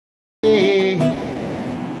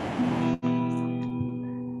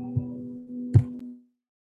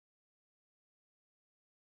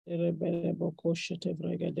Rebele bokoshete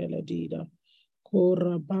vregedele dida.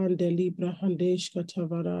 Kora bande libra handeshka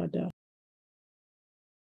tavarada.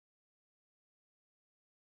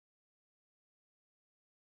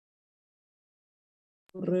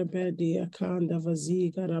 Rebedia kanda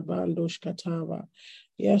vaziga rabandosh katava.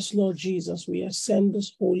 Yes, Lord Jesus, we ascend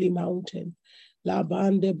this holy mountain. La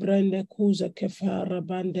bande brende kuza kefara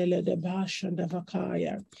bandele de basha de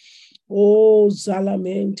vakaya. Oh,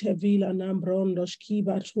 Zalamente Vila Nambrondos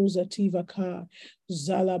Kiba Tuza Tivaka,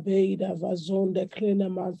 Zalabeida Vazonde Klina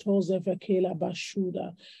Mantoze Vekela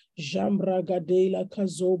Bashuda, Jambra Gadela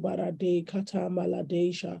Kazobarade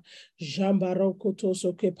Katamaladesha,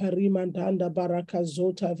 Jambarokotoso Keparimandanda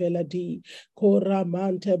Barakazota Veladi, Kora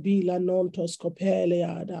Mante Bila Nontos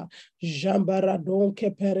Copeleada, Jambaradon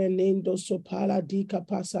Keperenendo Sopala di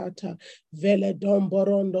Capasata, Vele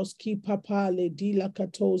Domborondos Kipapale di la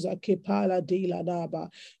Catoza Kepala di la Daba,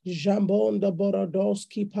 Jambonda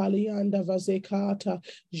Borodoski Palianda Vazekata,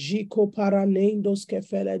 Jiko Paranendos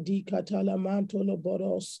Kefele di Catalamanto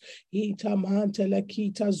Loboros, Itamante la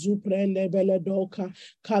Kita Zuprende Beledoka,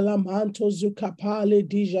 Calamanto Zucapale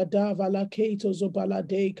di Jadava la Keto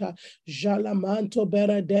Zobaladeka, Jalamanto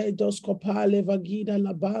Berededos Copale Vagida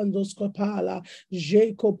Labando Scopala,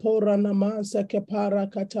 Jeko Pora Namansa Kepara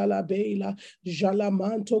Catala Bela,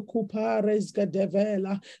 Jalamanto Cupares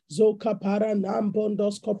Gadevela, Zocapara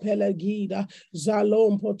Nambondos Copela Gida,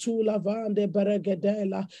 Zalom Potula Vande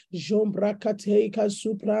Beregedela, Jombra Cateka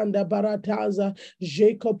Supranda Barataza,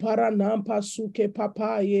 Jeko Paranampa Suke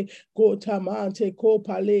Papaye, Gotamante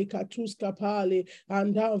Copale Catuska Pale,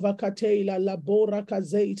 Andava Catela, Labora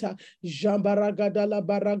Cazeta, Jambaragadala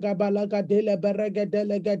Baragabalagadela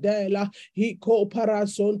Beregadela Gadela, Hiko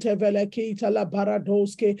Parasonte Velekita La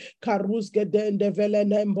Baradoske, Karusgedende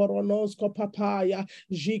Velenemborononsko Papaya,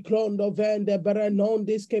 Jiklondo Vende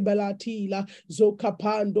Berenondiske Belatila,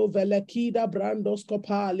 Zokapando Velekida Brandosko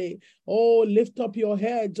Pale. Oh, lift up your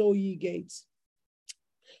heads, O ye gates.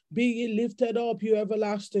 Be ye lifted up, you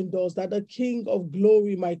everlasting doors, that the King of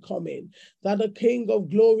glory might come in, that the King of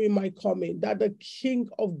glory might come in, that the King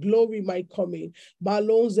of glory might come in.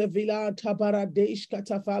 Balonze vila tabaradesh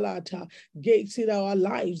katafalata, gates in our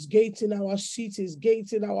lives, gates in our cities,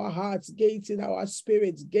 gates in our hearts, gates in our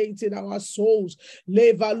spirits, gates in our souls.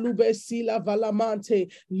 Leva lube sila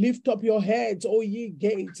valamante, lift up your heads, O ye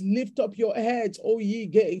gates, lift up your heads, O ye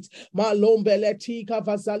gates. Malombeletika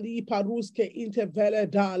vazali paruske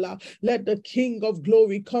interveledala. Let the King of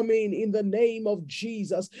glory come in the name of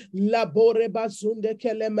Jesus. Labore bazunde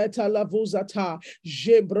kelemeta lavuzata,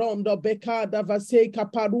 jebrondo bekada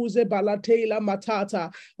vaseka paruze balatela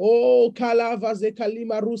matata. Oh, kalavaze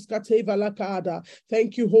kalima ruskate valakada.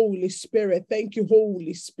 Thank you, Holy Spirit. Thank you,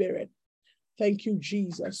 Holy Spirit. Thank you,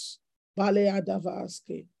 Jesus. Balea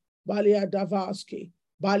davaske, balea davaske,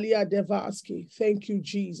 balea devaske. Thank you,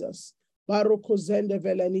 Jesus. Baroko zende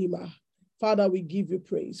velenima. Father, we give you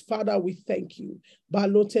praise. Father, we thank you.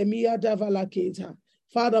 Balotemia davalaketa.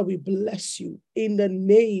 Father, we bless you in the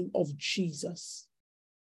name of Jesus.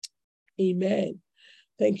 Amen.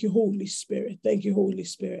 Thank you, Holy Spirit. Thank you, Holy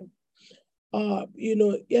Spirit.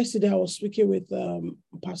 Yesterday I was speaking with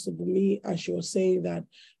Pastor Bumi, and she was saying that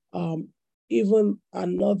even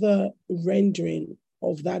another rendering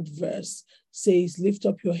of that verse says, lift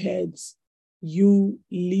up your heads, you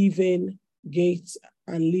leaving gates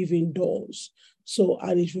and leaving doors. So,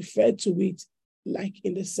 and it referred to it like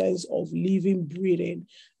in the sense of living, breathing.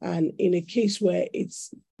 And in a case where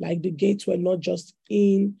it's like the gates were not just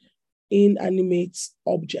inanimate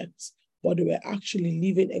objects, but they were actually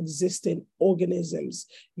living, existing organisms,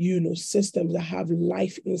 systems that have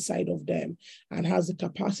life inside of them and has the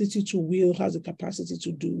capacity to will, has the capacity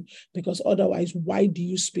to do, because otherwise, why do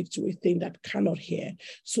you speak to a thing that cannot hear?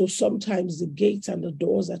 So sometimes the gates and the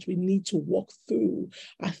doors that we need to walk through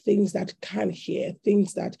are things that can hear,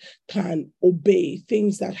 things that can obey,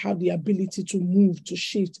 things that have the ability to move, to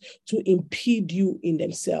shift, to impede you in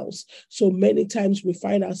themselves. So many times we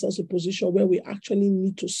find ourselves in a position where we actually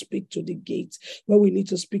need to speak to the gate, where we need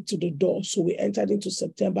to speak to the door. So we entered into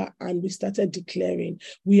September and we started declaring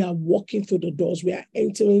we are walking through the doors. We are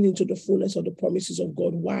entering into the fullness of the promises of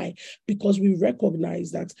God. Why? Because we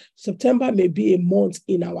recognize that September may be a month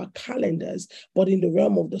in our calendars, but in the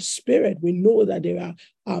realm of the spirit, we know that there are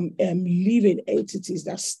living entities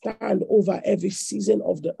that stand over every season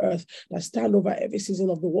of the earth, that stand over every season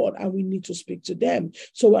of the world, and we need to speak to them.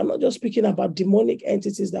 So we're not just speaking about demonic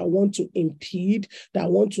entities that want to impede, that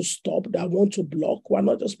want to stop, up that want to block. We're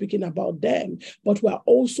not just speaking about them, but we're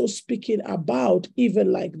also speaking about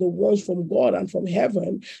even like the ones from God and from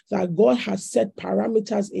heaven, that God has set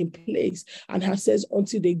parameters in place and has says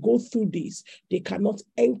until they go through this, they cannot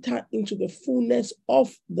enter into the fullness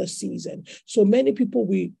of the season. So many people,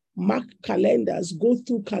 we mark calendars, go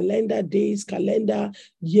through calendar days, calendar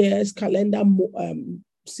years, calendar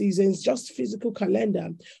seasons, just physical calendar,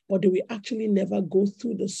 but they will actually never go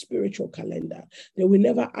through the spiritual calendar. They will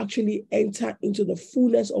never actually enter into the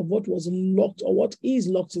fullness of what was locked or what is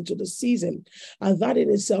locked into the season. And that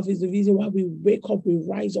in itself is the reason why we wake up, we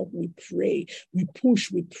rise up, we pray, we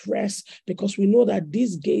push, we press, because we know that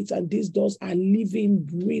these gates and these doors are living,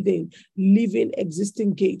 breathing, living,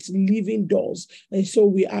 existing gates, living doors. And so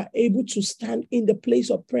we are able to stand in the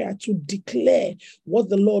place of prayer to declare what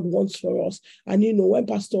the Lord wants for us. And when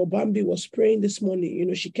Pastor Bambi was praying this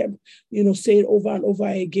morning, she kept, saying over and over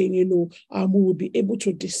again, we will be able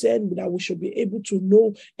to discern, that we should be able to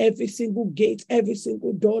know every single gate, every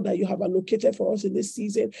single door that you have allocated for us in this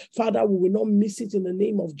season. Father, we will not miss it in the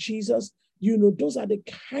name of Jesus. Those are the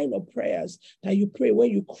kind of prayers that you pray when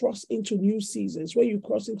you cross into new seasons, when you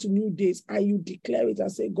cross into new days, and you declare it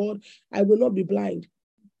and say, God, I will not be blind.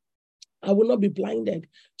 I will not be blinded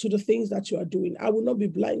to the things that you are doing. I will not be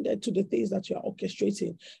blinded to the things that you are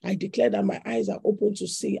orchestrating. I declare that my eyes are open to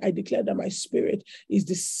see. I declare that my spirit is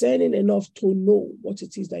discerning enough to know what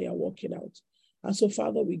it is that you are working out. And so,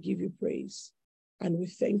 Father, we give you praise and we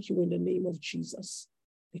thank you in the name of Jesus,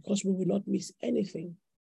 because we will not miss anything,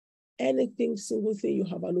 single thing you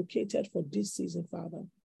have allocated for this season, Father.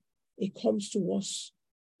 It comes to us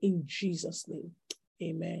in Jesus' name.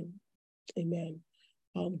 Amen. Amen.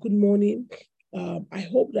 Good morning. I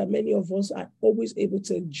hope that many of us are always able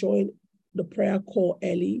to join the prayer call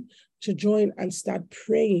early, to join and start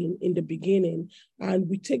praying in the beginning. And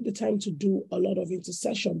we take the time to do a lot of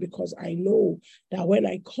intercession, because I know that when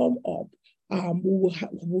I come up,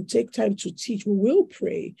 we'll take time to teach. We will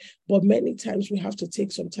pray, but many times we have to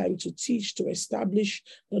take some time to teach, to establish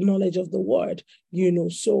the knowledge of the word,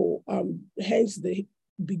 So hence the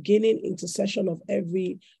beginning intercession of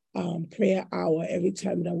every prayer hour, every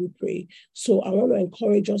time that we pray. So I want to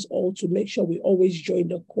encourage us all to make sure we always join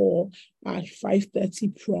the call at 5:30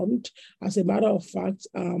 prompt. As a matter of fact,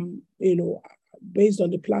 based on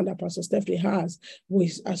the plan that Pastor Stephanie has,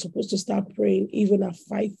 we are supposed to start praying even at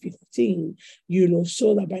 5:15,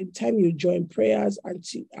 so that by the time you join, prayers are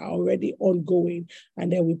already ongoing,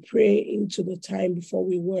 and then we pray into the time before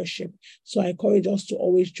we worship. So I encourage us to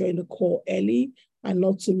always join the call early and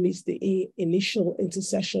not to miss the initial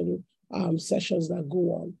intercession sessions that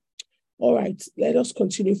go on. All right, let us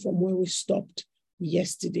continue from where we stopped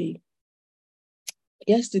yesterday.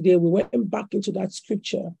 Yesterday, we went back into that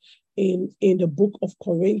scripture in the book of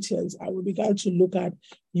Corinthians, and we began to look at,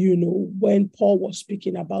 when Paul was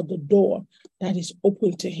speaking about the door that is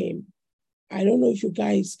open to him. I don't know if you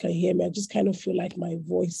guys can hear me. I just kind of feel like my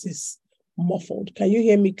voice is muffled. Can you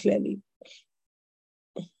hear me clearly?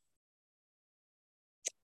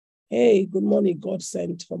 Hey, good morning, God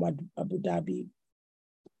sent from Abu Dhabi.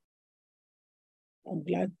 I'm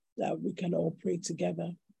glad that we can all pray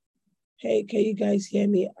together. Hey, can you guys hear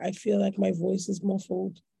me? I feel like my voice is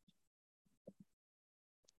muffled.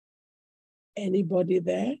 Anybody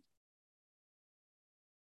there?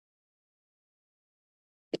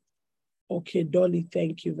 Okay, Dolly,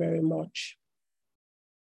 thank you very much.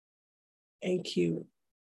 Thank you.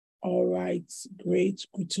 All right, great,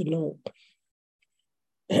 good to know.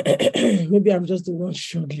 Maybe I'm just the one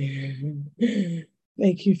struggling.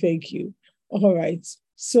 Thank you. All right,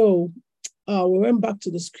 so we went back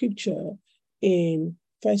to the scripture in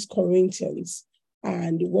 1 Corinthians,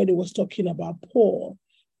 and when it was talking about Paul,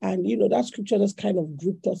 and that scripture just kind of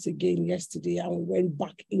grouped us again yesterday, and we went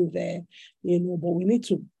back in there, but we need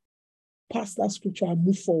to pass that scripture and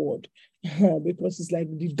move forward because it's like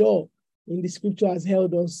the door in the scripture has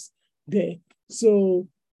held us there. So,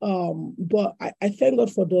 but I thank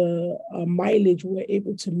God for the mileage we were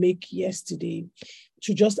able to make yesterday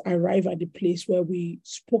to just arrive at the place where we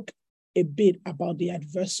spoke a bit about the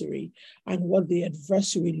adversary and what the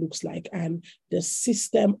adversary looks like, and the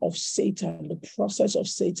system of Satan, the process of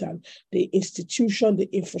Satan, the institution, the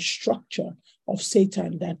infrastructure of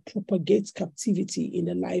Satan that propagates captivity in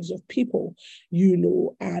the lives of people,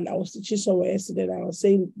 and I was teaching somewhere yesterday, and I was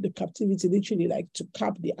saying the captivity literally like to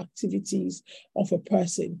cap the activities of a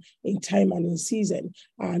person in time and in season.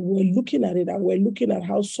 And we're looking at it, and we're looking at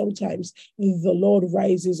how sometimes the Lord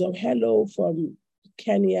rises up. Hello from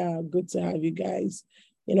Kenya, good to have you guys.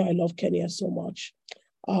 I love Kenya so much.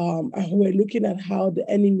 And we're looking at how the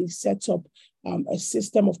enemy sets up a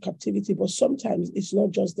system of captivity, but sometimes it's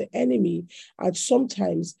not just the enemy. And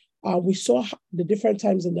sometimes we saw the different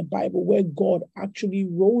times in the Bible where God actually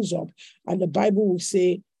rose up, and the Bible will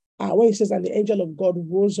say, when it says, and the angel of God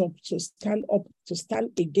rose up to stand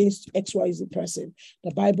against XYZ person,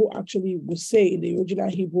 the Bible actually will say in the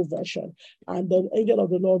original Hebrew version, and the angel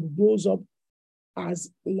of the Lord rose up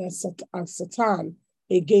as Satan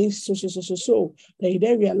against so. Then you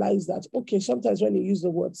then realize that, okay, sometimes when you use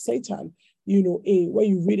the word Satan, when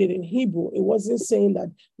you read it in Hebrew, it wasn't saying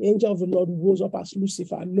that the angel of the Lord rose up as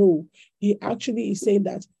Lucifer. No, he actually is saying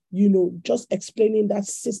that, just explaining that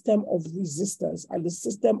system of resistance and the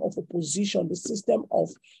system of opposition, the system of,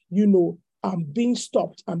 being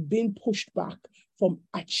stopped and being pushed back from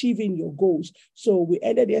achieving your goals. So we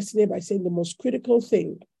ended yesterday by saying the most critical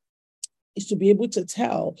thing is to be able to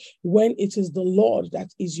tell when it is the Lord that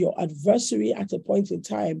is your adversary at a point in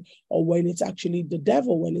time, or when it's actually the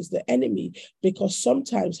devil, when it's the enemy. Because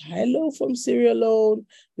sometimes, hello from Sierra Leone,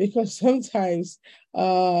 because sometimes,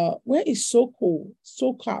 where is SoCal?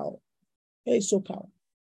 Where is SoCal?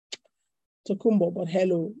 Tokumbo, but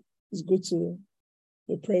hello, it's good to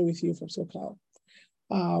be praying with you from SoCal.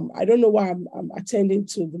 I don't know why I'm attending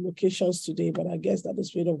to the locations today, but I guess that the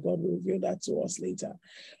Spirit of God will reveal that to us later.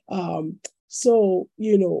 So,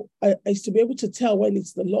 is to be able to tell when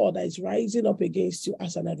it's the Lord that is rising up against you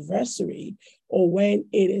as an adversary, or when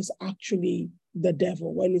it is actually the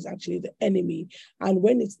devil, when it's actually the enemy. And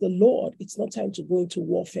when it's the Lord, it's not time to go into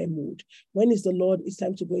warfare mode. When it's the Lord, it's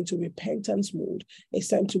time to go into repentance mode. It's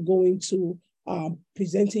time to go into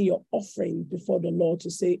presenting your offering before the Lord,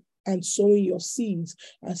 to say, and sowing your seeds,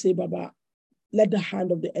 and say, Baba, let the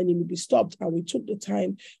hand of the enemy be stopped. And we took the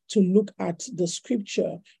time to look at the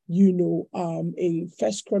scripture, in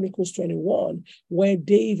 1 Chronicles 21, where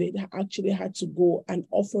David actually had to go and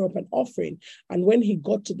offer up an offering. And when he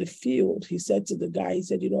got to the field, he said to the guy, he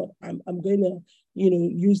said, I'm going to,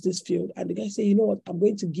 use this field. And the guy said, you know what, I'm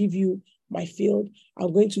going to give you my field.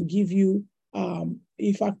 I'm going to give you,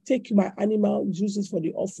 if I take my animal, use it for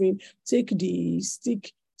the offering, take the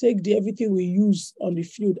stick, take everything we use on the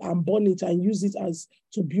field and burn it and use it as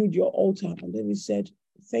to build your altar. And then he said,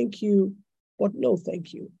 thank you, but no,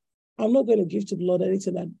 thank you. I'm not going to give to the Lord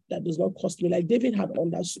anything that does not cost me. Like David had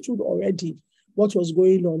understood already what was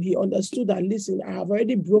going on. He understood that, listen, I have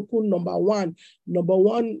already broken number one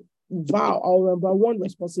vow, or number one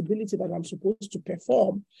responsibility that I'm supposed to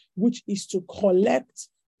perform, which is to collect,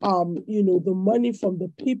 the money from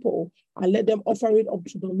the people and let them offer it up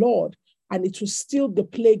to the Lord. And it was still the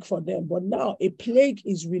plague for them. But now a plague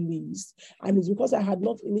is released. And it's because I had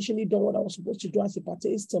not initially done what I was supposed to do as it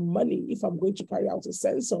pertains to money. If I'm going to carry out a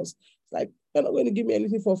census, it's like, you're not going to give me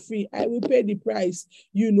anything for free. I will pay the price,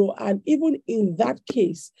 And even in that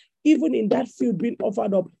case, even in that field being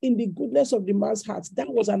offered up, in the goodness of the man's heart, that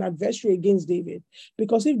was an adversary against David.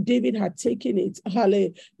 Because if David had taken it,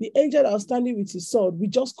 the angel that was standing with his sword, we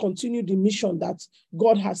just continued the mission that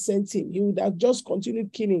God has sent him. He would have just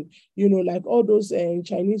continued killing, like all those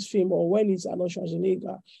Chinese film, or when it's Arnold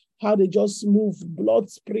Schwarzenegger, how they just move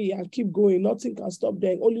blood spray and keep going. Nothing can stop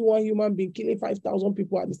them. Only one human being killing 5,000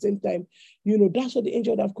 people at the same time. That's what the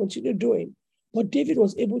angel would have continued doing. But David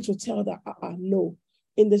was able to tell that, no.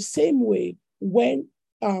 In the same way, when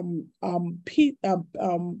Peter,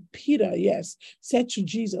 said to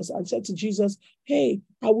Jesus, hey,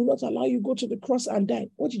 I will not allow you to go to the cross and die.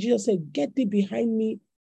 What did Jesus say? Get thee behind me,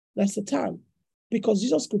 that's Satan. Because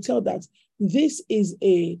Jesus could tell that this is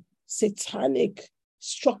a satanic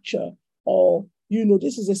structure, or,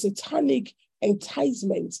 this is a satanic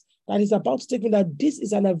enticement that is about to take me, that this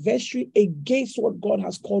is an adversary against what God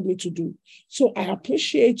has called me to do. So I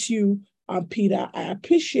appreciate you, Peter, I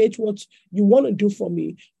appreciate what you want to do for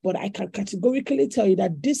me, but I can categorically tell you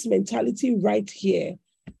that this mentality right here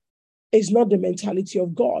is not the mentality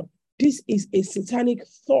of God. This is a satanic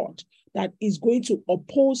thought that is going to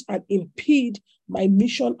oppose and impede my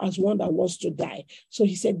mission as one that wants to die. So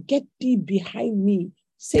he said, get thee behind me,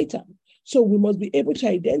 Satan. So we must be able to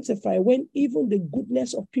identify when even the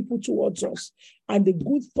goodness of people towards us and the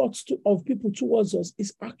good thoughts of people towards us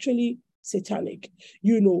is actually satanic.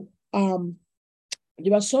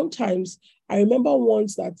 There are sometimes, I remember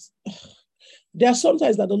once that there are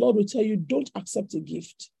sometimes that the Lord will tell you, don't accept a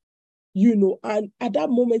gift, and at that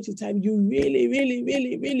moment in time, you really, really,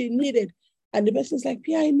 really, really need it. And the person's like,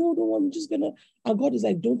 yeah, I know, no, I'm just gonna, and God is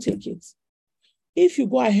like, don't take it. If you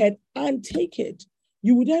go ahead and take it,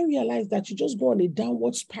 you would then realize that you just go on a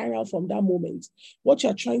downward spiral from that moment. What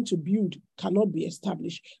you're trying to build cannot be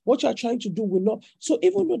established. What you're trying to do will not. So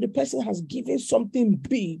even though the person has given something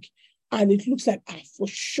big, and it looks like, for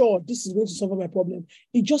sure, this is going to solve my problem,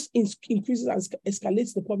 it just increases and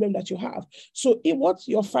escalates the problem that you have. So what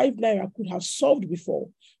your 5 naira could have solved before,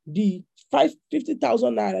 the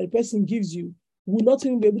 50,000 naira the person gives you will not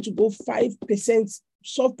even be able to go 5%,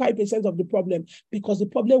 solve 5% of the problem, because the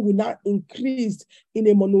problem will now increase in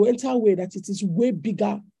a monumental way that it is way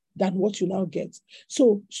bigger than what you now get.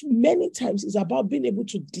 So many times it's about being able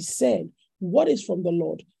to discern what is from the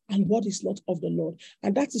Lord and what is not of the Lord.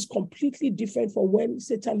 And that is completely different from when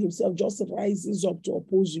Satan himself just rises up to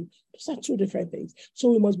oppose you. Those are two different things.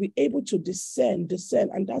 So we must be able to discern.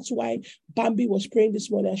 And that's why Bambi was praying this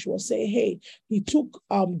morning, and she was saying, hey, he took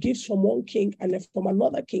gifts from one king, and from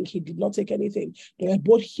another king, he did not take anything. They were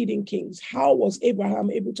both hidden kings. How was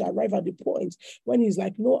Abraham able to arrive at the point when he's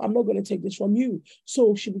like, no, I'm not going to take this from you?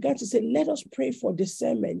 So she began to say, let us pray for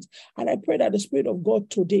discernment. And I pray that the Spirit of God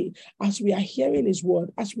today, as we are hearing his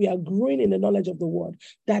word, as we are growing in the knowledge of the word,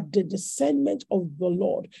 that the discernment of the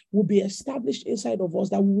Lord will be established inside of us,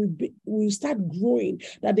 that we will start growing,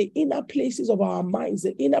 that the inner places of our minds,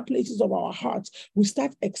 the inner places of our hearts will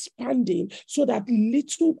start expanding, so that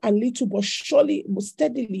little and little, but surely, but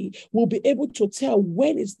steadily, we'll be able to tell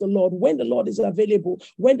when it's the Lord, when the Lord is available,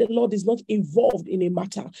 when the Lord is not involved in a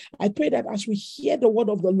matter. I pray that as we hear the word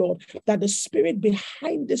of the Lord, that the spirit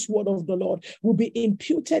behind this word of the Lord will be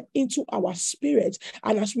imputed into our spirit.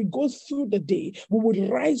 And as we go through the day, we would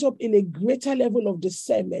rise up in a greater level of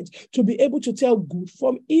discernment to be able to tell good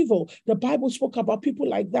from evil. The Bible spoke about people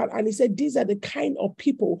like that, and he said these are the kind of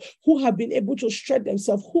people who have been able to stretch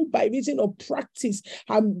themselves, who by reason of practice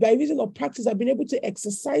have been able to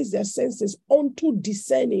exercise their senses unto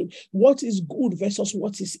discerning what is good versus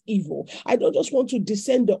what is evil. I don't just want to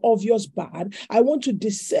discern the obvious bad. I want to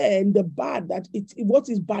discern the bad, what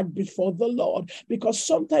is bad before the Lord, because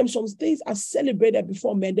sometimes some things are celebrated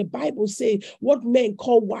before men. The Bible says what men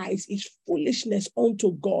call wise is foolishness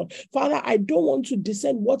unto God. Father, I don't want to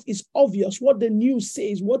discern what is obvious, what the news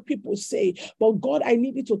says, what people say, but God, I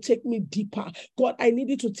need you to take me deeper. God, I need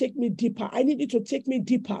you to take me deeper. I need you to take me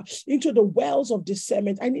deeper into the wells of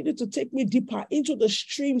discernment. I need you to take me deeper into the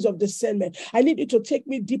streams of discernment. I need you to take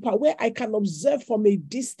me deeper where I can observe from a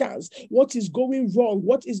distance what is going wrong,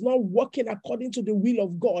 what is not working according to the will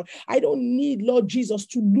of God. I don't need, Lord Jesus,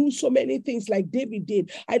 to lose so many things like David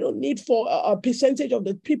did. I don't need for a percentage of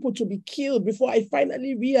the people to be killed before I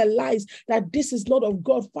finally realize that this is not of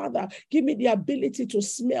God. Father, give me the ability to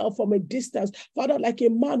smell from a distance. Father, like a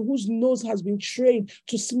man whose nose has been trained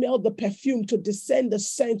to smell the perfume, to discern the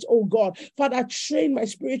scent, oh God. Father, train my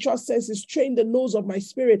spiritual senses, train the nose of my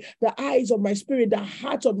spirit, the eyes of my spirit, the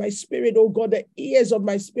heart of my spirit, oh God, the ears of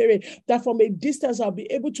my spirit, that from a distance I'll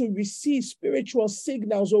be able to receive spiritual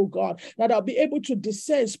signals, oh God, that I'll be able to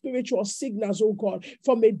discern spiritual signals, oh God,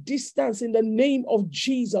 from a distance in the name of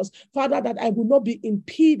Jesus. Father, that I will not be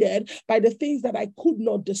impeded by the things that I could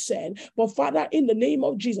not discern. But Father, in the name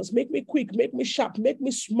of Jesus, make me quick, make me sharp, make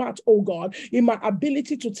me smart, oh God, in my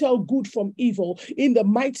ability to tell good from evil, in the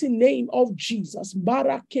mighty name of Jesus.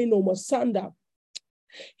 Barakeno Masanda.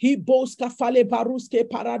 Hiboska fale baruske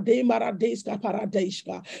parade maradeska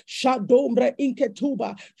paradeshka. Shadombre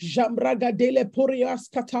inketuba. Jambraga dele porias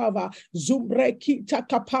katava. Zumbre kita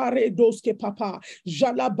kapare doske papa.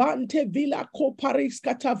 Jalabante villa koparis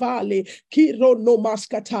katavale. Kiro no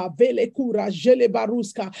maskata. Vele kura jele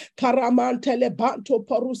baruska. Karamante lebanto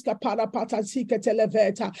paruska parapata sika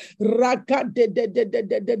televeta. Raga de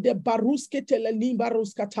baruske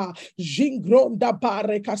telenimbaruskata. Jingrom da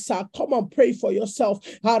barekasa. Come on, pray for yourself.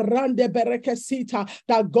 That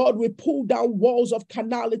God will pull down walls of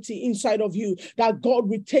carnality inside of you, that God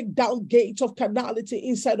will take down gates of carnality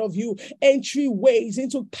inside of you, entryways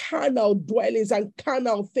into carnal dwellings and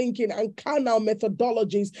carnal thinking and carnal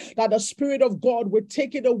methodologies, that the Spirit of God will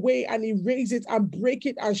take it away and erase it and break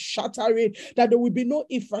it and shatter it, that there will be no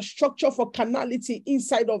infrastructure for carnality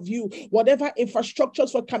inside of you. Whatever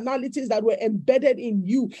infrastructures for carnalities that were embedded in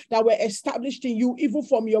you, that were established in you, even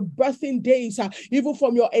from your birthing days, even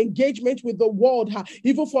from your engagement with the world,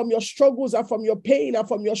 even from your struggles and from your pain and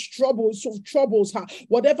from your troubles,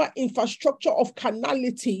 whatever infrastructure of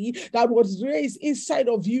carnality that was raised inside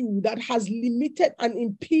of you that has limited and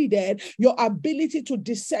impeded your ability to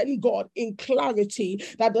discern God in clarity,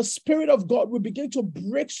 that the Spirit of God will begin to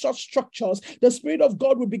break such structures. The Spirit of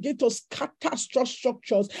God will begin to scatter such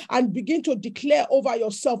structures and begin to declare over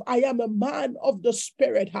yourself, I am a man of the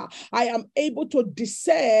Spirit. I am able to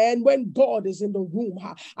discern when God is in the room. room.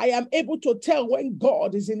 I am able to tell when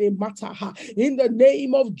God is in a matter. In the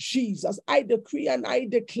name of Jesus, I decree and I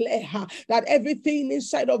declare that everything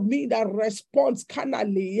inside of me that responds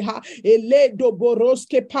carnally, eledo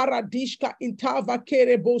boroske paradishka intava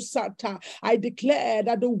kerebosata, I declare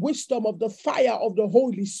that the wisdom of the fire of the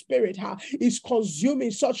Holy Spirit is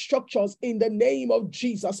consuming such structures in the name of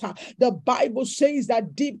Jesus. The Bible says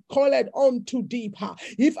that deep calleth unto deep.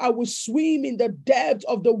 If I will swim in the depth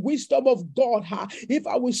of the wisdom of God, if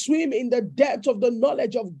I will swim in the depth of the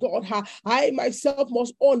knowledge of God, I myself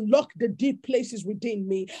must unlock the deep places within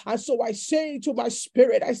me. And so I say to my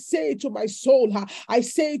spirit, I say to my soul, I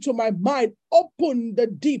say to my mind, open the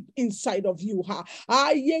deep inside of you.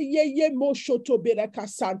 I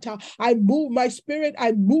move my spirit,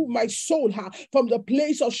 I move my soul from the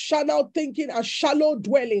place of shallow thinking and shallow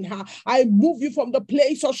dwelling. I move you from the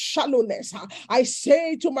place of shallowness. I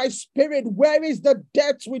say to my spirit, where is the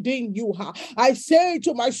depth within you? I say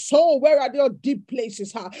to my soul, where are the deep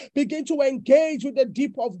places? Begin to engage with the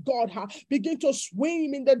deep of God. Begin to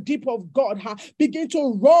swim in the deep of God. Begin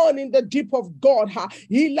to run in the deep of God.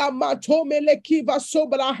 Kiva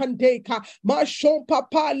sobra handeka mashon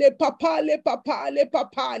papale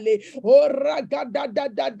ora gada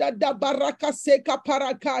da baraka seka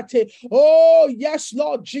parakate. Oh yes,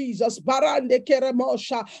 Lord Jesus, barande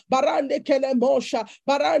kelemosha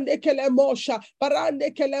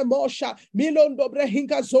milondo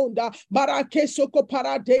brehinga zonda barake soko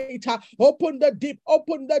paradeta. Open the deep,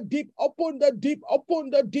 open the deep, open the deep, open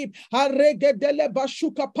the deep. Aregedele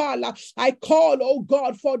bashuka pala. I call, oh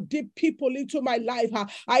God, for deep people into my life.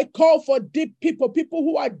 I call for deep people, people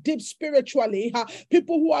who are deep spiritually,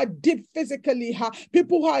 people who are deep physically,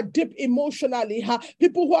 people who are deep emotionally,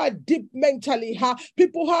 people who are deep mentally,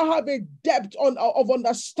 people who have a depth of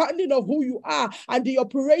understanding of who you are and the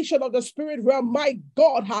operation of the spirit realm. My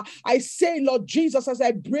God, I say, Lord Jesus, as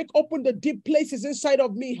I break open the deep places inside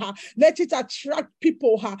of me, let it attract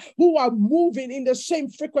people who are moving in the same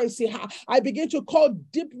frequency. I begin to call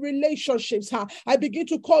deep relationships. I begin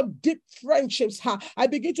to call deep friendships. I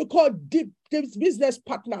begin to call deep business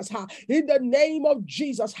partners in the name of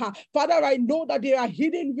Jesus. Father, I know that there are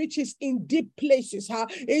hidden riches in deep places,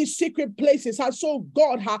 in secret places. So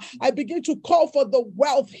God, I begin to call for the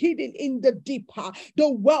wealth hidden in the deep, the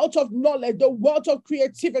wealth of knowledge, the wealth of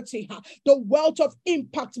creativity, the wealth of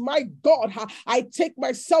impact. My God, I take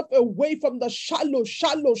myself away from the shallow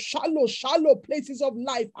places of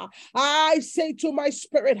life. I say to my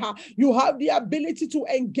spirit, you have the ability to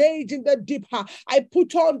engage in the deep. I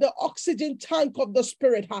put on the oxygen tank of the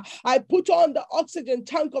spirit. I put on the oxygen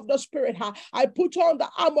tank of the spirit. I put on the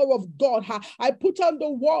armor of God. I put on the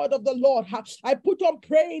word of the Lord. I put on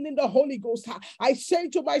praying in the Holy Ghost. I say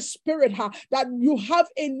to my spirit that you have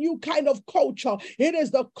a new kind of culture. It is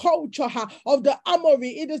the culture of the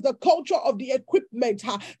armory. It is the culture of the equipment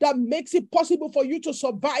that makes it possible for you to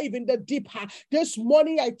survive in the deep. This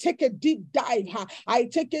morning I take a deep dive. I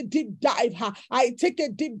take a deep dive. I take a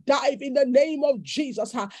deep dive in the name of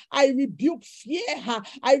Jesus. I rebuke fear.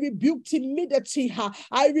 I rebuke timidity.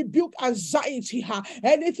 I rebuke anxiety.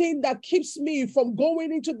 Anything that keeps me from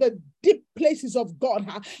going into the deep places of God,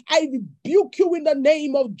 I rebuke you in the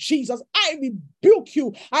name of Jesus. I rebuke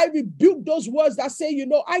you. I rebuke those words that say, you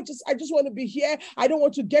know, I just want to be here. I don't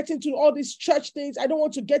want to get into all these church things. I don't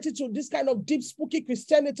want to get into this kind of deep, spooky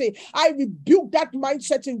Christianity. I rebuke that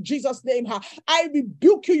mindset in Jesus' name. I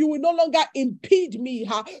rebuke you. You will no longer impede me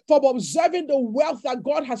from observing the wealth that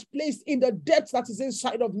God has placed in the depths that is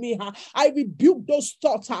inside of me. I rebuke those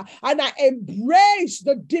thoughts and I embrace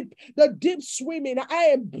the deep swimming.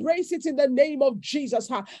 I embrace it in the name of Jesus.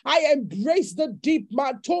 I embrace the deep.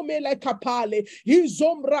 Matome like kapale.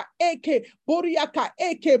 Izombra eke boriaka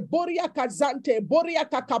zante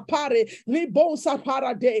boriaka kapare libonsa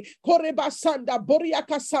parade koreba sanda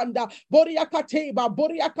boriaka teba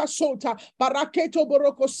boriaka sota baraketo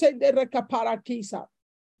boroko sende rekaparakisa.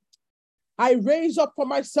 I raise up for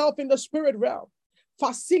myself in the spirit realm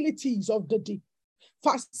facilities of the deep.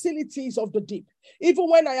 Facilities of the deep. Even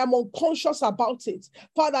when I am unconscious about it,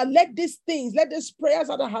 Father, let these things, let these prayers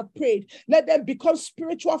that I have prayed, let them become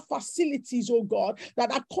spiritual facilities, oh God,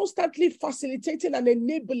 that are constantly facilitating and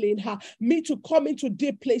enabling me to come into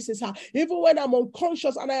deep places. Even when I'm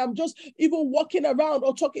unconscious and I am just even walking around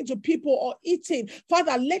or talking to people or eating,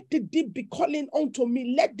 Father, let the deep be calling unto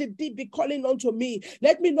me. Let the deep be calling unto me.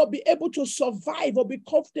 Let me not be able to survive or be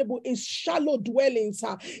comfortable in shallow dwellings.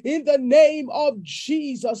 In the name of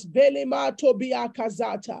Jesus, Velema Tobia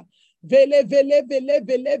Kazata. Vele, vele, vele,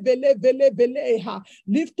 vele, vele, vele, vele.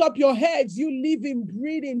 Lift up your heads, you living,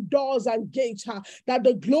 breathing doors and gates, that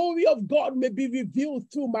the glory of God may be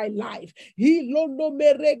revealed through my life.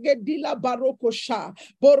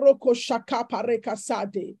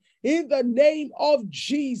 In the name of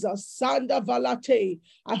Jesus, Sanda Valate.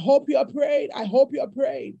 I hope you are praying. I hope you are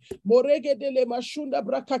praying. Moregedele Mashunda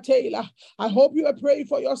Brakatela. I hope you are praying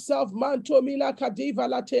for yourself. Manto Mila Kadiva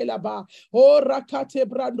Latela Ba. O Rakate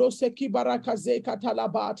Brando Seki Barakaze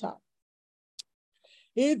Katalabata.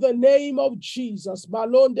 In the name of Jesus,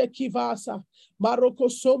 Malonde Kivasa, Maroko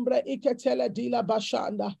Sombra Iketele Dila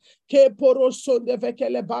Bashanda, Ke Porosonde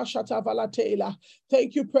Vekele Bashata Valatela.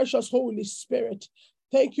 Thank you, precious Holy Spirit.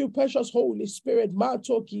 Thank you, precious Holy Spirit.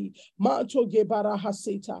 Mantoki, Mantoge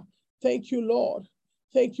Barahasita. Thank you, Lord.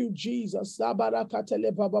 Thank you, Jesus. Thank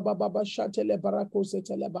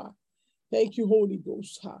you, Holy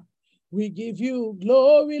Ghost. We give you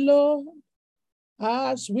glory, Lord,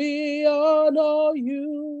 as we honor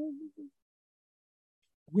you.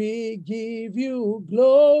 We give you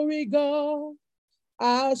glory, God,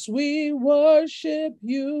 as we worship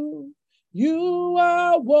you. You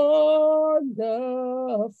are wonderful.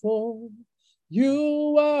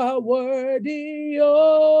 You are worthy,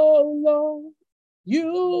 oh Lord.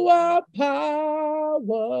 You are powerful.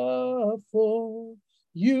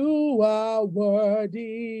 You are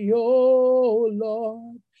worthy, oh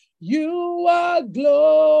Lord. You are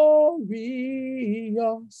glorious.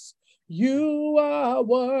 You are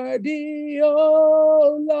worthy,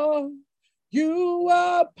 oh Lord. You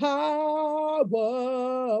are powerful.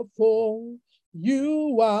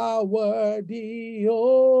 You are worthy,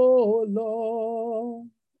 oh Lord.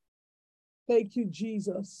 Thank you,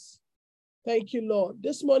 Jesus. Thank you, Lord.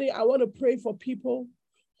 This morning, I want to pray for people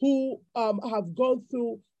who have gone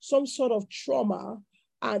through some sort of trauma,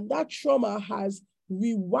 and that trauma has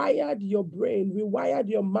rewired your brain, rewired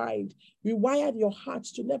your mind, rewired your heart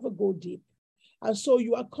to never go deep. And so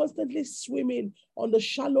you are constantly swimming on the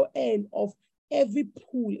shallow end of every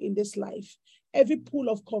pool in this life, every pool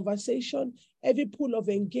of conversation, every pool of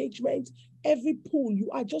engagement, every pool. You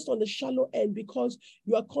are just on the shallow end because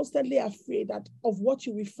you are constantly afraid of what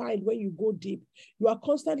you will find when you go deep. You are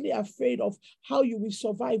constantly afraid of how you will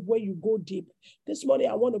survive when you go deep. This morning,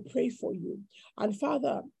 I want to pray for you. And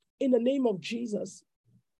Father, in the name of Jesus,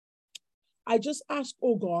 I just ask,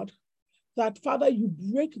 oh God, that Father, you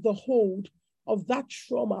break the hold of that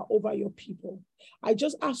trauma over your people. I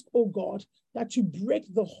just ask, oh God, that you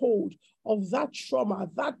break the hold of that trauma,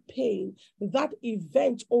 that pain, that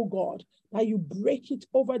event, oh God, that you break it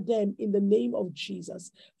over them in the name of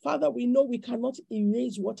Jesus. Father, we know we cannot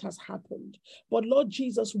erase what has happened, but Lord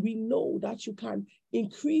Jesus, we know that you can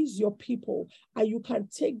increase your people and you can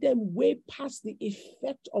take them way past the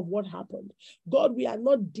effect of what happened. God, we are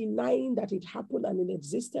not denying that it happened and it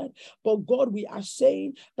existed, but God, we are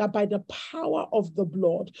saying that by the power of the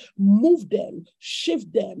blood, move them,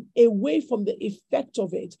 shift them away from the effect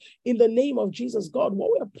of it in the name of Jesus. God,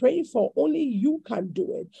 what we are praying for, only you can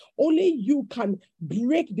do it. Only you can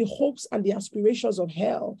break the hopes and the aspirations of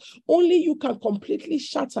hell. Only you can completely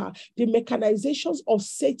shatter the mechanizations of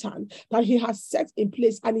Satan that he has set in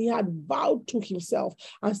place, and he had vowed to himself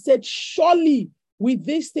and said, surely with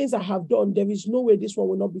these things I have done, there is no way this one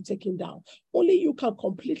will not be taken down. Only you can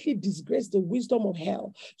completely disgrace the wisdom of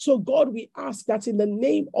hell. So God, we ask that in the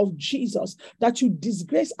name of Jesus, that you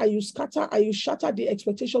disgrace and you scatter and you shatter the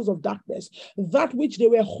expectations of darkness, that which they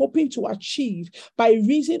were hoping to achieve by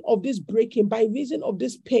reason of this breaking, by reason of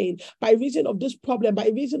this pain, by reason of this problem,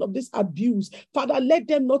 by reason of this abuse. Father, let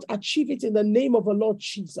them not achieve it in the name of the Lord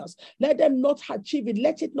Jesus. Let them not achieve it.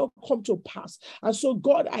 Let it not come to pass. And so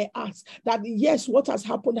God, I ask that yes, what has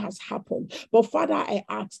happened. But Father, I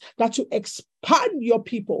ask that you expand your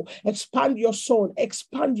people, expand your son,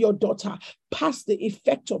 expand your daughter past the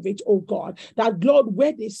effect of it, oh God, that Lord,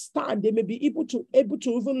 where they stand, they may be able to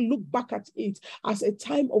even look back at it as a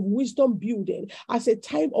time of wisdom building, as a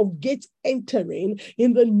time of gate entering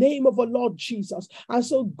in the name of the Lord Jesus. And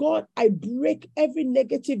so God, I break every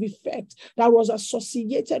negative effect that was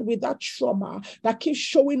associated with that trauma that keeps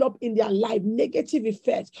showing up in their life, negative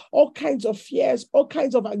effects, all kinds of fears, all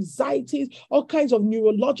kinds of anxieties, all kinds of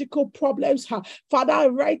neurological problems.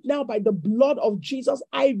 Father, right now, by the blood of Jesus,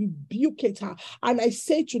 I rebuke it. And I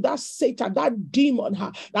say to that Satan, that demon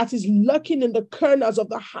that is lurking in the corners of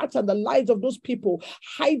the heart and the lives of those people,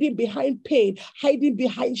 hiding behind pain, hiding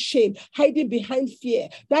behind shame, hiding behind fear,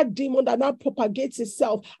 that demon that now propagates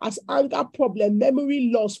itself as anger problem,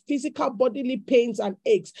 memory loss, physical bodily pains and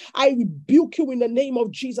aches, I rebuke you in the name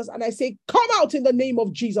of Jesus, and I say, come out in the name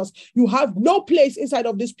of Jesus. You have no place inside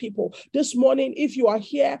of these people. This morning, if you are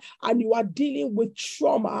here and you are dealing with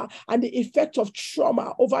trauma and the effect of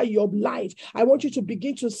trauma over your life, I want you to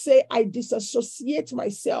begin to say, I disassociate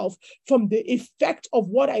myself from the effect of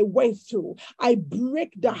what I went through. I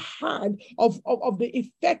break the hand of the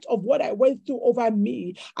effect of what I went through over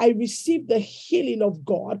me. I receive the healing of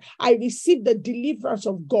God. I receive the deliverance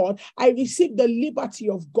of God. I receive the liberty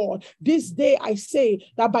of God. This day I say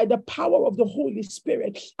that by the power of the Holy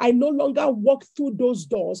Spirit, I no longer walk through those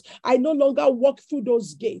doors. I no longer walk through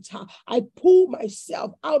those gates. I pull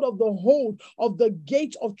myself out of the hold of the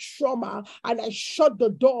gate of trauma and I shut the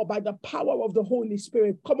door by the power of the Holy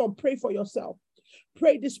Spirit. Come on, pray for yourself.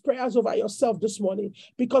 Pray these prayers over yourself this morning,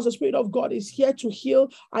 because the Spirit of God is here to heal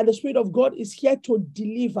and the Spirit of God is here to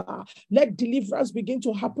deliver. Let deliverance begin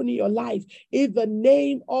to happen in your life in the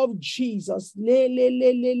name of Jesus.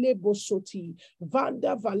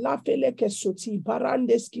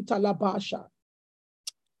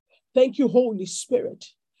 Thank you, Holy Spirit.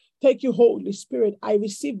 Thank you, Holy Spirit. I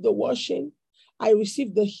receive the washing. I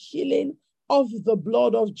receive the healing of the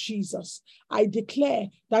blood of Jesus. I declare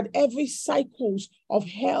that every cycles of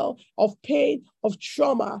hell, of pain, of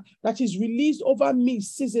trauma that is released over me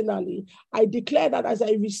seasonally, I declare that as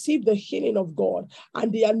I receive the healing of God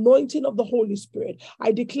and the anointing of the Holy Spirit,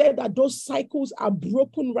 I declare that those cycles are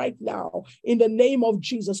broken right now in the name of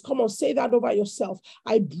Jesus. Come on, say that over yourself.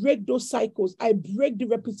 I break those cycles. I break the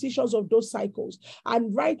repetitions of those cycles.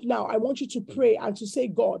 And right now, I want you to pray and to say,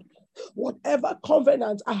 God, whatever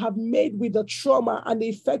covenant I have made with the trauma and the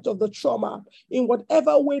effect of the trauma, in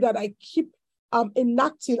whatever way that I keep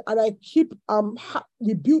enacting and I keep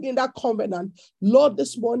rebuilding that covenant, Lord,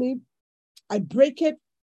 this morning I break it.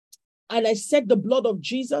 And I set the blood of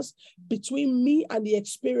Jesus between me and the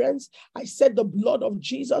experience. I set the blood of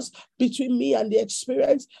Jesus between me and the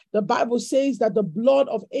experience. The Bible says that the blood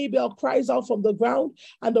of Abel cries out from the ground,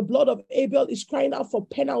 and the blood of Abel is crying out for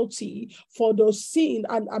penalty for the sin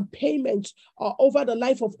and payment over the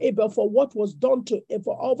life of Abel for what was done to,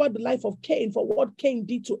 for over the life of Cain, for what Cain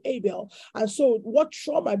did to Abel. And so what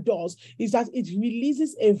trauma does is that it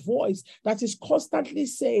releases a voice that is constantly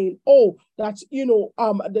saying, oh, that,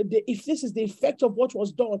 if this is the effect of what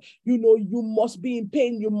was done, you must be in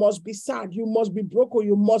pain, you must be sad, you must be broken,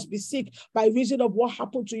 you must be sick by reason of what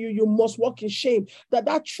happened to you, you must walk in shame.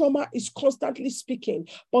 That trauma is constantly speaking.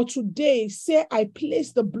 But today, say, I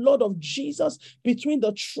place the blood of Jesus between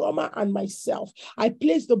the trauma and myself. I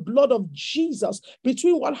place the blood of Jesus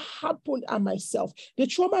between what happened and myself. The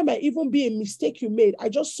trauma might even be a mistake you made. I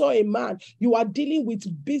just saw a man, you are dealing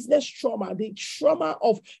with business trauma, the trauma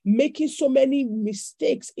of making so many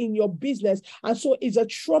mistakes in your business. And so it's a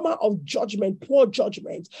trauma of judgment, poor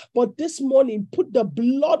judgment. But this morning, put the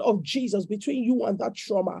blood of Jesus between you and that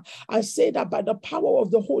trauma and say that by the power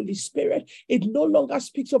of the Holy Spirit, it no longer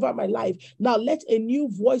speaks over my life. Now let a new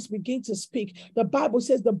voice begin to speak. The Bible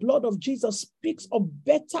says the blood of Jesus speaks of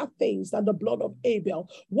better things than the blood of Abel.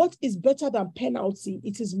 What is better than penalty?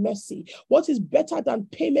 It is mercy. What is better than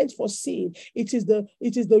payment for sin? It is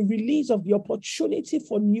the release of the opportunity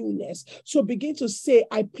for newness. So begin to say,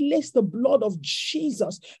 I place the blood of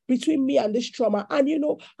Jesus between me and this trauma. And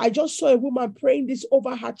I just saw a woman praying this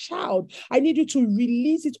over her child. I need you to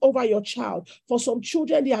release it over your child. For some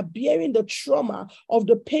children, they are bearing the trauma of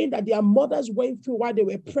the pain that their mothers went through while they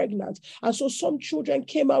were pregnant. And so some children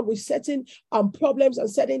came out with certain problems and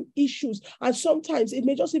certain issues. And sometimes it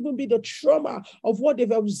may just even be the trauma of what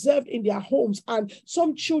they've observed in their homes. And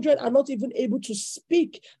some children are not even able to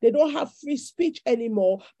speak. They don't have free speech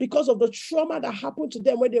anymore because of the trauma that happened to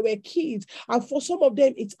them when they were kids. And for some of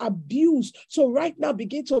them, it's abuse. So right now,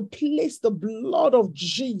 begin to place the blood of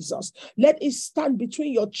Jesus. Let it stand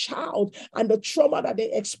between your child and the trauma that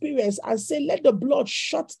they experience and say, let the blood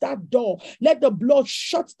shut that door. Let the blood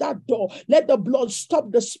shut that door. Let the blood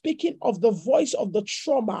stop the speaking of the voice of the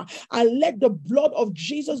trauma, and let the blood of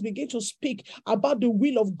Jesus begin to speak about the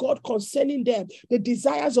will of God concerning them, the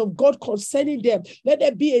desires of God concerning them. Let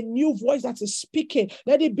there be a new voice that is speaking.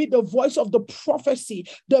 Let it be the voice of the prophecy,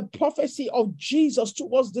 the prophecy of Jesus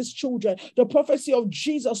towards these children, the prophecy of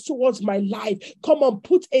Jesus towards my life. Come on,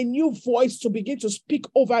 put a new voice to begin to speak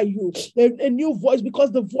over you, a new voice,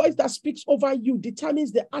 because the voice that speaks over you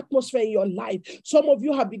determines the atmosphere in your life. Some of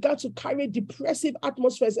you have begun to carry depressive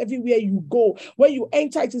atmospheres everywhere you go. When you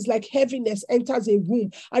enter, it is like heaviness enters a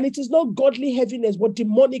room, and it is not godly heaviness, but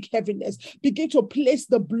demonic heaviness. Begin to place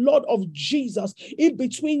the blood of Jesus in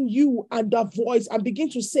between you and that voice, and begin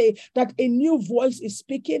to say that a new voice is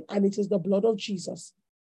speaking, and it is the blood of Jesus.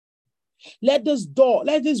 Let this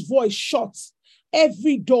voice shut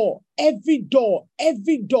every door that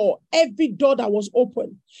was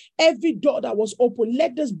open. Every door that was open,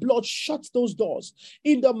 let this blood shut those doors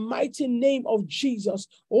in the mighty name of Jesus.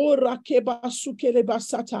 Oh, Rakeba Sukeleba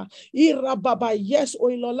Sata. Yes,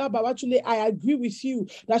 Oinola Babatule, I agree with you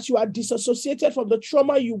that you are disassociated from the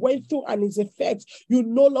trauma you went through and its effects. You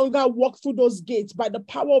no longer walk through those gates. By the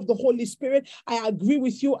power of the Holy Spirit, I agree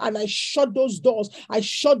with you, and I shut those doors. I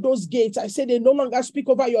shut those gates. I say they no longer speak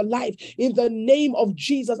over your life. In the name of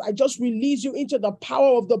Jesus, I just release you into the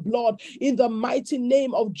power of the blood in the mighty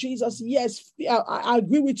name of Jesus. Yes, I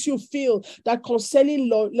agree with you, Phil, that concerning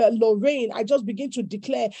Lorraine, I just begin to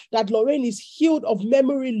declare that Lorraine is healed of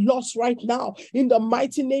memory loss right now. In the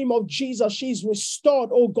mighty name of Jesus, she is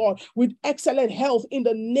restored, oh God, with excellent health in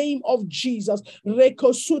the name of Jesus. The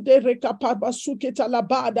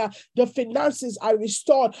finances are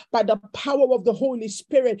restored by the power of the Holy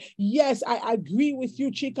Spirit. Yes, I agree with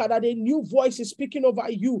you, Chika, that a new voice is speaking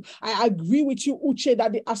over you. I agree with you, Uche,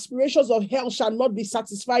 that the aspirations of hell shall not be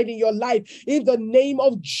satisfied in your life. In the name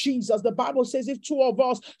of Jesus, the Bible says, if two of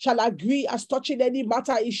us shall agree as touching any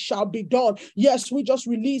matter, it shall be done. Yes, we just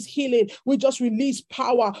release healing. We just release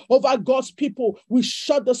power over God's people. We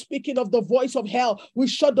shut the speaking of the voice of hell. We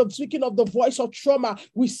shut the speaking of the voice of trauma.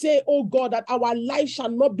 We say, oh God, that our life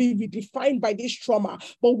shall not be redefined by this trauma,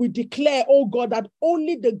 but we declare, oh God, that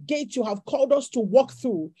only the gate you have called us to walk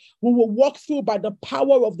through, we will walk through by the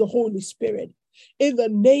power of the Holy Spirit. In the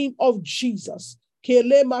name of Jesus.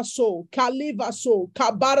 Kelemaso, Kalivaso,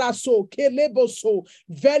 Kabaraso, Keleboso,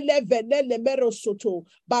 Vele Venele Merosoto,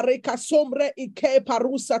 Barekasomre Ike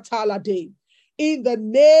Parusa Talade. In the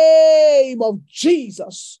name of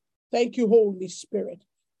Jesus. Thank you, Holy Spirit.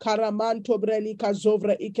 Karamanto Breli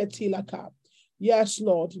Kazovre Iketilaka. Yes,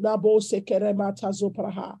 Lord. Nabo Sekeremata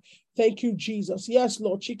Zopraha. Thank you, Jesus. Yes,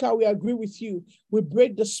 Lord. Chika, we agree with you. We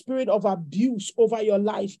break the spirit of abuse over your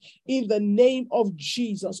life in the name of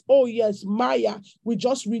Jesus. Oh, yes, Maya, we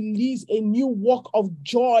just release a new walk of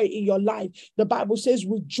joy in your life. The Bible says,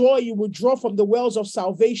 with joy, you will draw from the wells of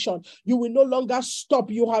salvation. You will no longer stop.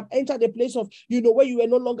 You have entered a place of, where you were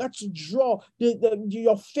no longer to draw.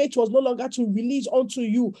 Your faith was no longer to release unto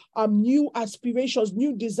you new aspirations,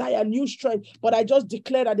 new desire, new strength. But I just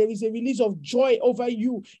declare that there is a release of joy over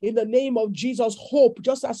you in the name of Jesus. Hope,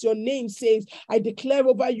 just as your name says, I declare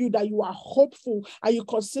over you that you are hopeful and you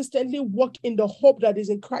consistently walk in the hope that is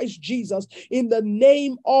in Christ Jesus in the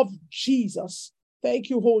name of Jesus.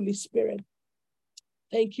 Thank you, Holy Spirit.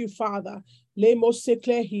 Thank you, Father. Lemo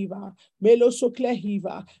seklehiva, melo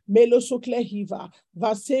soklehiva, melo soklehiva,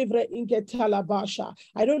 vasevre ingetalabasha.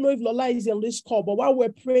 I don't know if Lola is on this call, but while we're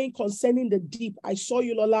praying concerning the deep, I saw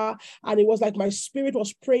you, Lola, and it was like my spirit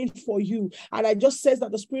was praying for you. And I just says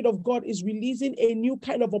that the Spirit of God is releasing a new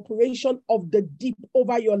kind of operation of the deep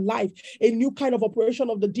over your life, a new kind of operation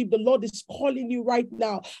of the deep. The Lord is calling you right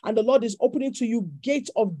now, and the Lord is opening to you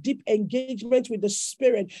gates of deep engagement with the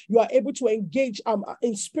Spirit. You are able to engage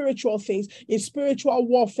in spiritual things, in spiritual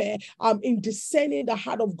warfare, in discerning the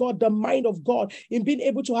heart of God, the mind of God, in being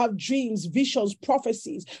able to have dreams, visions,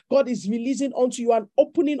 prophecies. God is releasing unto you and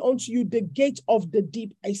opening unto you the gate of the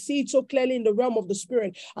deep. I see it so clearly in the realm of the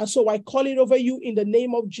Spirit. And so I call it over you in the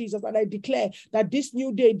name of Jesus. And I declare that this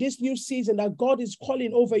new day, this new season that God is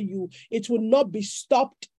calling over you, it will not be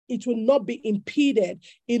stopped. It will not be impeded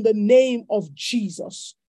in the name of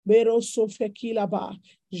Jesus. In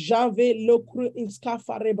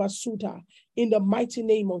the mighty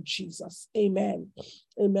name of Jesus. Amen.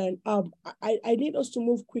 Amen. I need us to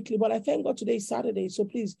move quickly, but I thank God today is Saturday. So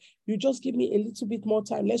please, you just give me a little bit more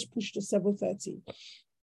time. Let's push to 7:30.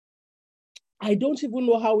 I don't even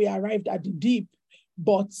know how we arrived at the deep,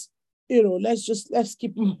 but let's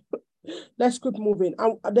keep moving.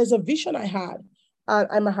 There's a vision I had, and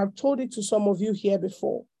I might have told it to some of you here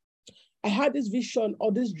before. I had this vision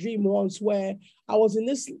or this dream once where I was in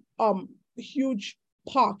this huge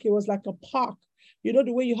park. It was like a park. You know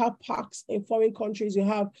the way you have parks in foreign countries, you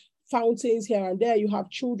have fountains here and there, you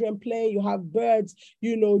have children playing, you have birds,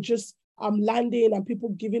 just landing and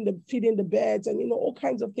people feeding the birds and, all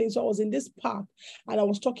kinds of things. So I was in this park and I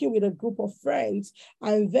was talking with a group of friends.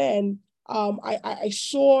 And then I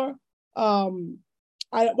saw,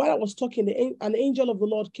 while I was talking, an angel of the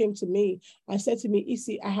Lord came to me and said to me,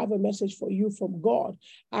 Isi, I have a message for you from God.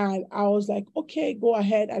 And I was like, okay, go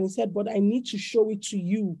ahead. And he said, but I need to show it to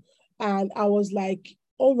you. And I was like,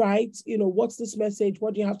 all right, what's this message?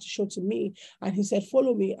 What do you have to show to me? And he said,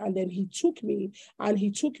 follow me. And then he took me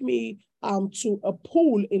to a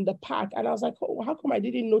pool in the park. And I was like, oh, how come I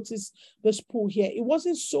didn't notice this pool here? It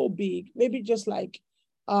wasn't so big, maybe just like,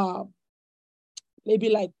 maybe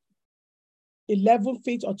like 11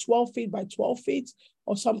 feet or 12 feet by 12 feet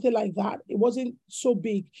or something like that. It wasn't so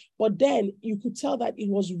big, but then you could tell that it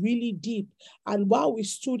was really deep. And while we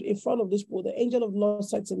stood in front of this pool, the angel of the Lord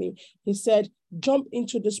said to me, he said, jump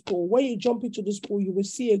into this pool. When you jump into this pool, you will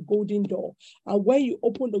see a golden door. And when you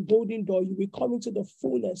open the golden door, you will come into the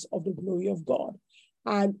fullness of the glory of God.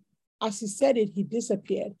 And as he said it, he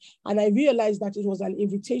disappeared. And I realized that it was an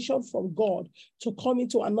invitation from God to come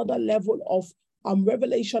into another level of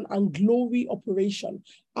revelation and glory operation.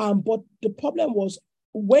 But the problem was,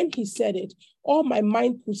 when he said it, all my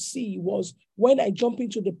mind could see was when I jump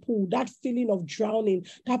into the pool, that feeling of drowning,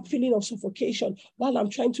 that feeling of suffocation, while I'm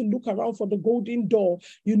trying to look around for the golden door,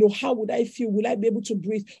 how would I feel? Will I be able to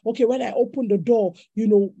breathe? Okay, when I open the door,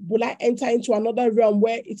 will I enter into another realm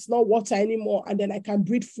where it's not water anymore and then I can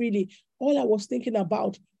breathe freely? All I was thinking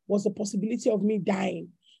about was the possibility of me dying.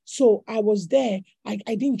 So I was there. I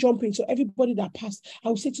didn't jump in. So everybody that passed, I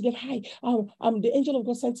would say to them, hi, the angel of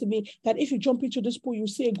God said to me that if you jump into this pool, you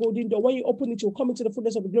see a golden door. When you open it, you'll come into the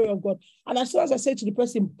fullness of the glory of God. And as soon as I say to the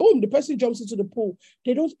person, boom, the person jumps into the pool.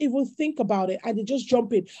 They don't even think about it and they just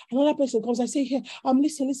jump in. Another person comes, I say, here,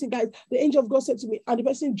 listen, guys, the angel of God said to me, and the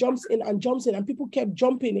person jumps in, and people kept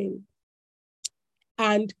jumping in.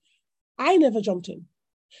 And I never jumped in.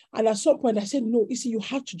 And at some point I said, no, Isi, you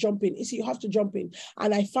have to jump in. Isi, you have to jump in.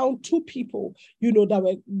 And I found two people, that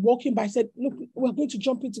were walking by. I said, look, we're going to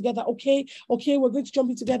jump in together. Okay, we're going to jump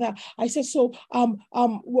in together. I said, so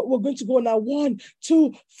we're going to go now. 1,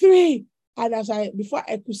 2, 3. And before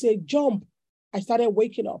I could say jump, I started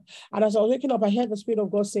waking up. And as I was waking up, I heard the Spirit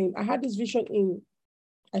of God saying, I had this vision in,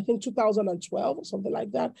 I think 2012 or something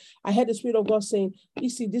like that. I heard the Spirit of God saying,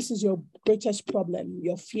 Isi, this is your greatest problem,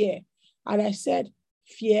 your fear. And I said,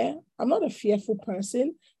 fear? I'm not a fearful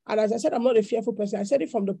person. And as I said, I'm not a fearful person. I said it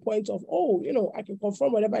from the point of, I can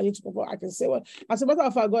confirm whatever I need to confirm. I can say what. As a matter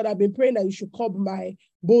of fact, God, I've been praying that you should curb my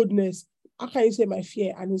boldness. How can you say my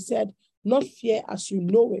fear? And he said, not fear as you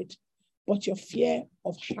know it, but your fear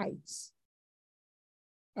of heights.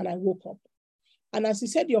 And I woke up. And as he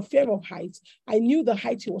said, your fear of heights, I knew the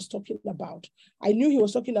height he was talking about. I knew he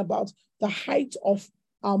was talking about the height of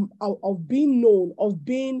being known, of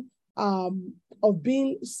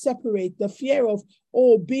being separate, the fear of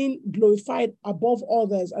being glorified above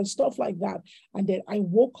others and stuff like that. And then I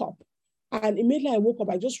woke up, and immediately I woke up,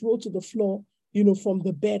 I just rolled to the floor, from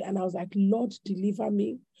the bed, and I was like, Lord, deliver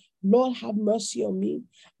me. Lord, have mercy on me.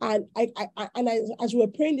 And as we were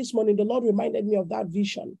praying this morning, the Lord reminded me of that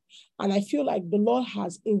vision. And I feel like the Lord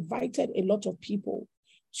has invited a lot of people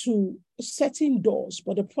to certain doors.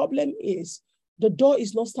 But the problem is, the door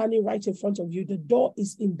is not standing right in front of you. The door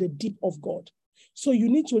is in the deep of God. So you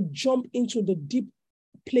need to jump into the deep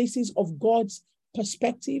places of God's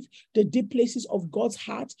perspective, the deep places of God's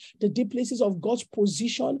heart, the deep places of God's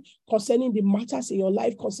position concerning the matters in your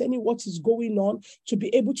life, concerning what is going on, to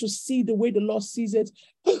be able to see the way the Lord sees it.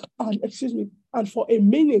 And for a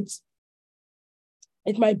minute,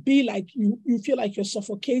 it might be like you feel like you're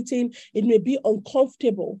suffocating. It may be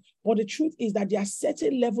uncomfortable. But the truth is that there are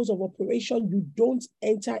certain levels of operation you don't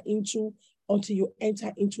enter into until you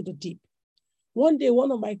enter into the deep. One day,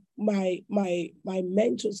 one of my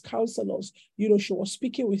mentors, counselors, she was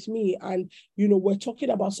speaking with me, and we're talking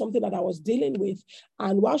about something that I was dealing with.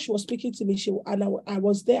 And while she was speaking to me, I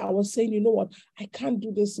was there. I was saying, you know what, I can't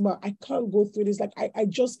do this, ma. I can't go through this. Like I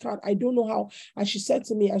just can't. I don't know how. And she said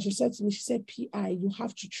to me, she said, P.I., you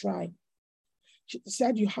have to try. She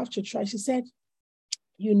said, you have to try. She said,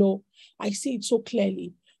 I see it so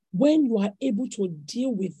clearly. When you are able to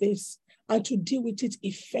deal with this, and to deal with it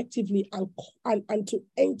effectively and to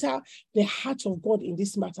enter the heart of God in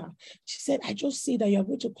this matter. She said, I just see that you're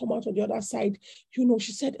going to come out on the other side.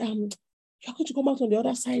 She said, you're going to come out on the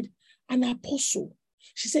other side an apostle.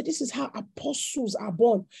 She said, this is how apostles are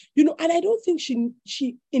born. You know, and I don't think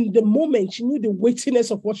she in the moment, she knew the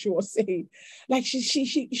weightiness of what she was saying. Like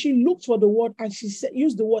she looked for the word and she said,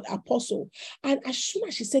 used the word apostle. And as soon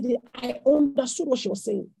as she said it, I understood what she was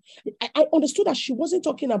saying. I understood that she wasn't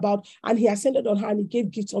talking about, and he ascended on her and he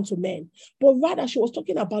gave gifts unto men, but rather she was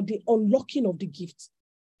talking about the unlocking of the gifts,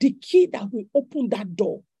 the key that will open that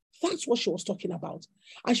door. That's what she was talking about.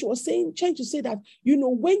 And she was saying, trying to say that, you know,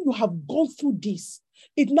 when you have gone through this,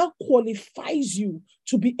 it now qualifies you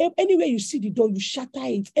to be, anywhere you see the door, you shatter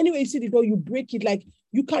it. Anywhere you see the door, you break it. Like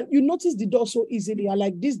you notice the door so easily. I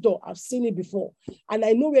like, this door, I've seen it before. And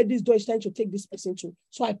I know where this door is trying to take this person to.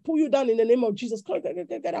 So I pull you down in the name of Jesus.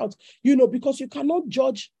 Get out. You know, because you cannot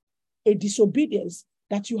judge a disobedience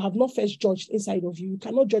that you have not first judged inside of you. You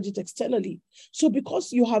cannot judge it externally. So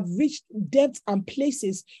because you have reached depths and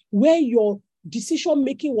places where your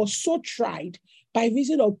decision-making was so tried by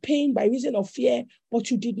reason of pain, by reason of fear,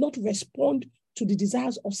 but you did not respond to the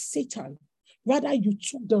desires of Satan. Rather, you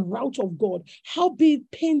took the route of God. How be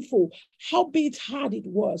it painful, how be it hard it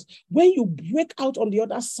was, when you break out on the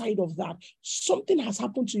other side of that, something has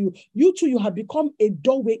happened to you. You too, you have become a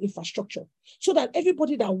doorway infrastructure, so that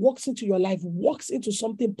everybody that walks into your life walks into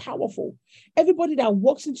something powerful. Everybody that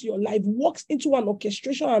walks into your life walks into an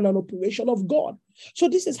orchestration and an operation of God. So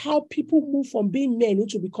this is how people move from being men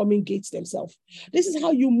into becoming gates themselves. This is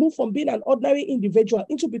how you move from being an ordinary individual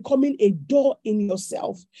into becoming a door in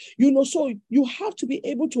yourself. You know, so you have to be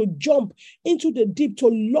able to jump into the deep, to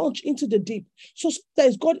launch into the deep. So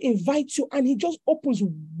sometimes God invites you and he just opens,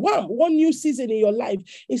 wham, one new season in your life.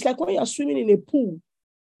 It's like when you're swimming in a pool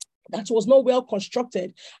that was not well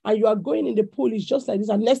constructed, and you are going in the pool, it's just like this,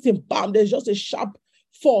 and next thing, bam, there's just a sharp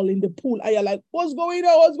fall in the pool, and you're like, what's going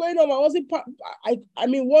on? What's going on? I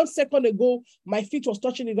mean, 1 second ago, my feet was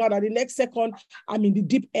touching the ground, and the next second, I'm in the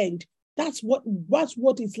deep end. That's what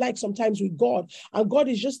it's like sometimes with God. And God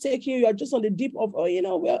is just taking you, you're just on the deep of, oh, you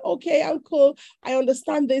know, well, okay, I'm cool. I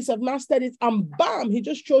understand this, I've mastered it. And bam, he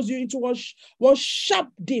just throws you into one sharp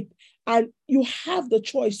dip. And you have the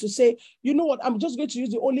choice to say, you know what, I'm just going to use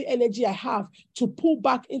the only energy I have to pull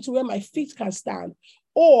back into where my feet can stand.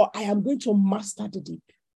 Or I am going to master the deep.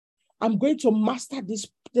 I'm going to master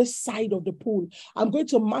this side of the pool. I'm going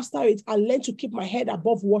to master it and learn to keep my head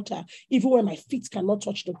above water, even when my feet cannot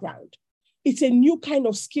touch the ground. It's a new kind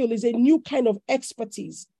of skill. It's a new kind of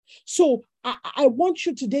expertise. So I want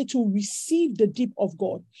you today to receive the deep of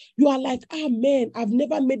God. You are like, man, I've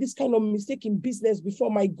never made this kind of mistake in business before.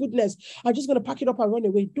 My goodness, I'm just going to pack it up and run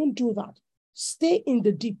away. Don't do that. Stay in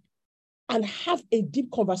the deep and have a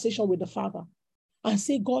deep conversation with the Father and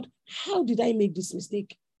say, God, how did I make this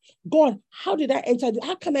mistake? God, how did I enter?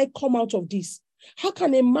 How can I come out of this? How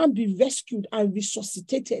can a man be rescued and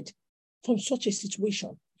resuscitated from such a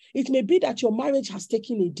situation? It may be that your marriage has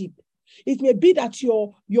taken a dip. It may be that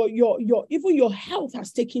your even your health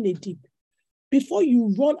has taken a dip. Before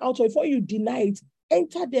you run out or before you deny it,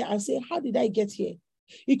 enter there and say, how did I get here?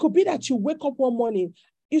 It could be that you wake up one morning.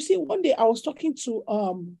 You see, one day I was talking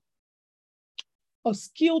to a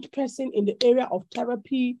skilled person in the area of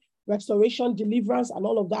therapy, restoration, deliverance, and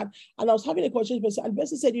all of that. And I was having a conversation with the person, and the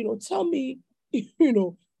person said, tell me,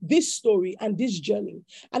 this story and this journey.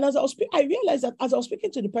 And as I realized that as I was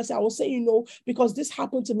speaking to the person, I was saying, because this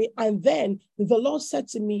happened to me. And then the Lord said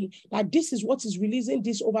to me that this is what is releasing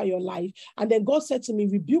this over your life. And then God said to me,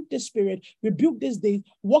 rebuke this spirit, rebuke this day,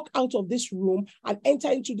 walk out of this room and enter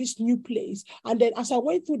into this new place. And then as I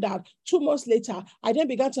went through that, 2 months later, I then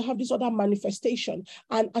began to have this other manifestation.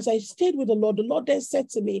 And as I stayed with the Lord then said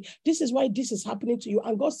to me, this is why this is happening to you.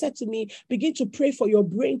 And God said to me, begin to pray for your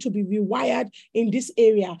brain to be rewired in this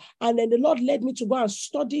area. And then the Lord led me to go and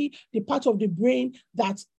study the part of the brain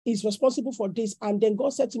that is responsible for this. And then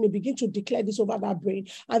God said to me, begin to declare this over that brain.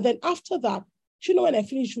 And then after that, when I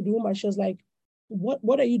finished with the woman, she was like,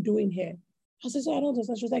 what are you doing here? I said, I don't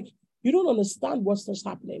understand. She was like, you don't understand what's just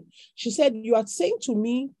happening. She said, you are saying to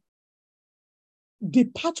me the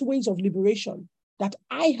pathways of liberation that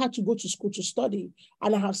I had to go to school to study.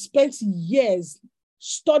 And I have spent years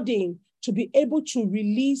studying to be able to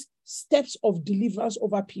release steps of deliverance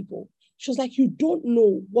over people. She was like, you don't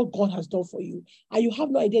know what God has done for you. And you have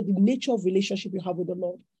no idea the nature of relationship you have with the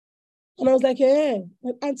Lord. And I was like,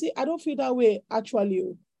 Auntie, I don't feel that way, actually.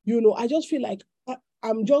 I just feel like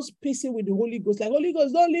I'm just pacing with the Holy Ghost. Like, Holy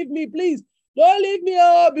Ghost, don't leave me, please. Don't leave me.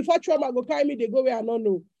 Before trauma go carry me, they go where I don't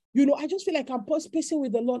know. I just feel like I'm pacing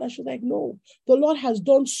with the Lord. And she's like, no, the Lord has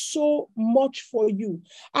done so much for you.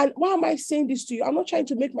 And why am I saying this to you? I'm not trying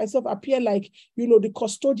to make myself appear like, the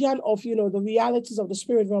custodian of, the realities of the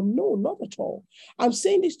spirit realm. No, not at all. I'm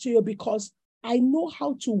saying this to you because I know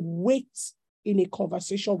how to wait in a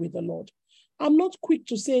conversation with the Lord. I'm not quick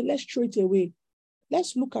to say, let's throw it away.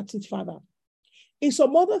 Let's look at it further. In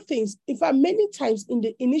some other things, in fact, many times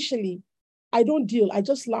initially, I don't deal. I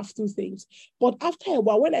just laugh through things. But after a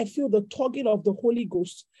while, when I feel the tugging of the Holy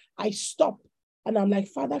Ghost, I stop and I'm like,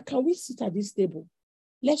 Father, can we sit at this table?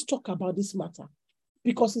 Let's talk about this matter.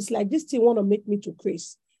 Because it's like this thing want to make me to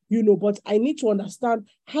craze, but I need to understand,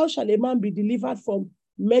 how shall a man be delivered from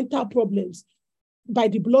mental problems by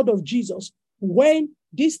the blood of Jesus when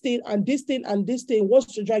this thing and this thing and this thing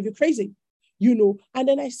wants to drive you crazy, And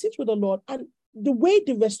then I sit with the Lord, and the way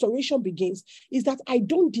the restoration begins is that I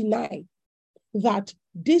don't deny that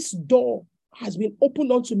this door has been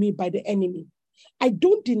opened unto me by the enemy. I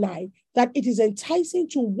don't deny that it is enticing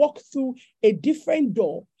to walk through a different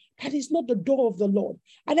door that is not the door of the Lord.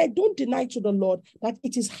 And I don't deny to the Lord that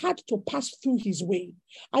it is hard to pass through his way.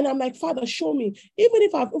 And I'm like, Father, show me, even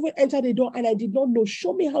if I've even entered the door and I did not know,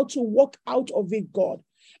 show me how to walk out of it, God.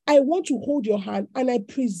 I want to hold your hand, and I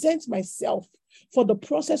present myself for the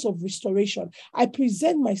process of restoration. I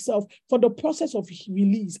present myself for the process of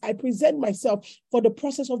release. I present myself for the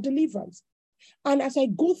process of deliverance. And as I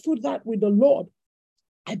go through that with the Lord,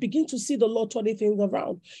 I begin to see the Lord turning things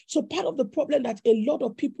around. So part of the problem that a lot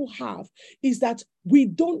of people have is that we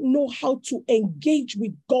don't know how to engage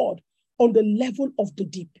with God on the level of the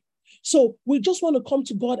deep. So we just want to come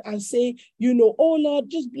to God and say, oh Lord,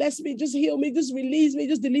 just bless me, just heal me, just release me,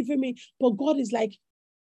 just deliver me. But God is like,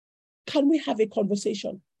 can we have a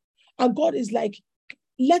conversation? And God is like,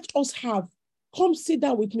 come sit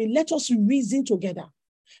down with me. Let us reason together.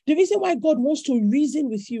 The reason why God wants to reason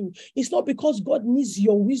with you is not because God needs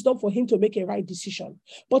your wisdom for him to make a right decision.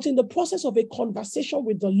 But in the process of a conversation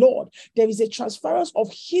with the Lord, there is a transference of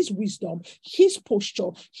his wisdom, his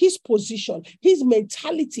posture, his position, his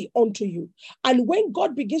mentality onto you. And when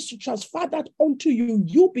God begins to transfer that onto you,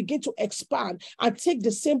 you begin to expand and take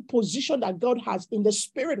the same position that God has in the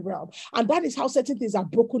spirit realm. And that is how certain things are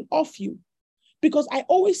broken off you. Because I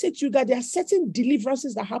always say to you that there are certain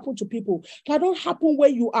deliverances that happen to people that don't happen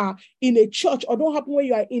when you are in a church, or don't happen when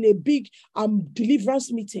you are in a big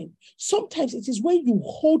deliverance meeting. Sometimes it is when you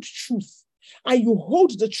hold truth, and you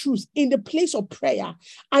hold the truth in the place of prayer,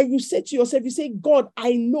 and you say to yourself, you say, God,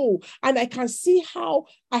 I know, and I can see how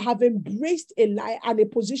I have embraced a lie and a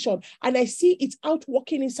position, and I see it out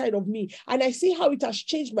working inside of me, and I see how it has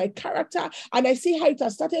changed my character, and I see how it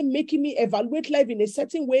has started making me evaluate life in a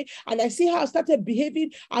certain way, and I see how I started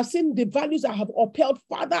behaving. I've seen the values I have upheld.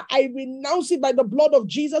 Father, I renounce it by the blood of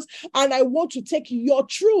Jesus, and I want to take your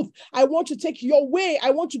truth. I want to take your way. I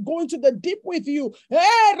want to go into the deep with you.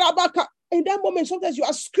 Hey, Rabaka. In that moment, sometimes you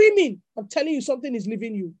are screaming. I'm telling you, something is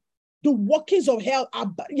leaving you. The workings of hell are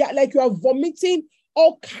like you are vomiting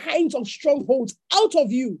all kinds of strongholds out of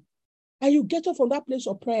you. And you get up from that place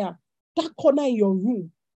of prayer, that corner in your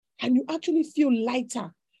room, and you actually feel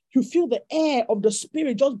lighter. You feel the air of the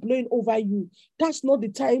Spirit just blowing over you. That's not the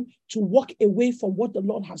time to walk away from what the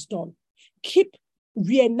Lord has done. Keep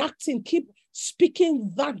reenacting, keep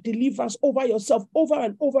speaking that deliverance over yourself over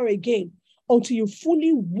and over again, until you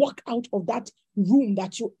fully walk out of that room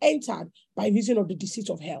that you entered by reason of the deceit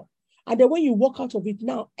of hell. And then when you walk out of it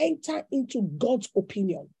now, enter into God's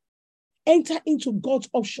opinion. Enter into God's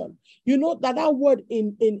option. You know that word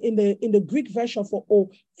in the Greek version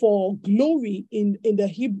for glory in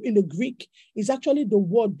the Greek is actually the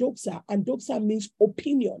word doxa, and doxa means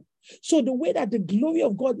opinion. So the way that the glory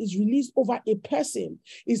of God is released over a person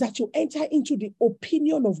is that you enter into the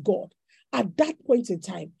opinion of God. At that point in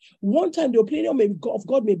time, one time the opinion of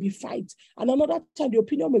God may be fight, and another time the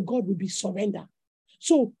opinion of God will be surrender.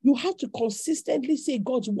 So you have to consistently say,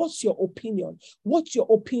 God, what's your opinion? What's your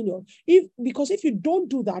opinion? Because if you don't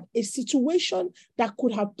do that, a situation that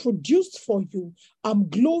could have produced for you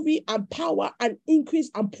glory and power and increase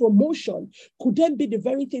and promotion could then be the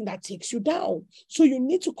very thing that takes you down. So you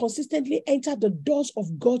need to consistently enter the doors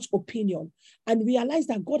of God's opinion and realize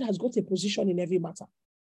that God has got a position in every matter.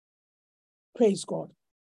 Praise God.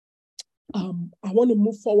 I want to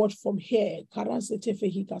move forward from here. I want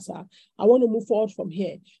to move forward from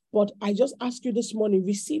here. But I just ask you this morning,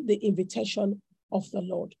 receive the invitation of the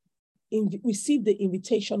Lord. Receive the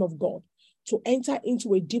invitation of God to enter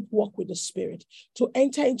into a deep walk with the Spirit, to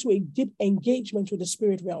enter into a deep engagement with the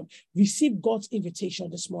Spirit realm. Receive God's invitation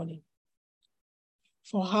this morning.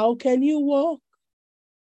 For how can you walk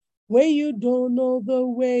when you don't know the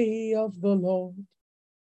way of the Lord?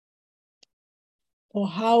 Or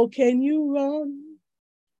how can you run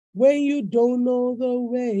when you don't know the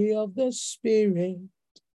way of the Spirit?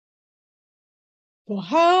 For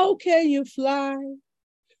how can you fly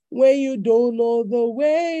when you don't know the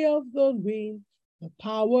way of the wind? The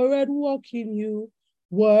power at work in you,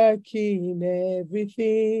 working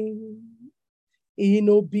everything in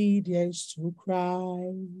obedience to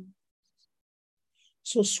Christ.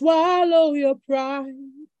 So swallow your pride.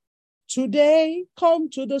 Today, come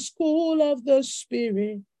to the school of the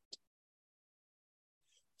Spirit.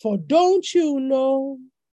 For don't you know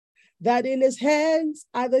that in his hands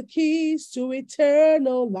are the keys to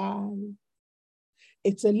eternal life?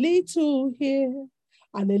 It's a little here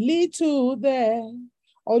and a little there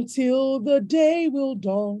until the day will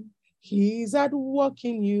dawn. He's at work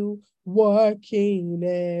in you, working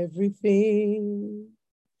everything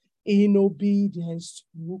in obedience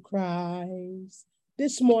to Christ.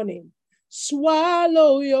 This morning,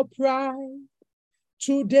 swallow your pride.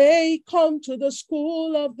 Today, come to the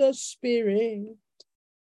school of the Spirit.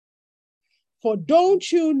 For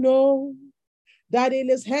don't you know that in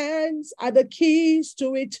his hands are the keys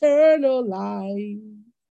to eternal life?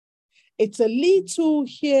 It's a little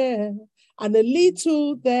here and a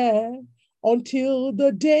little there until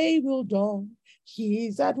the day will dawn.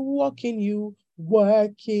 He's at work in you,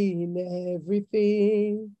 working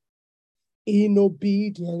everything in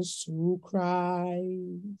obedience to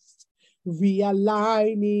Christ,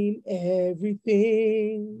 realigning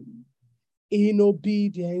everything in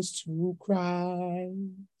obedience to Christ.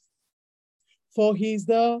 For he's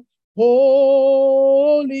the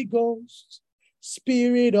Holy Ghost,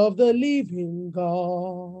 Spirit of the living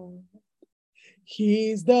God.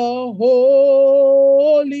 He's the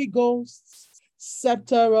Holy Ghost,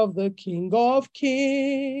 scepter of the King of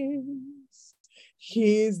Kings.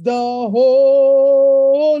 He's the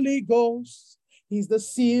Holy Ghost. He's the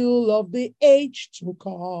seal of the age to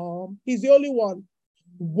come. He's the only one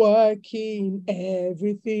working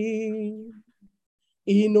everything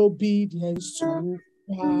in obedience to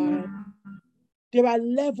Christ. There are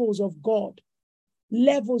levels of God,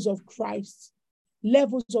 levels of Christ,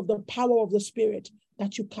 levels of the power of the Spirit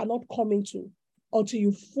that you cannot come into until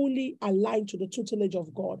you fully align to the tutelage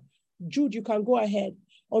of God. Jude, you can go ahead.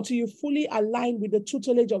 Until you fully align with the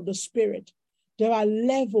tutelage of the Spirit, there are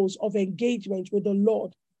levels of engagement with the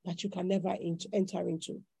Lord that you can never enter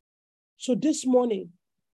into. So this morning,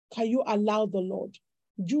 can you allow the Lord?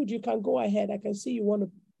 Jude, you can go ahead. I can see you want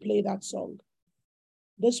to play that song.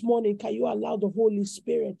 This morning, can you allow the Holy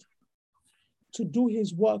Spirit to do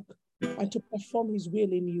his work and to perform his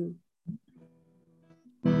will in you?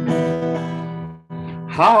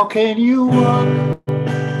 How can you walk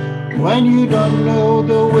when you don't know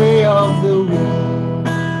the way of the world?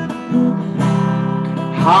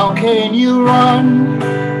 How can you run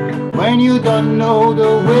when you don't know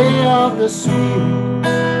the way of the Spirit?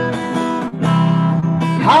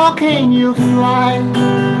 How can you fly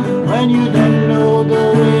when you don't know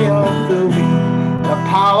the way of the wind? The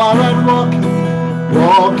power at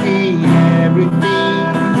walking everything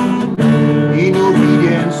in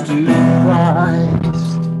obedience to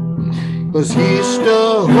Christ. 'Cause he's the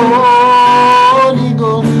Holy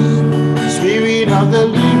Ghost, Spirit of the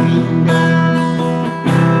living God.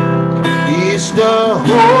 He's the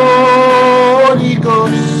Holy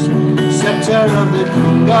Ghost, scepter of the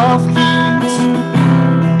King of Kings.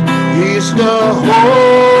 He's the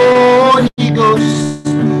Holy Ghost,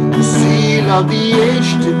 the seal of the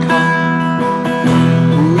age to come,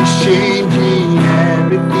 who is changing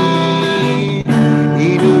everything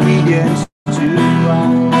in obedience to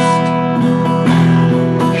Christ.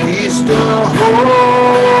 He's the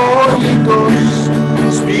Holy Ghost,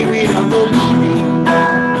 Spirit of the living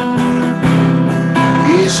God.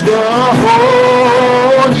 He's the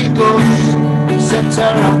Holy Ghost,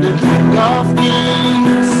 scepter of the King of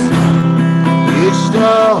Kings. He's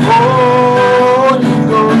the Holy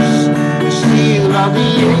Ghost, the seal of the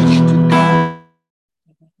age to come.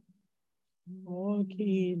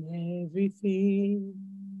 Walking everything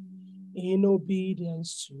in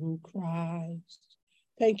obedience to Christ.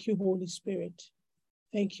 Thank you, Holy Spirit.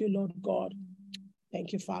 Thank you, Lord God.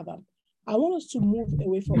 Thank you, Father. I want us to move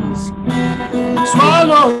away from this.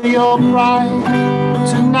 Swallow your pride.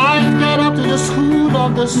 Tonight, get up to the school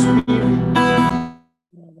of the Spirit.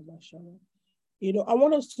 I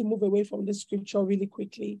want us to move away from this scripture really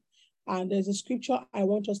quickly. And there's a scripture I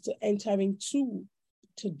want us to enter into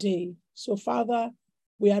today. So, Father,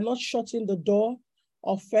 we are not shutting the door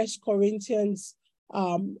of 1 Corinthians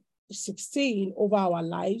 16 over our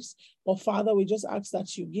lives. But Father, we just ask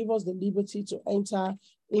that you give us the liberty to enter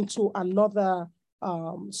into another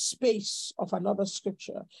space of another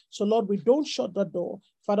scripture. So Lord, we don't shut the door.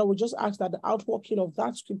 Father, we just ask that the outworking of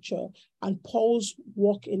that scripture and Paul's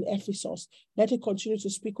work in Ephesus, let it continue to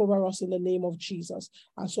speak over us in the name of Jesus.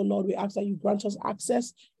 And so, Lord, we ask that you grant us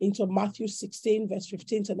access into Matthew 16, verse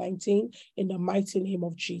 15 to 19, in the mighty name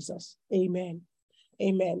of Jesus. Amen.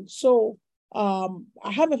 Amen. So,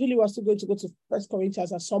 I have a feeling we're still going to go to 1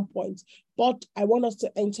 Corinthians at some point, but I want us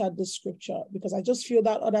to enter this scripture because I just feel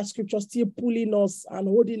that other scripture still pulling us and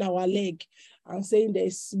holding our leg and saying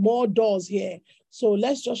there's more doors here. So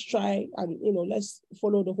let's just try and, let's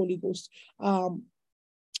follow the Holy Ghost. 1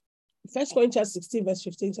 Corinthians 16, verse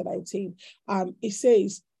 15 to 19, it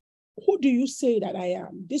says, who do you say that I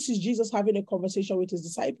am? This is Jesus having a conversation with his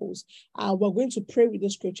disciples. We're going to pray with the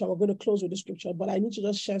scripture. We're going to close with the scripture, but I need to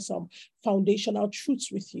just share some foundational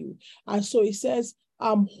truths with you. And so it says,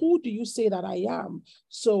 who do you say that I am?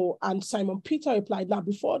 So, and Simon Peter replied, now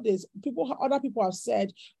before this, other people have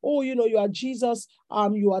said, oh, you are Jesus.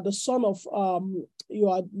 You are the son of, you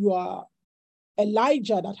are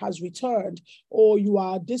Elijah that has returned, or you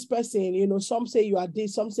are this person, some say you are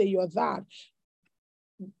this, some say you are that.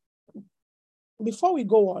 Before we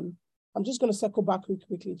go on, I'm just going to circle back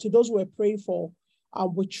quickly to those who were praying for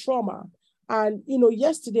with trauma. And,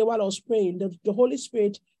 yesterday while I was praying, the Holy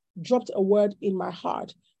Spirit dropped a word in my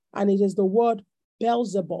heart, and it is the word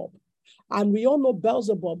Beelzebub. And we all know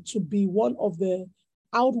Beelzebub to be one of the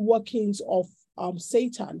outworkings of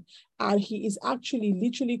Satan. And he is actually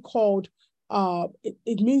literally called,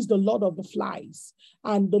 it means the Lord of the Flies.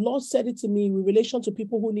 And the Lord said it to me in relation to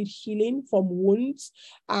people who need healing from wounds.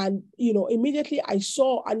 And, immediately I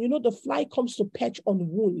saw, and the fly comes to perch on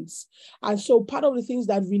wounds. And so part of the things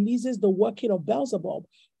that releases the working of Beelzebub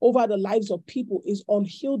over the lives of people is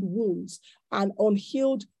unhealed wounds and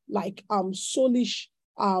unhealed, soulish,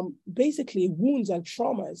 basically wounds and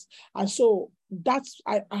traumas. And so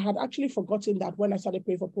I had actually forgotten that when I started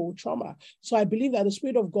praying for people with trauma. So I believe that the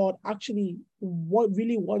Spirit of God actually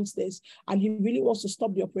really wants this, and he really wants to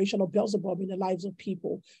stop the operation of Beelzebub in the lives of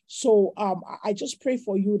people. So I just pray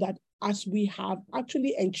for you that as we have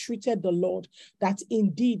actually entreated the Lord, that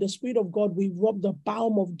indeed the Spirit of God will rub the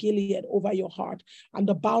balm of Gilead over your heart, and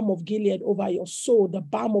the balm of Gilead over your soul, the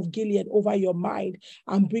balm of Gilead over your mind,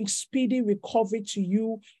 and bring speedy recovery to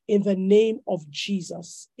you in the name of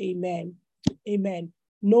Jesus. Amen. Amen.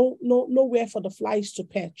 Nowhere for the flies to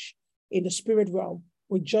perch in the spirit realm.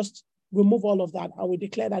 We just remove all of that, and we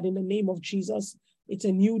declare that in the name of Jesus. It's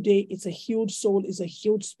a new day. It's a healed soul. It's a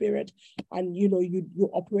healed spirit. And, you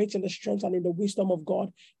operate in the strength and in the wisdom of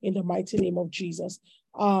God in the mighty name of Jesus.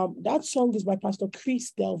 That song is by Pastor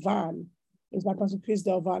Chris Delvan. It's by Pastor Chris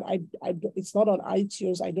Delvan. It's not on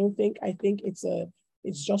iTunes, I don't think. I think it's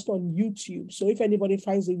just on YouTube. So if anybody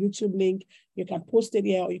finds the YouTube link, you can post it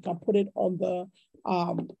here, or you can put it on the,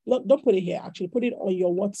 don't put it here, actually, put it on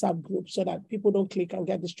your WhatsApp group so that people don't click and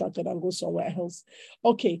get distracted and go somewhere else.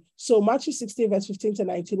 Okay, so Matthew 16, verse 15 to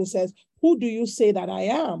 19, it says, who do you say that I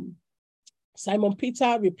am? Simon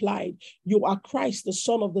Peter replied, you are Christ, the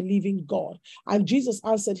Son of the living God. And Jesus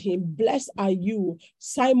answered him, blessed are you,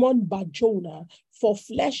 Simon Bar-Jonah, for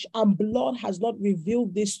flesh and blood has not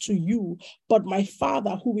revealed this to you, but my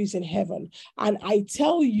Father who is in heaven. And I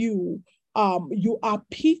tell you, you are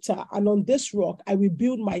Peter, and on this rock I will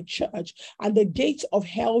build my church, and the gates of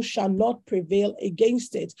hell shall not prevail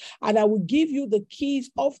against it. And I will give you the keys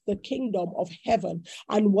of the kingdom of heaven,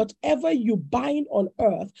 and whatever you bind on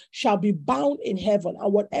earth shall be bound in heaven,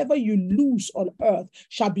 and whatever you loose on earth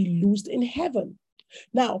shall be loosed in heaven.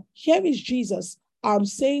 Now, here is Jesus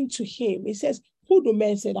saying to him, he says, who do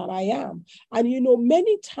men say that I am? And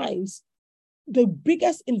many times, the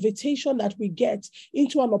biggest invitation that we get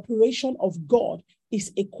into an operation of God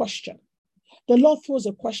is a question. The Lord throws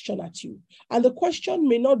a question at you. And the question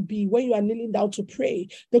may not be when you are kneeling down to pray.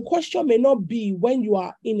 The question may not be when you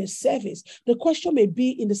are in a service. The question may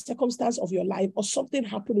be in the circumstance of your life or something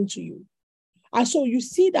happening to you. And so you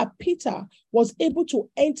see that Peter was able to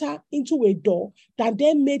enter into a door that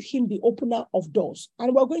then made him the opener of doors.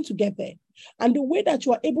 And we're going to get there. And the way that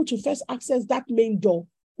you are able to first access that main door,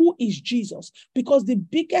 who is Jesus? Because the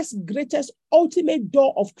biggest, greatest, ultimate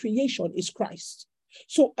door of creation is Christ.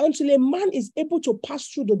 So until a man is able to pass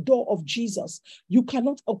through the door of Jesus, you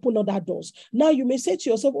cannot open other doors. Now you may say to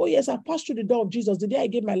yourself, oh yes, I passed through the door of Jesus the day I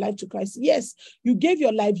gave my life to Christ. Yes, you gave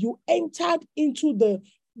your life, you entered into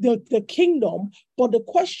the kingdom, But the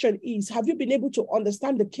question is, have you been able to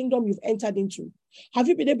understand the kingdom you've entered into? Have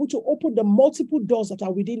you been able to open the multiple doors that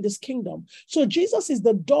are within this kingdom? So Jesus is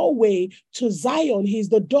the doorway to Zion. He's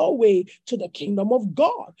the doorway to the kingdom of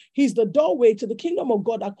God. He's the doorway to the kingdom of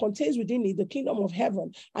God that contains within it the kingdom of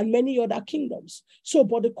heaven and many other kingdoms. So,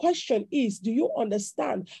 but the question is, do you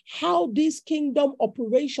understand how these kingdom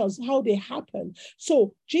operations, how they happen?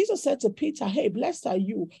 So Jesus said to Peter, hey, blessed are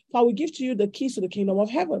you, for I will give to you the keys to the kingdom of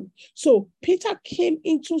heaven. So Peter came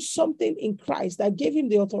into something in Christ that gave him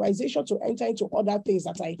the authorization to enter into other things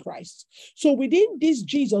that are in Christ. So within this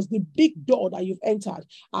Jesus, the big door that you've entered,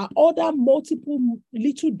 are other multiple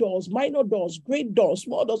little doors, minor doors, great doors,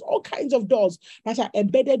 small doors, all kinds of doors that are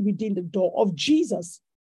embedded within the door of Jesus.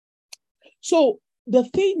 So the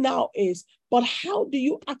thing now is, but how do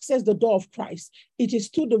you access the door of Christ? It is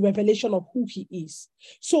through the revelation of who he is.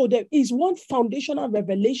 So there is one foundational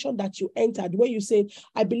revelation that you entered where you say,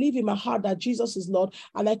 I believe in my heart that Jesus is Lord,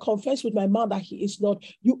 and I confess with my mouth that he is Lord.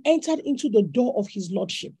 You entered into the door of his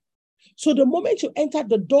Lordship. So the moment you entered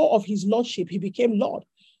the door of his Lordship, he became Lord.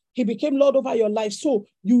 He became Lord over your life. So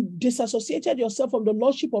you disassociated yourself from the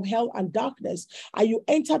lordship of hell and darkness, and you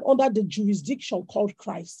entered under the jurisdiction called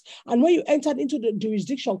Christ. And when you entered into the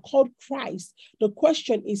jurisdiction called Christ, the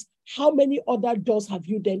question is, how many other doors have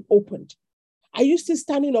you then opened? Are you still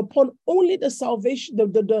standing upon only the salvation,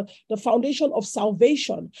 the foundation of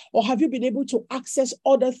salvation, or have you been able to access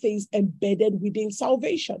other things embedded within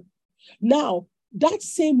salvation? Now, that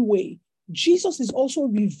same way, Jesus is also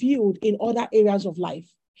revealed in other areas of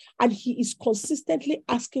life. And he is consistently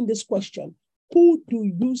asking this question, who do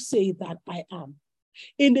you say that I am?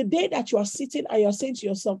 In the day that you are sitting and you're saying to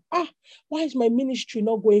yourself, why is my ministry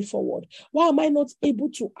not going forward? Why am I not able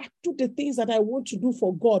to do the things that I want to do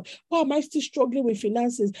for God? Why am I still struggling with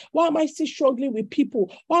finances? Why am I still struggling with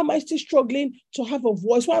people? Why am I still struggling to have a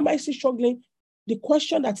voice? Why am I still struggling? The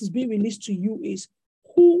question that is being released to you is,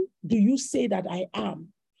 who do you say that I am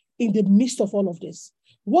in the midst of all of this?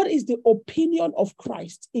 What is the opinion of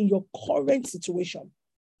Christ in your current situation?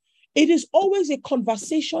 It is always a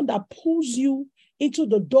conversation that pulls you into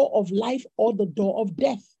the door of life or the door of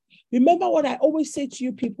death. Remember what I always say to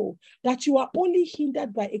you people, that you are only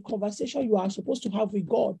hindered by a conversation you are supposed to have with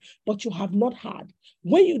God, but you have not had.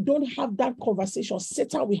 When you don't have that conversation,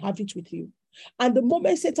 Satan will have it with you. And the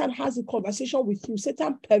moment Satan has a conversation with you,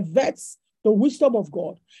 Satan perverts the wisdom of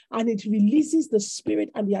God, and it releases the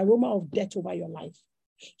spirit and the aroma of death over your life.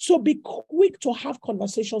 So be quick to have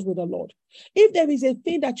conversations with the Lord. If there is a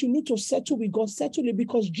thing that you need to settle with God, settle it,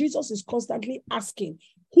 because Jesus is constantly asking,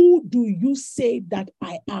 who do you say that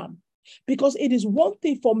I am? Because it is one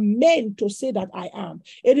thing for men to say that I am.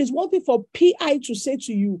 It is one thing for PI to say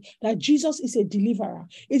to you that Jesus is a deliverer.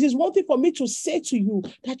 It is one thing for me to say to you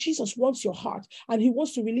that Jesus wants your heart and he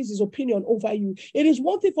wants to release his opinion over you. It is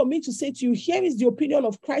one thing for me to say to you, here is the opinion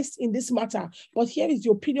of Christ in this matter, but here is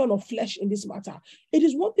the opinion of flesh in this matter. It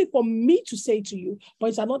is one thing for me to say to you, but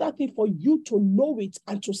it's another thing for you to know it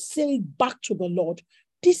and to say it back to the Lord.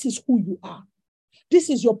 This is who you are. This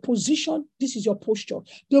is your position. This is your posture.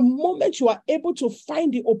 The moment you are able to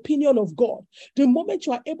find the opinion of God, the moment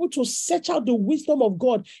you are able to search out the wisdom of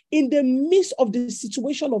God in the midst of the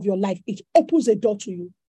situation of your life, it opens a door to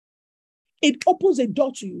you. It opens a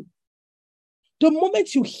door to you. The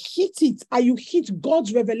moment you hit it and you hit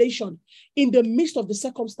God's revelation in the midst of the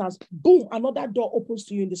circumstance, boom, another door opens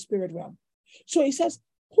to you in the spirit realm. So he says,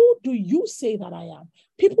 who do you say that I am?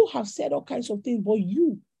 People have said all kinds of things, but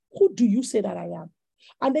you, who do you say that I am?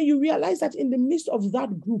 And then you realize that in the midst of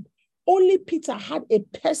that group, only Peter had a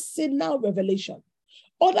personal revelation.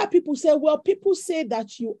 Other people say, well, people say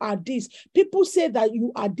that you are this. People say that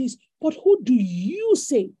you are this. But who do you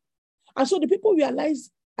say? And so the people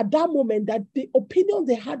realized at that moment that the opinion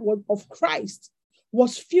they had of Christ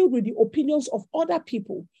was filled with the opinions of other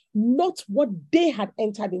people, not what they had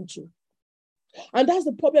entered into. And that's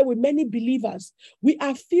the problem with many believers. We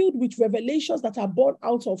are filled with revelations that are born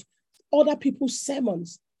out of other people's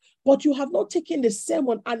sermons, but you have not taken the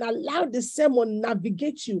sermon and allowed the sermon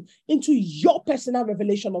navigate you into your personal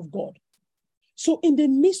revelation of God. So in the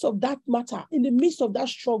midst of that matter, in the midst of that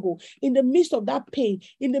struggle, in the midst of that pain,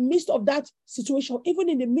 in the midst of that situation, even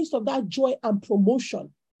in the midst of that joy and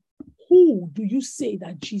promotion, who do you say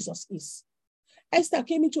that Jesus is? Esther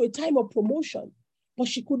came into a time of promotion, but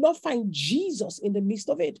she could not find Jesus in the midst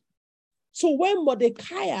of it. So when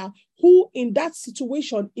Mordecai, who in that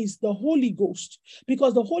situation is the Holy Ghost,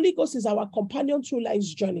 because the Holy Ghost is our companion through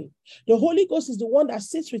life's journey. The Holy Ghost is the one that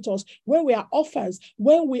sits with us when we are orphans,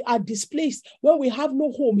 when we are displaced, when we have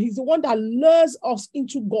no home. He's the one that lures us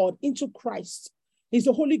into God, into Christ. It's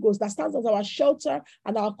the Holy Ghost that stands as our shelter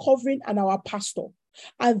and our covering and our pastor.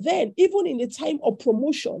 And then, even in the time of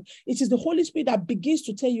promotion, it is the Holy Spirit that begins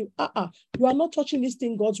to tell you, you are not touching this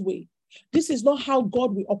thing God's way. This is not how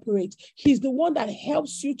God will operate. He's the one that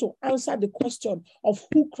helps you to answer the question of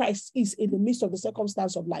who Christ is in the midst of the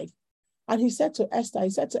circumstance of life. And he said to Esther,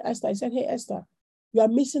 hey, Esther, you are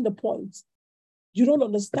missing the point. You don't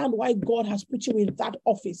understand why God has put you in that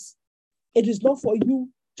office. It is not for you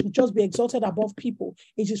to just be exalted above people.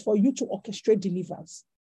 It is for you to orchestrate deliverance.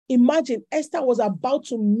 Imagine Esther was about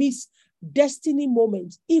to miss destiny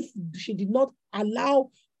moments if she did not allow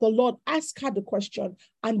the Lord ask her the question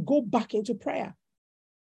and go back into prayer.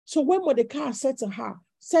 So when Mordecai said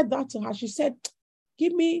that to her, she said,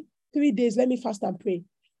 give me 3 days, let me fast and pray.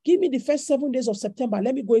 Give me the first 7 days of September,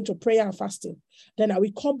 let me go into prayer and fasting. Then I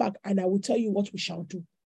will come back and I will tell you what we shall do.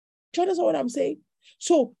 Do you understand what I'm saying?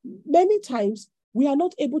 So many times we are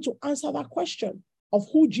not able to answer that question of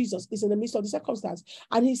who Jesus is in the midst of the circumstance.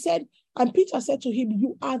 And he said, and Peter said to him,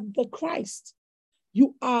 you are the Christ.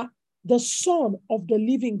 You are the Son of the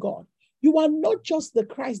living God. You are not just the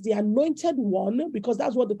Christ, the anointed one, because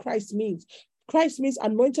that's what the Christ means. Christ means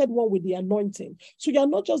anointed one with the anointing. So you're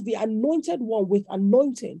not just the anointed one with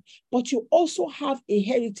anointing, but you also have a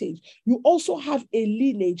heritage. You also have a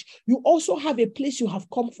lineage. You also have a place you have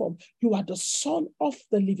come from. You are the Son of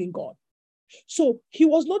the living God. So he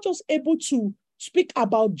was not just able to speak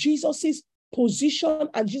about Jesus's position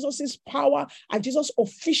and Jesus's power and Jesus'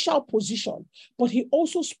 official position, but he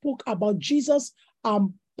also spoke about Jesus'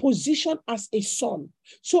 position as a son.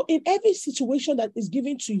 So in every situation that is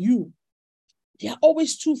given to you, there are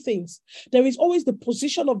always two things. There is always the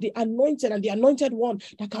position of the anointed and the anointed one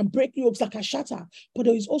that can break yokes, that can shatter. But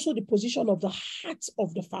there is also the position of the heart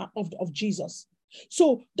of Jesus.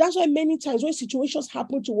 So that's why many times when situations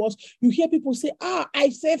happen to us, you hear people say, I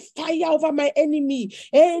say fire over my enemy.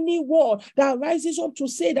 Anyone that rises up to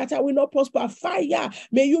say that I will not prosper, fire,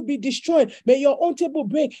 may you be destroyed. May your own table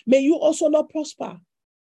break. May you also not prosper.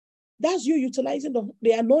 That's you utilizing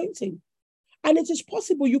the anointing. And it is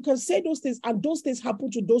possible you can say those things and those things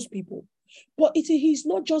happen to those people. But he's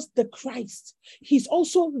not just the Christ. He's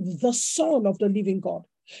also the Son of the living God.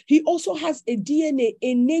 He also has a DNA,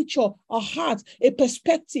 a nature, a heart, a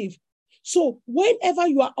perspective. So whenever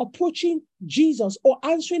you are approaching Jesus or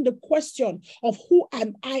answering the question of who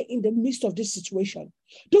am I in the midst of this situation,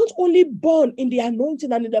 don't only burn in the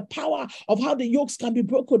anointing and in the power of how the yokes can be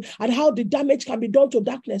broken and how the damage can be done to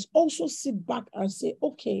darkness. Also sit back and say,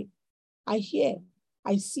 okay, I hear,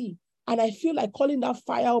 I see, and I feel like calling that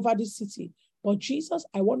fire over this city. But Jesus,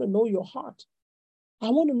 I want to know your heart.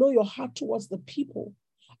 I want to know your heart towards the people.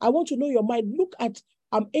 I want to know your mind. Look at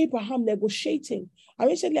Abraham negotiating. And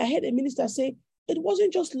recently I heard a minister say, it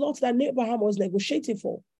wasn't just Lot that Abraham was negotiating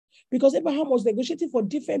for. Because Abraham was negotiating for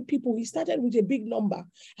different people. He started with a big number.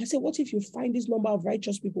 I said, what if you find this number of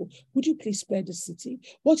righteous people? Would you please spare the city?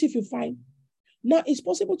 What if you find... Now, it's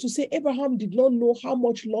possible to say Abraham did not know how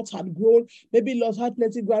much Lot had grown. Maybe Lot had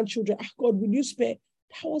plenty grandchildren. God, will you spare?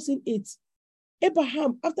 That wasn't it.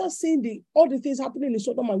 Abraham, after seeing all the things happening in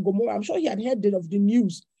Sodom and Gomorrah, I'm sure he had heard of the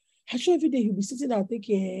news. I'm sure every day he'll be sitting there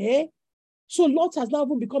thinking, So Lot has now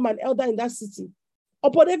even become an elder in that city.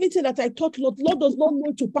 Upon everything that I taught Lot does not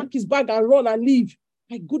know to pack his bag and run and leave.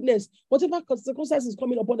 My goodness, whatever circumstance is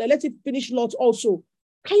coming upon, let it finish Lot also.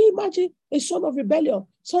 Can you imagine a son of rebellion,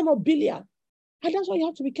 son of Belial? And that's why you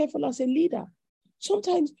have to be careful as a leader.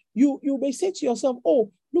 Sometimes you may say to yourself,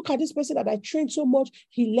 oh, look at this person that I trained so much.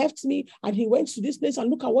 He left me and he went to this place and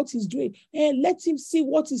look at what he's doing. And let him see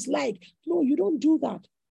what it's like. No, you don't do that.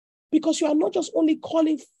 Because you are not just only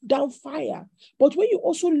calling down fire, but when you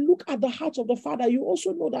also look at the heart of the Father, you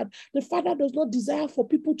also know that the Father does not desire for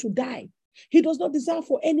people to die. He does not desire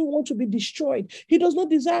for anyone to be destroyed. He does not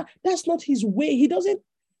desire, that's not his way. He doesn't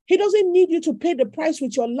need you to pay the price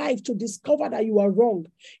with your life to discover that you are wrong.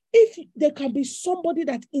 If there can be somebody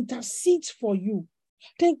that intercedes for you,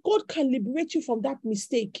 then God can liberate you from that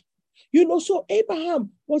mistake. So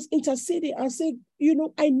Abraham was interceding and saying,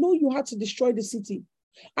 I know you had to destroy the city.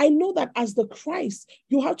 I know that as the Christ,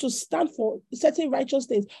 you have to stand for certain righteous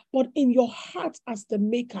things, but in your heart as the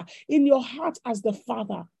maker, in your heart as the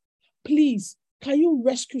Father, please, can you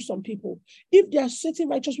rescue some people? If there are certain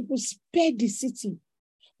righteous people, spare the city.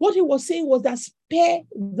 What he was saying was that spare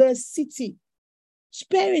the city.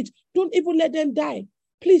 Spare it. Don't even let them die.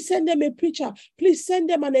 Please send them a preacher. Please send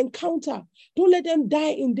them an encounter. Don't let them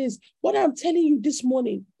die in this. What I'm telling you this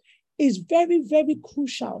morning is very, very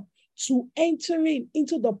crucial to entering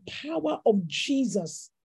into the power of Jesus.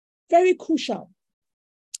 Very crucial.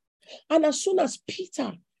 And as soon as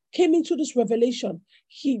Peter came into this revelation,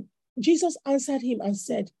 he Jesus answered him and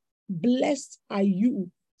said, "Blessed are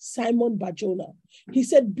you, Simon Bar-Jonah." He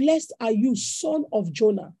said, "Blessed are you, son of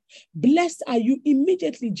Jonah. Blessed are you."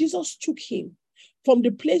 Immediately, Jesus took him from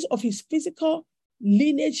the place of his physical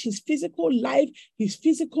lineage, his physical life, his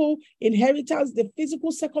physical inheritance, the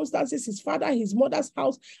physical circumstances, his father, his mother's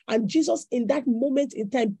house. And Jesus, in that moment in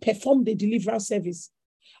time, performed the deliverance service.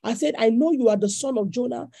 I said, "I know you are the son of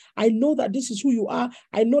Jonah. I know that this is who you are.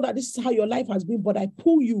 I know that this is how your life has been, but I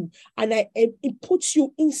pull you and it puts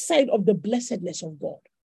you inside of the blessedness of God."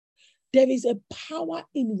 There is a power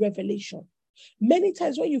in revelation. Many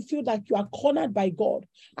times when you feel like you are cornered by God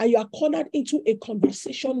and you are cornered into a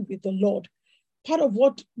conversation with the Lord, part of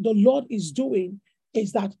what the Lord is doing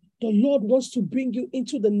is that the Lord wants to bring you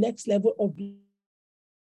into the next level of the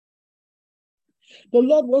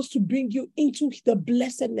Lord wants to bring you into the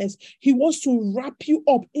blessedness. He wants to wrap you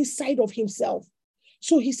up inside of himself.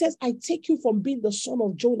 So he says, "I take you from being the son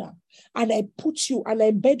of Jonah and I put you and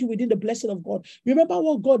I embed you within the blessing of God." Remember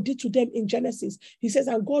what God did to them in Genesis. He says,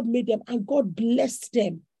 "And God made them and God blessed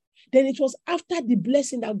them." Then it was after the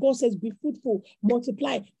blessing that God says, "Be fruitful,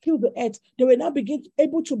 multiply, fill the earth." They were now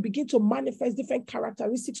able to begin to manifest different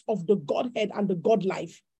characteristics of the Godhead and the God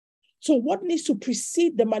life. So what needs to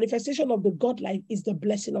precede the manifestation of the God life is the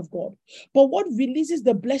blessing of God. But what releases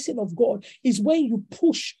the blessing of God is when you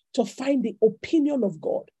push to find the opinion of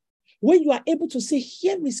God. When you are able to say,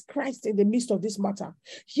 "Here is Christ in the midst of this matter.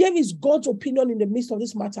 Here is God's opinion in the midst of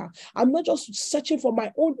this matter. I'm not just searching for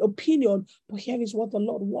my own opinion, but here is what the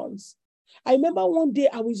Lord wants." I remember one day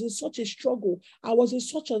I was in such a struggle. I was in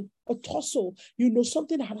such a tussle.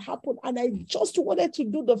 Something had happened and I just wanted to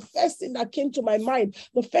do the first thing that came to my mind,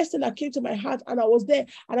 the first thing that came to my heart. And I was there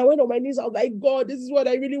and I went on my knees. I was like, "God, this is what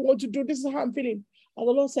I really want to do. This is how I'm feeling." And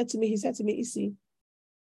the Lord said to me, he said to me, "Issy,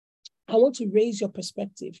 I want to raise your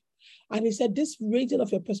perspective." And he said, "This raising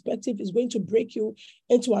of your perspective is going to break you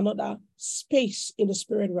into another space in the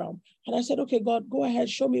spirit realm." And I said, "Okay, God, go ahead.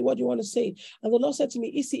 Show me what you want to say." And the Lord said to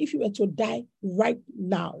me, "Issy, if you were to die right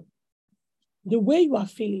now, the way you are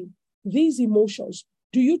feeling, these emotions,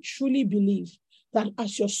 do you truly believe that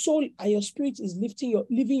as your soul and your spirit is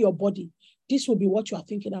leaving your body, this will be what you are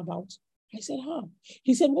thinking about?" I said, "Huh."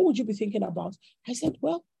 He said, "What would you be thinking about?" I said,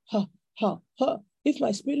 "Well, if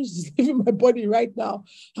my spirit is leaving my body right now,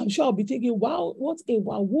 I'm sure I'll be thinking, wow, what a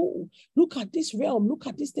wow, whoa. Look at this realm. Look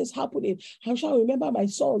at these things happening. I'm sure I'll remember my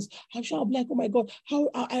sons. I'm sure I'll be like, oh my God,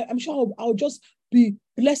 I'm sure I'll just be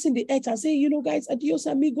blessing the earth and say, guys, adios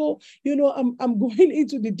amigo, I'm going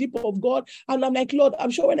into the deep of God." And I'm like, "Lord,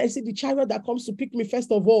 I'm sure when I see the chariot that comes to pick me,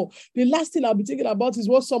 first of all, the last thing I'll be thinking about is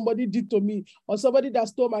what somebody did to me or somebody that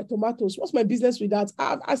stole my tomatoes. What's my business with that?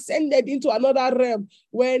 I've ascended into another realm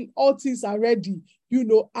when all things are ready,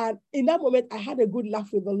 And in that moment, I had a good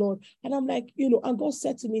laugh with the Lord. And I'm like, and God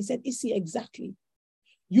said to me, he said, "Issy, exactly.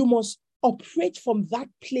 You must operate from that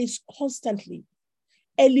place constantly.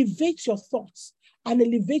 Elevate your thoughts and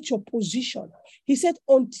elevate your position." He said,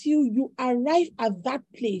 "Until you arrive at that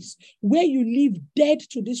place where you live dead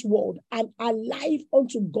to this world and alive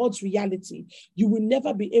unto God's reality, you will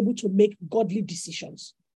never be able to make godly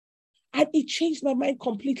decisions." And it changed my mind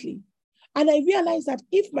completely. And I realized that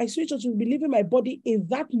if my spirit was to be leaving my body in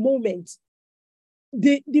that moment,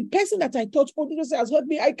 the person that I thought, "Oh, this has hurt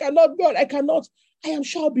me, I cannot, God, I cannot," I am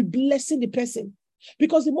sure I'll be blessing the person.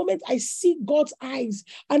 Because the moment I see God's eyes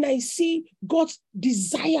and I see God's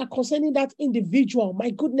desire concerning that individual,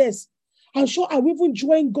 my goodness, I'm sure I will even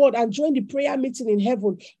join God and join the prayer meeting in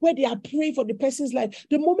heaven where they are praying for the person's life.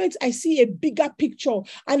 The moment I see a bigger picture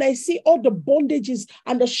and I see all the bondages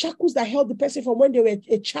and the shackles that held the person from when they were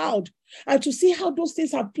a child, and to see how those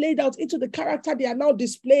things have played out into the character they are now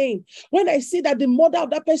displaying. When I see that the mother of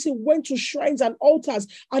that person went to shrines and altars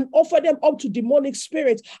and offered them up to demonic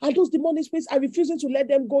spirits, and those demonic spirits are refusing to let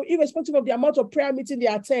them go, irrespective of the amount of prayer meeting they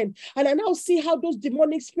attend. And I now see how those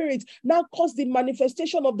demonic spirits now cause the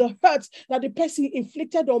manifestation of the hurt that the person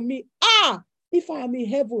inflicted on me. If I am in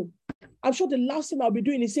heaven, I'm sure the last thing I'll be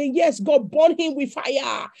doing is saying, "Yes, God, burn him with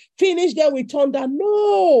fire, finish them with thunder."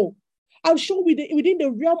 No. I'm sure within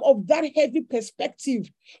the realm of that heavy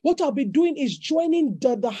perspective, what I'll be doing is joining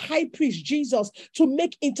the high priest, Jesus, to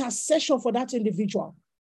make intercession for that individual.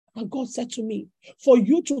 And God said to me, "For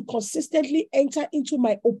you to consistently enter into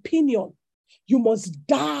my opinion, you must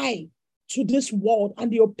die to this world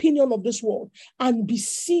and the opinion of this world and be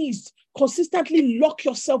seized. Consistently lock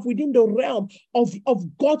yourself within the realm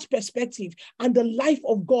of God's perspective and the life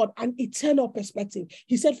of God and eternal perspective."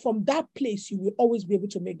 He said, from that place, you will always be able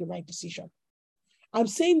to make the right decision. I'm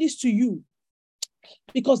saying this to you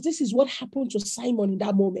because this is what happened to Simon in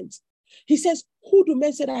that moment. He says, "Who do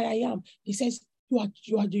men say that I am?" He says,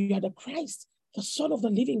 You are the Christ, the Son of the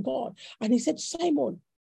living God. And he said, Simon,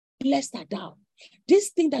 blessed art thou. This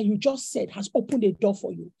thing that you just said has opened a door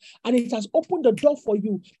for you. And it has opened the door for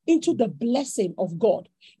you into the blessing of God.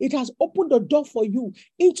 It has opened the door for you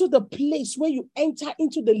into the place where you enter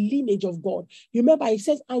into the lineage of God. You remember, he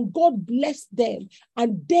says, and God blessed them.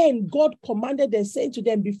 And then God commanded them, saying to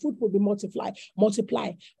them, be fruitful, be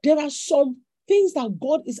multiply. There are some things that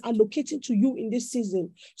God is allocating to you in this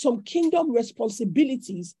season, some kingdom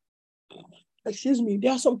responsibilities.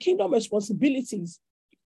 There are some kingdom responsibilities.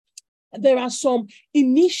 There are some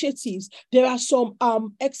initiatives. There are some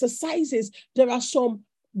exercises. There are some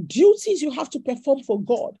duties you have to perform for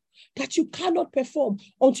God that you cannot perform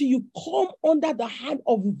until you come under the hand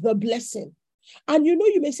of the blessing. And you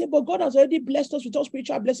may say, but God has already blessed us with all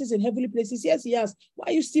spiritual blessings in heavenly places. Yes, he has. Why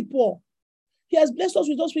are you still poor? He has blessed us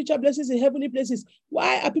with all spiritual blessings in heavenly places.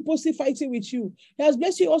 Why are people still fighting with you? He has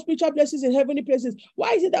blessed you with all spiritual blessings in heavenly places.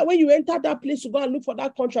 Why is it that when you enter that place to go and look for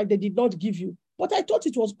that contract, they did not give you? But I thought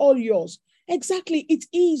it was all yours. Exactly, it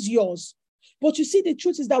is yours. But you see, the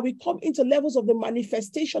truth is that we come into levels of the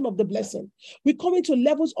manifestation of the blessing. We come into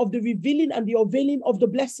levels of the revealing and the unveiling of the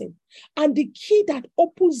blessing. And the key that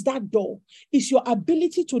opens that door is your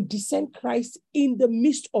ability to discern Christ in the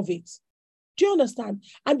midst of it. Do you understand?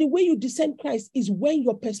 And the way you discern Christ is when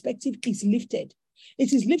your perspective is lifted.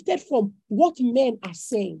 It is lifted from what men are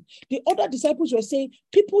saying. The other disciples were saying,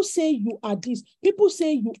 people say you are this, people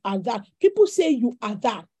say you are that, people say you are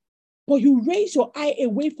that. But you raise your eye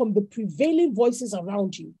away from the prevailing voices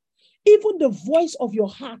around you. Even the voice of your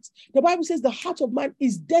heart. The Bible says the heart of man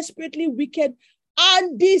is desperately wicked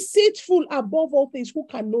and deceitful above all things. Who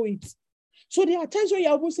can know it? So there are times when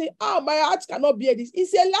you will say, my heart cannot bear this.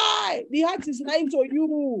 It's a lie. The heart is lying to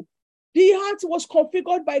you. The heart was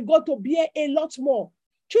configured by God to bear a lot more.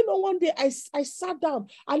 Do you know, one day I sat down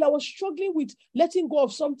and I was struggling with letting go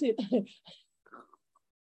of something.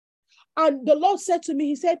 And the Lord said to me,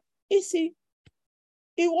 he said, Issy,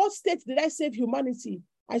 in what state did I save humanity?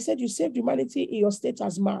 I said, you saved humanity in your state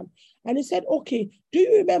as man. And he said, okay, do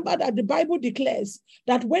you remember that the Bible declares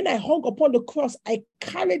that when I hung upon the cross, I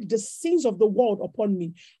carried the sins of the world upon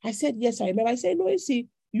me? I said, yes, I remember. I said, no, you see,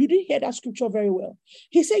 you didn't hear that scripture very well.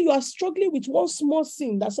 He said, you are struggling with one small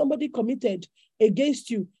sin that somebody committed against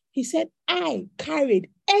you. He said, I carried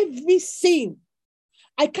every sin.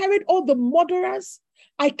 I carried all the murderers.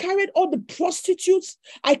 I carried all the prostitutes.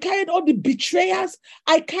 I carried all the betrayers.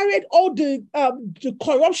 I carried all the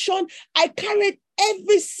corruption. I carried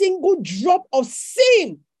every single drop of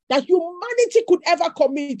sin that humanity could ever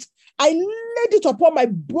commit. I laid it upon my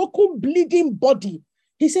broken, bleeding body.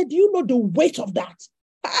 He said, do you know the weight of that?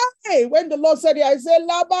 Hey, when the Lord said it, I said,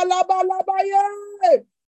 laba, laba, laba, yeah.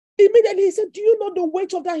 Immediately he said, do you know the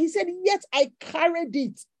weight of that? He said, yet I carried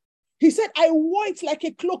it. He said, I wore it like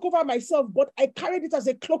a cloak over myself, but I carried it as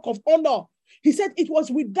a cloak of honor. He said, it was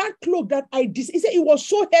with that cloak that he said, it was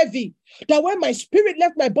so heavy that when my spirit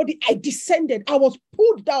left my body, I descended. I was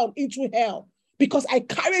pulled down into hell because I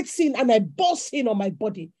carried sin and I bore sin on my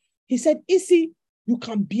body. He said, Issy, you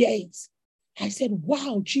can bear it. I said,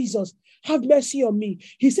 wow, Jesus, have mercy on me.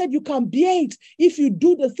 He said, you can bear it if you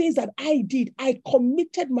do the things that I did. I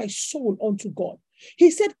committed my soul unto God.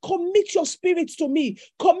 He said, commit your spirit to me.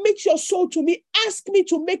 Commit your soul to me. Ask me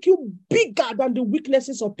to make you bigger than the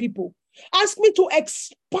weaknesses of people. Ask me to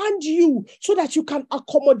expand you so that you can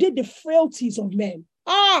accommodate the frailties of men.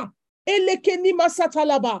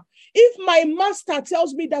 If my master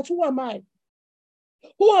tells me that, who am I?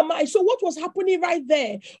 Who am I? So what was happening right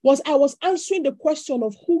there was I was answering the question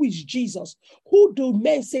of who is Jesus? Who do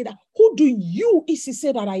men say that? Who do you, Issy,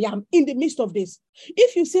 say that I am in the midst of this?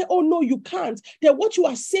 If you say, oh, no, you can't, then what you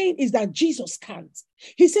are saying is that Jesus can't.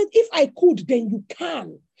 He said, if I could, then you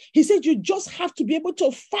can. He said, you just have to be able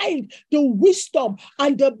to find the wisdom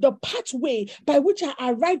and the pathway by which I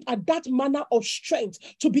arrived at that manner of strength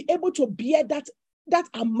to be able to bear that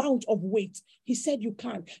amount of weight. He said, you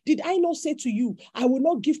can. Did I not say to you, I will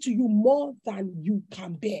not give to you more than you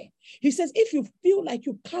can bear? He says, if you feel like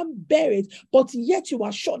you can't bear it, but yet you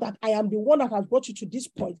are sure that I am the one that has brought you to this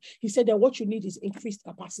point, he said that what you need is increased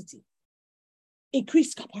capacity.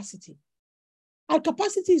 Increased capacity. And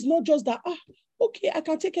capacity is not just that, okay, I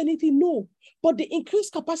can take anything. No. But the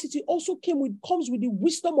increased capacity also comes with the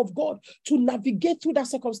wisdom of God to navigate through that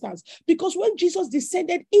circumstance. Because when Jesus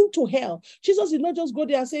descended into hell, Jesus did not just go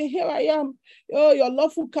there and say, here I am. Oh, your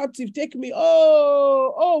lawful captive, take me.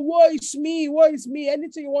 Oh, woe is me, woe is me.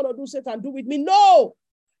 Anything you want to do, Satan, do with me. No.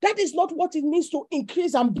 That is not what it means to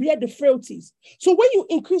increase and bear the frailties. So when you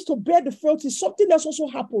increase to bear the frailties, something else also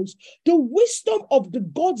happens. The wisdom of the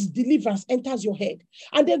God's deliverance enters your head.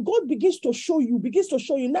 And then God begins to show you,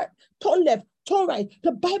 not turn left, turn right.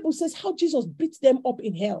 The Bible says how Jesus beat them up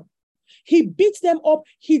in hell. He beat them up.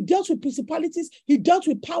 He dealt with principalities. He dealt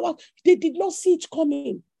with power. They did not see it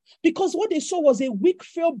coming. Because what they saw was a weak,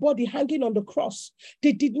 frail body hanging on the cross.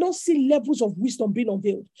 They did not see levels of wisdom being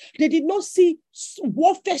unveiled. They did not see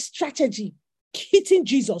warfare strategy hitting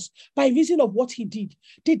Jesus by reason of what he did.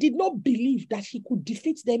 They did not believe that he could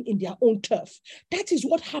defeat them in their own turf. That is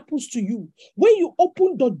what happens to you when you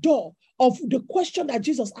open the door of the question that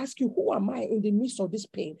Jesus asked you: who am I in the midst of this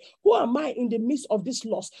pain? Who am I in the midst of this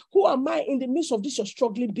loss? Who am I in the midst of this your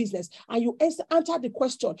struggling business? And you answer the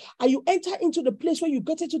question, and you enter into the place where you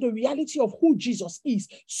get into the reality of who Jesus is.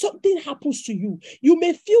 Something happens to you. You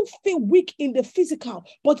may feel weak in the physical,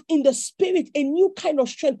 but in the spirit, a new kind of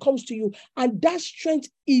strength comes to you. And that strength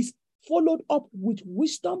is followed up with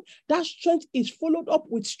wisdom. That strength is followed up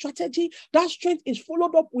with strategy. That strength is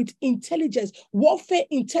followed up with intelligence, warfare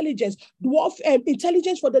intelligence,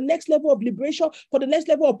 intelligence for the next level of liberation, for the next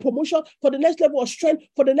level of promotion, for the next level of strength,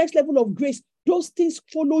 for the next level of grace. Those things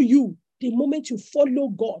follow you. The moment you follow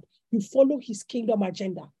God, you follow his kingdom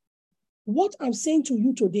agenda. What I'm saying to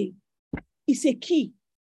you today is a key.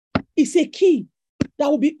 It's a key that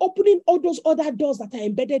will be opening all those other doors that are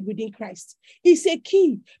embedded within Christ. It's a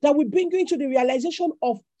key that will bring you into the realization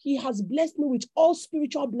of he has blessed me with all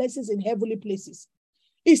spiritual blessings in heavenly places.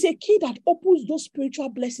 It's a key that opens those spiritual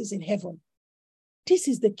blessings in heaven. This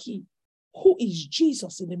is the key. Who is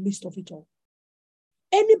Jesus in the midst of it all?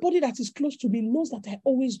 Anybody that is close to me knows that I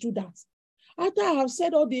always do that. After I have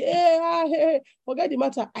said all the, forget the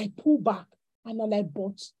matter, I pull back and then I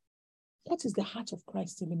bought. What is the heart of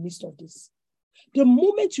Christ in the midst of this? The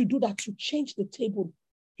moment you do that, you change the table,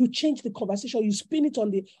 you change the conversation, you spin it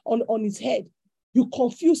on his head, you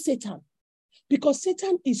confuse Satan. Because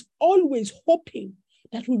Satan is always hoping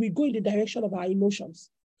that we will go in the direction of our emotions.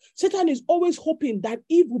 Satan is always hoping that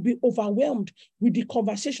Eve will be overwhelmed with the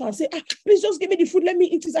conversation and say, please just give me the food, let me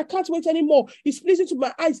eat it, I can't wait anymore, it's pleasing to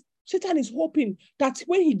my eyes. Satan is hoping that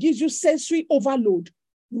when he gives you sensory overload,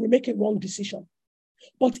 you will make a wrong decision.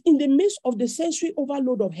 But in the midst of the sensory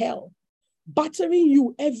overload of hell, battering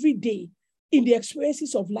you every day in the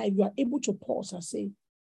experiences of life, you are able to pause and say,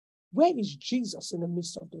 where is Jesus in the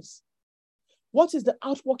midst of this? What is the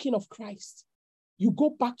outworking of Christ? You go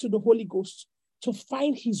back to the Holy Ghost to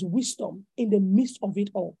find his wisdom in the midst of it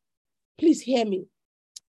all. Please hear me.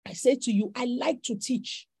 I say to you, I like to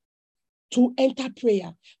teach to enter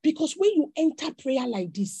prayer, because when you enter prayer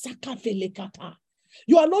like this,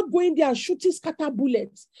 you are not going there and shooting scatter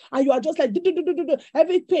bullets, and you are just like,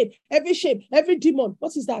 every pain, every shame, every demon.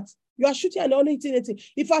 What is that? You are shooting and not hitting anything.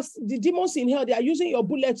 If as the demons in hell, they are using your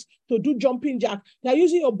bullets to do jumping jack. They are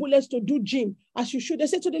using your bullets to do gym. As you should, they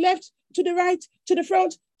say to the left, to the right, to the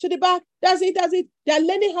front, to the back. That's it, that's it. They are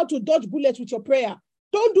learning how to dodge bullets with your prayer.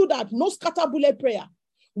 Don't do that. No scatter bullet prayer.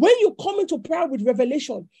 When you come into prayer with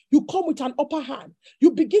revelation, you come with an upper hand.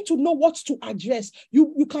 You begin to know what to address.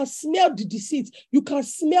 You can smell the deceit. You can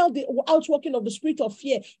smell the outworking of the spirit of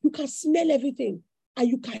fear. You can smell everything, and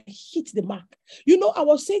you can hit the mark. You know, I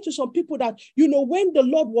was saying to some people that, you know, when the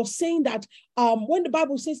Lord was saying that, when the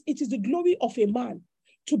Bible says it is the glory of a man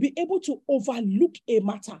to be able to overlook a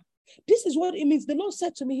matter, this is what it means. The Lord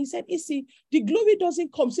said to me, he said, see, the glory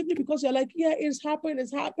doesn't come simply because you're like, yeah, it's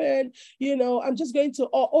happened. You know, I'm just going to,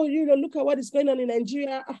 you know, look at what is going on in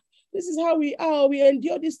Nigeria. This is how we are. We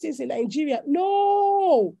endure these things in Nigeria.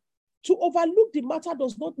 No, to overlook the matter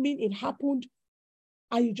does not mean it happened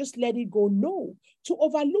and you just let it go. No, to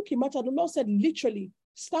overlook a matter, the Lord said, literally,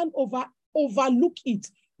 overlook it.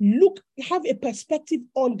 Look, have a perspective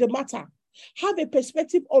on the matter. Have a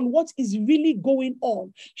perspective on what is really going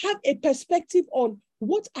on. Have a perspective on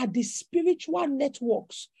what are the spiritual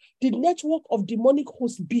networks, the network of demonic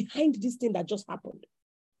hosts behind this thing that just happened.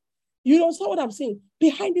 You know what I'm saying?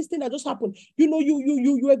 Behind this thing that just happened, you know,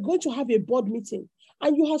 you are going to have a board meeting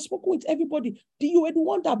and you have spoken with everybody. You were the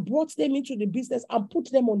one that brought them into the business and put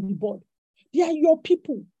them on the board. They are your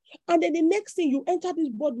people. And then the next thing, you enter this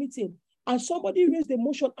board meeting and somebody raised the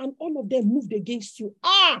motion and all of them moved against you.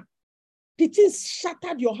 The thing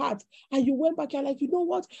shattered your heart. And you went back, you're like, you know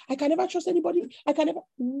what? I can never trust anybody.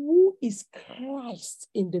 Who is Christ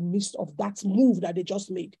in the midst of that move that they just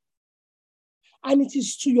made? And it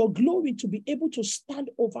is to your glory to be able to stand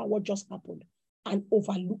over what just happened and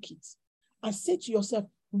overlook it. And say to yourself,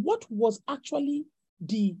 what was actually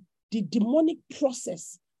the demonic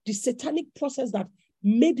process, the satanic process that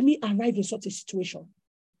made me arrive in such a situation?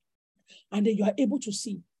 And then you are able to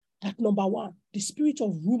see That number one, the spirit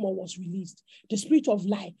of rumor was released. The spirit of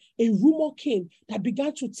lie. A rumor came that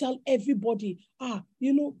began to tell everybody,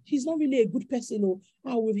 he's not really a good person.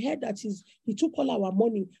 We've heard that he took all our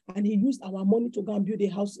money and he used our money to go and build a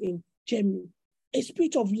house in Germany. A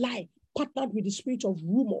spirit of lie partnered with the spirit of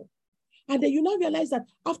rumor. And then you now realize that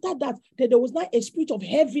after that there was now a spirit of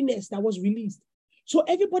heaviness that was released. So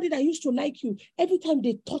everybody that used to like you, every time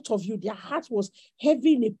they thought of you, their heart was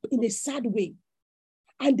heavy in a sad way.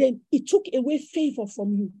 And then it took away favor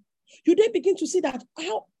from you. You then begin to see that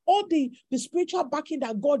how all the spiritual backing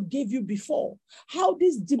that God gave you before, how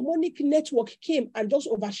this demonic network came and just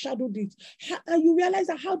overshadowed it. And you realize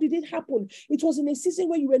that how did it happen? It was in a season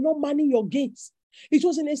when you were not manning your gates. It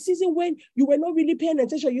was in a season when you were not really paying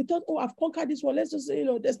attention. You thought, I've conquered this one. Let's just say,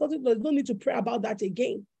 there's no need to pray about that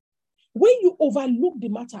again. When you overlook the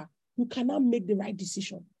matter, you cannot make the right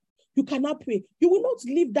decision. You cannot pray. You will not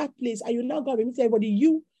leave that place and you now go and tell everybody,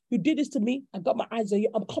 you did this to me. I got my eyes on you.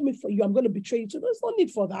 I'm coming for you. I'm going to betray you. So there's no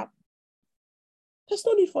need for that. There's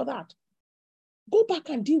no need for that. Go back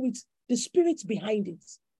and deal with the spirits behind it.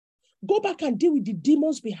 Go back and deal with the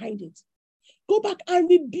demons behind it. Go back and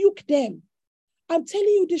rebuke them. I'm telling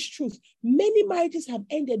you this truth. Many marriages have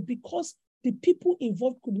ended because the people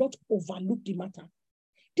involved could not overlook the matter.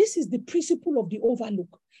 This is the principle of the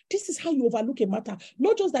overlook. This is how you overlook a matter.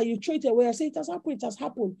 Not just that you throw it away and say, it has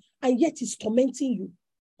happened, and yet it's tormenting you.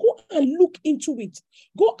 Go and look into it.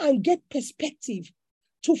 Go and get perspective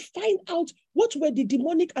to find out what were the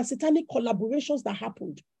demonic and satanic collaborations that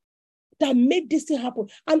happened, that made this thing happen.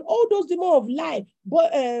 And all those demons of lie,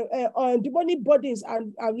 demonic burdens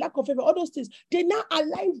and lack of favor, all those things, they now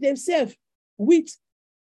aligned themselves with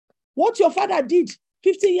what your father did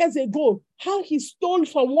 50 years ago, how he stole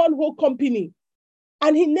from one whole company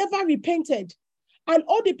and he never repented. And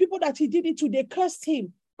all the people that he did it to, they cursed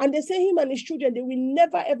him. And they say him and his children, they will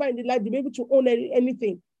never, ever in their life be able to own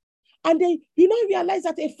anything. And then you now realize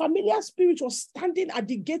that a familiar spirit was standing at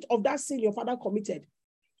the gate of that sin your father committed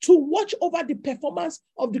to watch over the performance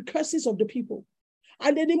of the curses of the people.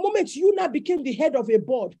 And then the moment you now became the head of a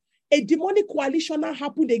board, a demonic coalition now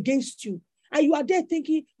happened against you. And you are there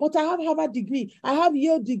thinking, but I have Harvard degree, I have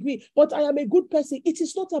Yale degree, but I am a good person. It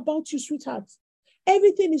is not about you, sweetheart.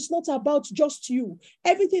 Everything is not about just you.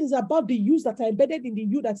 Everything is about the yous that are embedded in the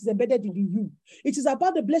you that is embedded in the you. It is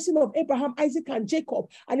about the blessing of Abraham, Isaac, and Jacob.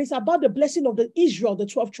 And it's about the blessing of the Israel, the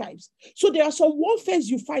 12 tribes. So there are some warfares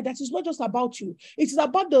you fight that is not just about you. It is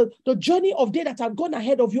about the journey of they that are gone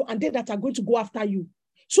ahead of you and they that are going to go after you.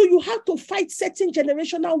 So you have to fight certain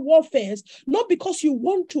generational warfares, not because you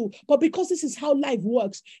want to, but because this is how life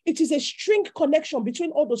works. It is a string connection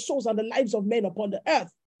between all the souls and the lives of men upon the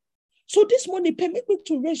earth. So this morning, permit me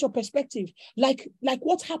to raise your perspective, like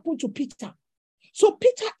what happened to Peter. So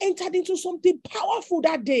Peter entered into something powerful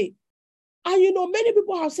that day. And many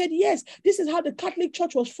people have said, yes, this is how the Catholic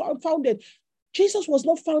Church was founded. Jesus was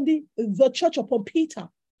not founding the church upon Peter,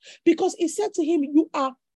 because he said to him, you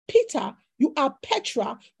are Peter, you are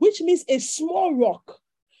Petra, which means a small rock.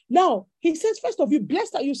 Now, he says, first of you,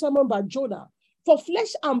 blessed are you, Simon Bar-Jonah. For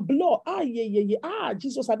flesh and blood.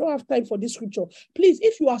 Jesus, I don't have time for this scripture. Please,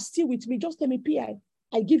 if you are still with me, just tell me, P.I.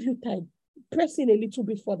 I give you time. Press in a little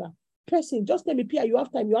bit further. Press in. Just tell me, P.I. You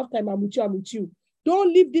have time. I'm with you.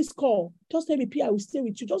 Don't leave this call. Just tell me, P.I. will stay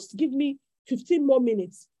with you. Just give me 15 more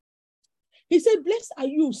minutes. He said, blessed are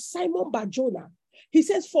you, Simon Bar-Jonah. He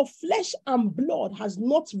says, for flesh and blood has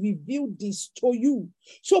not revealed this to you.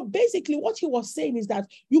 So basically what he was saying is that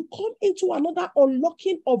you come into another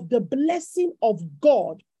unlocking of the blessing of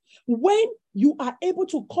God when you are able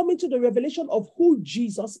to come into the revelation of who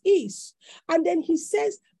Jesus is. And then he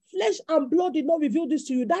says, flesh and blood did not reveal this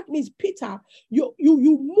to you. That means, Peter, you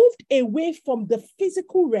moved away from the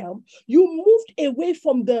physical realm. You moved away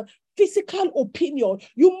from the physical opinion.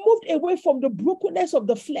 You moved away from the brokenness of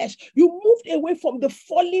the flesh. You moved away from the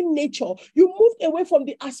fallen nature. You moved away from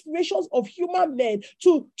the aspirations of human men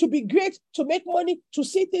to be great, to make money, to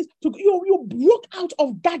see things. You broke out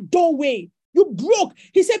of that doorway. You broke.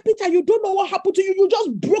 He said, Peter, you don't know what happened to you. You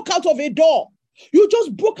just broke out of a door. You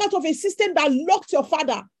just broke out of a system that locked your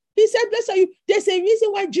father. He said, blessed are you. There's a reason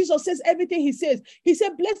why Jesus says everything he says. He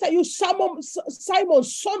said, blessed are you, Simon,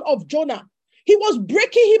 son of Jonah. He was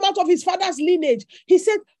breaking him out of his father's lineage. He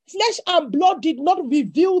said, flesh and blood did not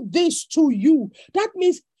reveal this to you. That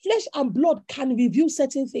means flesh and blood can reveal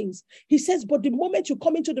certain things. He says, but the moment you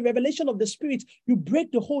come into the revelation of the Spirit, you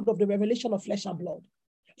break the hold of the revelation of flesh and blood.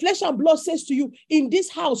 Flesh and blood says to you, in this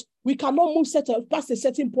house, we cannot move past a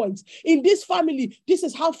certain point. In this family, this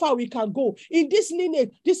is how far we can go. In this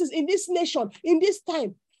lineage, this is in this nation, in this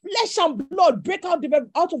time. flesh and blood, break out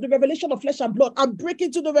of the revelation of flesh and blood and break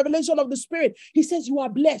into the revelation of the Spirit. He says, you are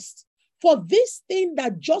blessed. For this thing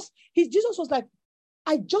that Jesus was like,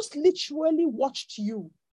 I just literally watched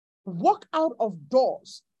you walk out of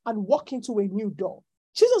doors and walk into a new door.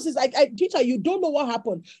 Jesus is like, Peter, you don't know what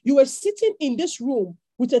happened. You were sitting in this room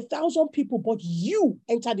with 1,000 people, but you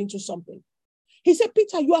entered into something. He said,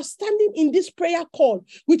 Peter, you are standing in this prayer call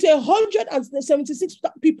with 176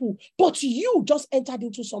 people, but you just entered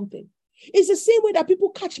into something. It's the same way that people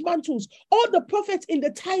catch mantles. All the prophets in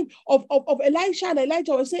the time of Elisha and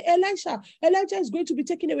Elijah will say, Elijah is going to be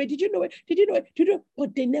taken away. Did you know it? Did you know it? Did you know it?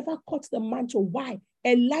 But they never caught the mantle. Why?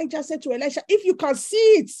 Elijah said to Elisha, if you can see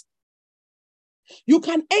it, you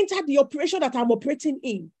can enter the operation that I'm operating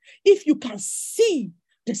in. If you can see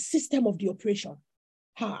the system of the operation.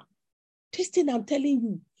 This thing I'm telling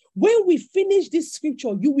you, when we finish this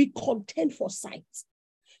scripture, you will contend for sight.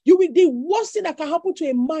 The worst thing that can happen to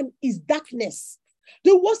a man is darkness.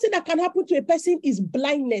 The worst thing that can happen to a person is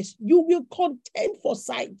blindness. You will contend for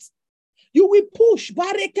sight. You will push.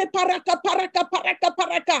 Bareke, paraka, paraka, paraka,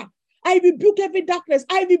 paraka. I rebuke every darkness.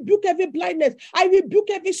 I rebuke every blindness. I rebuke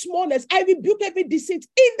every smallness. I rebuke every deceit.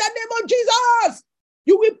 In the name of Jesus,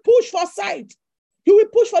 you will push for sight. You will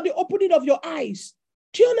push for the opening of your eyes.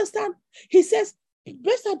 Do you understand? He says,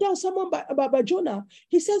 based down someone by Jonah,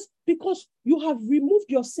 he says, because you have removed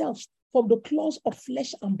yourself from the claws of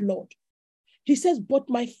flesh and blood. He says, but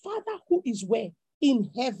my Father who is where?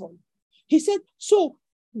 In heaven. He said, so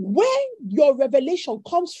where your revelation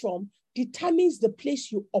comes from determines the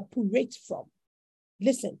place you operate from.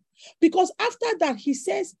 Listen, because after that, he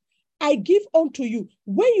says, I give unto you.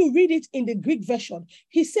 When you read it in the Greek version,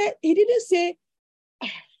 he didn't say,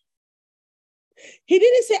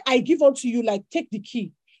 I give unto you, like take the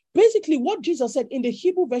key. Basically, what Jesus said in the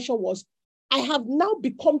Hebrew version was, I have now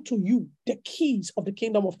become to you the keys of the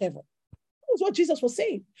kingdom of heaven. That was what Jesus was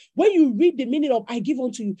saying. When you read the meaning of I give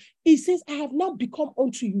unto you, he says, I have now become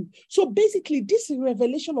unto you. So basically, this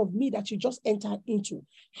revelation of me that you just entered into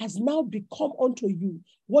has now become unto you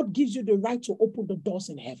what gives you the right to open the doors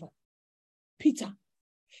in heaven. Peter,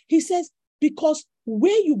 he says, because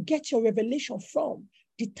where you get your revelation from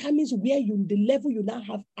determines the level you now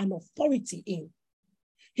have an authority in.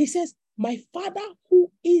 He says, my Father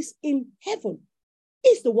who is in heaven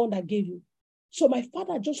is the one that gave you. So my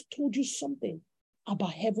Father just told you something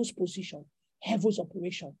about heaven's position, heaven's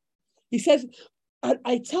operation. He says, and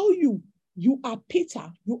I tell you, you are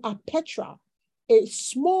Peter, you are Petra, a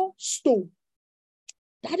small stone.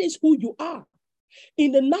 That is who you are.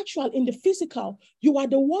 In the natural, in the physical, you are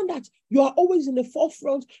the one that you are always in the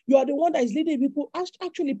forefront. You are the one that is leading people.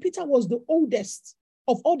 Actually, Peter was the oldest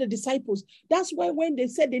of all the disciples. That's why when they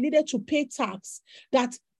said they needed to pay tax,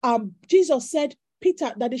 that Jesus said,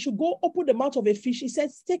 Peter, that they should go open the mouth of a fish. He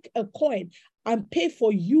says, take a coin and pay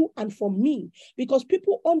for you and for me. Because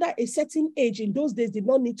people under a certain age in those days did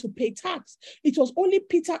not need to pay tax. It was only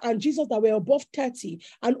Peter and Jesus that were above 30.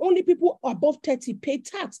 And only people above 30 paid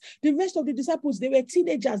tax. The rest of the disciples, they were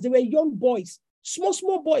teenagers. They were young boys,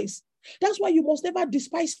 small boys. That's why you must never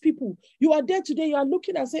despise people. You are there today, you are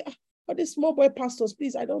looking and say, all these small boy pastors,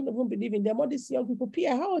 please, I don't even believe in them. All these young people,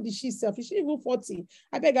 Pierre, how old is she self? Is she even 40?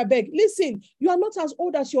 I beg. Listen, you are not as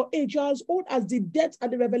old as your age. You are as old as the death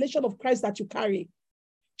and the revelation of Christ that you carry.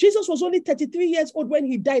 Jesus was only 33 years old when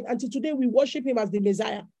he died. Until today, we worship him as the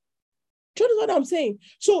Messiah. Do you know what I'm saying?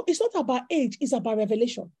 So it's not about age, it's about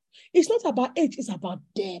revelation. It's not about age, it's about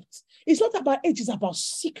depth. It's not about age, it's about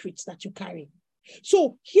secrets that you carry.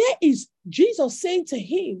 So here is Jesus saying to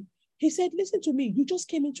him, he said, listen to me, you just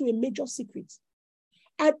came into a major secret.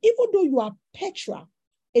 And even though you are Petra,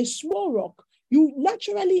 a small rock, you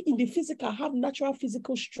naturally in the physical have natural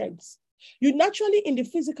physical strengths. You naturally in the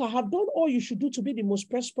physical have done all you should do to be the most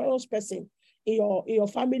prosperous person in your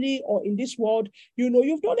family or in this world. You know,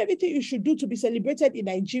 you've done everything you should do to be celebrated in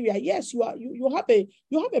Nigeria. Yes, you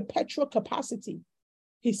have a Petra capacity.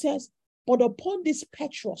 He says, but upon this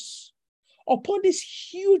Petros, upon this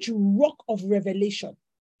huge rock of revelation,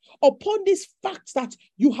 upon this fact that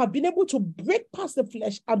you have been able to break past the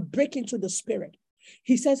flesh and break into the spirit,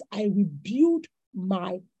 he says, I will build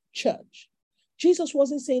my church. Jesus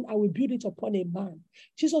wasn't saying, I will build it upon a man.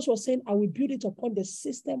 Jesus was saying, I will build it upon the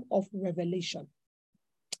system of revelation.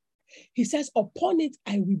 He says, upon it,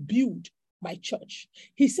 I will build my church.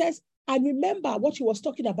 He says, and remember what he was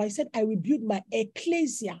talking about. He said, I will build my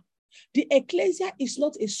ecclesia. The ecclesia is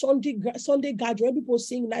not a Sunday gathering where people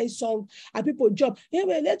sing nice songs and people jump. Hey,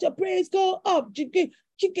 let your praise go up.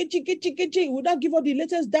 chiki. We not give her the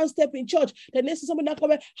latest dance step in church. The next somebody not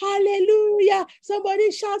come, hallelujah.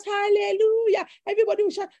 Somebody shout hallelujah. Everybody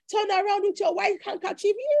will shout, turn around with your white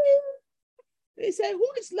handkerchief. They say, who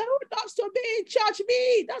loves to be in church?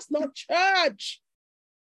 Me. That's not church.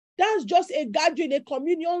 That's just a gathering, a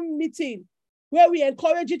communion meeting where we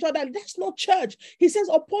encourage each other. That's not church. He says,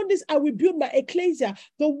 upon this, I will build my ecclesia.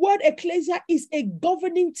 The word ecclesia is a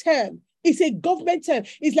governing term. It's a government term.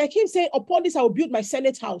 It's like him saying, upon this, I will build my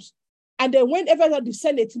Senate house. And then whenever the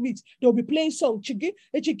Senate meets, they'll be playing song, chiki,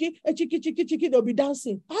 chiki, they'll be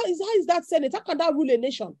dancing. How is that Senate? How can that rule a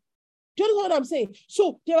nation? Do you understand what I'm saying?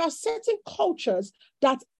 So there are certain cultures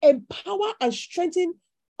that empower and strengthen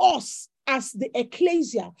us as the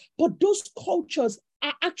ecclesia, but those cultures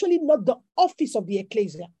are actually not the office of the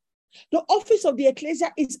ecclesia. The office of the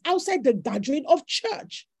ecclesia is outside the gathering of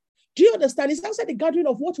church. Do you understand? It's outside the gathering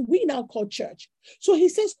of what we now call church. So he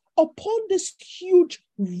says, upon this huge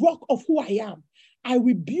rock of who I am, I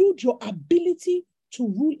will build your ability to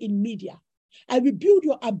rule in media. I will build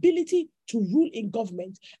your ability to rule in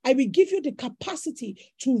government. I will give you the capacity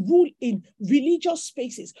to rule in religious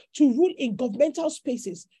spaces, to rule in governmental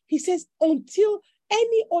spaces. He says, until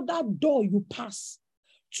any other door you pass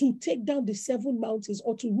to take down the 7 mountains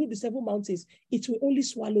or to rule the 7 mountains, it will only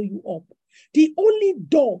swallow you up. The only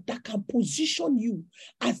door that can position you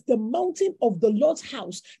as the mountain of the Lord's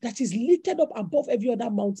house that is lifted up above every other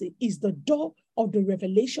mountain is the door of the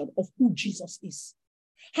revelation of who Jesus is.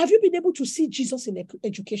 Have you been able to see Jesus in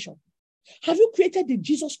education? Have you created the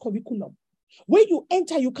Jesus curriculum? When you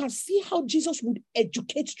enter, you can see how Jesus would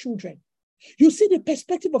educate children. You see the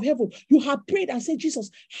perspective of heaven. You have prayed and said, Jesus,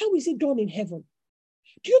 how is it done in heaven?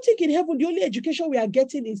 Do you think in heaven, the only education we are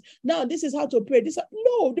getting is, now this is how to pray?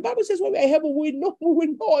 No, the Bible says when we are in heaven, we know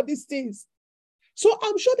all these things. So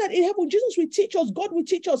I'm sure that in heaven, Jesus will teach us, God will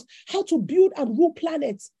teach us how to build and rule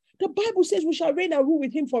planets. The Bible says we shall reign and rule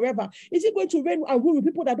with him forever. Is he going to reign and rule with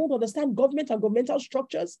people that don't understand government and governmental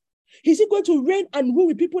structures? Is he going to reign and rule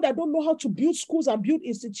with people that don't know how to build schools and build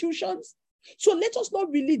institutions? So let us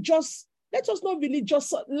not really just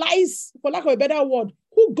lies, for lack of a better word,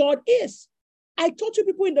 who God is. I taught you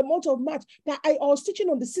people in the month of March that I was teaching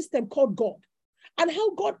on the system called God and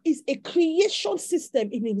how God is a creation system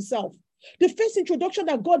in himself. The first introduction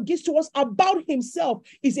that God gives to us about himself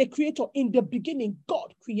is a creator. In the beginning,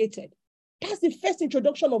 God created. That's the first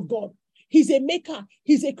introduction of God. He's a maker.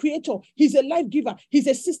 He's a creator. He's a life giver. He's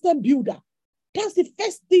a system builder. That's the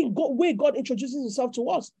first way God introduces himself to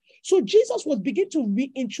us. So Jesus was beginning to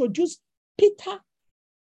reintroduce Peter.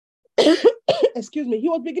 Excuse me. He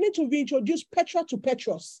was beginning to reintroduce Petra to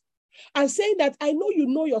Petros and saying that I know you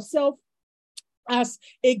know yourself as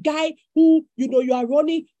a guy who, you are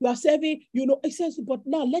running, you are serving, he says, but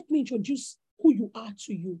now let me introduce who you are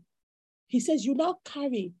to you. He says, you now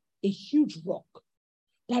carry a huge rock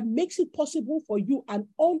that makes it possible for you, an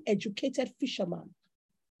uneducated fisherman,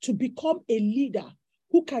 to become a leader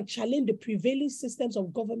who can challenge the prevailing systems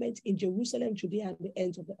of government in Jerusalem, Judea, and the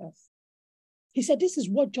ends of the earth. He said, this is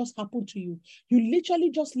what just happened to you. You literally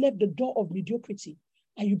just left the door of mediocrity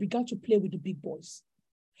and you began to play with the big boys.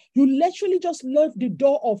 You literally just left the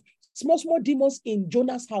door of small demons in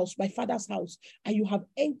Jonah's house, my father's house, and you have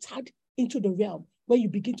entered into the realm where you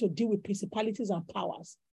begin to deal with principalities and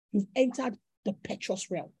powers. You've entered the Petros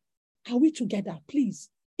realm. Are we together? Please,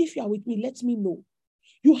 if you are with me, let me know.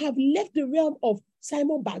 You have left the realm of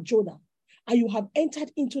Simon Bar-Jonah, and you have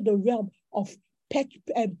entered into the realm of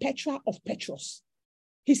Petra of Petros.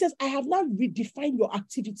 He says, I have now redefined your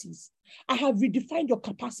activities. I have redefined your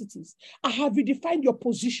capacities. I have redefined your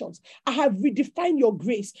positions. I have redefined your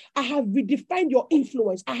grace. I have redefined your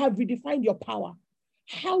influence. I have redefined your power.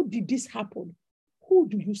 How did this happen? Who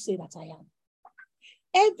do you say that I am?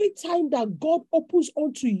 Every time that God opens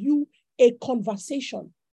onto you a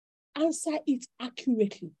conversation, answer it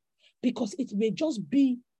accurately, because it may just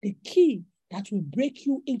be the key that will break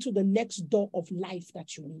you into the next door of life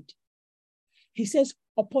that you need. He says,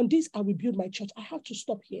 upon this, I will build my church. I have to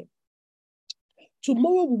stop here.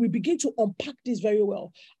 Tomorrow, we will begin to unpack this very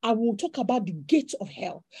well. I will talk about the gates of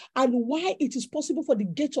hell and why it is possible for the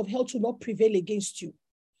gates of hell to not prevail against you.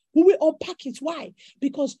 We will unpack it. Why?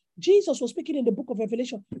 Because Jesus was speaking in the book of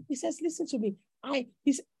Revelation. He says, listen to me.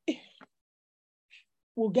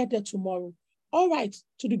 We'll get there tomorrow. All right,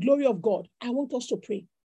 to the glory of God, I want us to pray.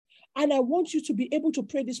 And I want you to be able to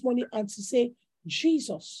pray this morning and to say,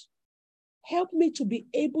 Jesus, help me to be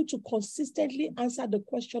able to consistently answer the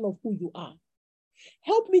question of who you are.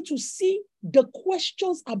 Help me to see the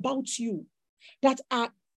questions about you that are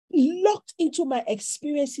locked into my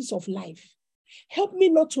experiences of life. Help me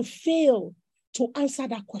not to fail to answer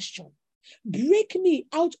that question. Break me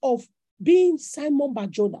out of being Simon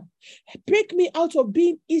Bar-Jonah. Break me out of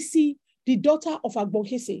being Isi, the daughter of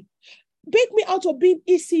Agbonkese. Break me out of being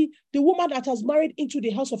Isi, the woman that has married into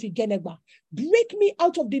the house of Igenegba. Break me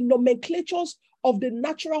out of the nomenclatures of the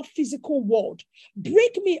natural physical world.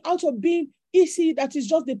 Break me out of being Isi, that is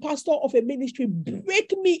just the pastor of a ministry.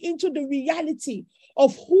 Break me into the reality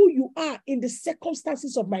of who you are in the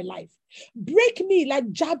circumstances of my life. Break me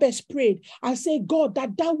like Jabez prayed and say, God,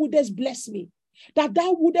 that thou wouldest bless me, that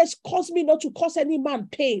thou wouldest cause me not to cause any man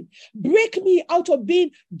pain. Break me out of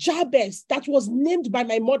being Jabez, that was named by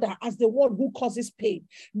my mother as the one who causes pain.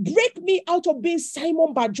 Break me out of being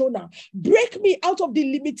Simon Bar-Jonah. Break me out of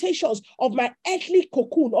the limitations of my earthly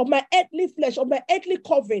cocoon, of my earthly flesh, of my earthly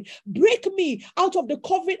covering. Break me out of the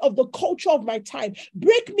covering of the culture of my time.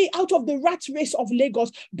 Break me out of the rat race of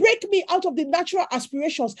Lagos. Break me out of the natural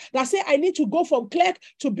aspirations that say I need to go from clerk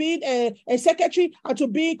to being a secretary and to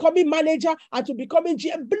becoming manager and to becoming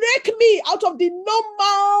GM. Break me out of the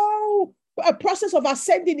normal process of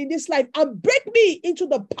ascending in this life and break me into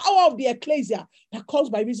the power of the ecclesia that comes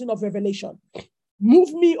by reason of revelation.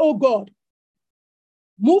 Move me, oh God.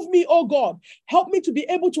 Move me, oh God. Help me to be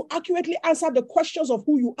able to accurately answer the questions of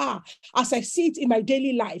who you are as I see it in my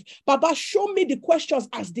daily life. Baba, show me the questions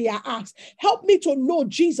as they are asked. Help me to know,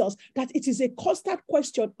 Jesus, that it is a constant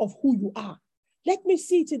question of who you are. Let me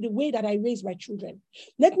see it in the way that I raise my children.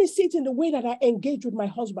 Let me see it in the way that I engage with my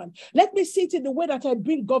husband. Let me see it in the way that I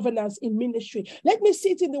bring governance in ministry. Let me see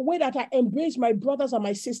it in the way that I embrace my brothers and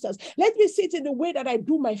my sisters. Let me see it in the way that I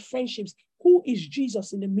do my friendships. Who is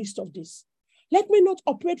Jesus in the midst of this? Let me not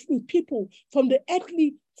operate with people from the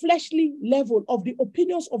earthly, fleshly level of the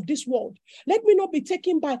opinions of this world. Let me not be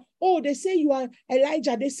taken by, oh, they say you are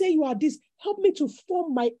Elijah. They say you are this. Help me to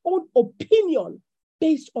form my own opinion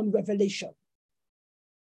based on revelation.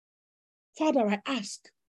 Father, I ask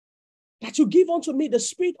that you give unto me the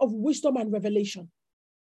spirit of wisdom and revelation,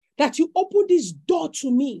 that you open this door to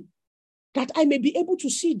me, that I may be able to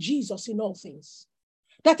see Jesus in all things,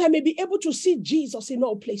 that I may be able to see Jesus in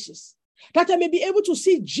all places, that I may be able to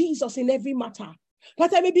see Jesus in every matter,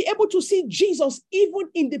 that I may be able to see Jesus even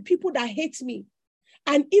in the people that hate me,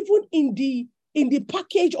 and even in the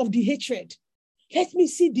package of the hatred. Let me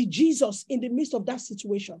see the Jesus in the midst of that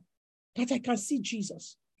situation, that I can see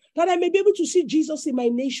Jesus. That I may be able to see Jesus in my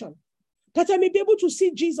nation. That I may be able to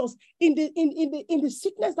see Jesus in the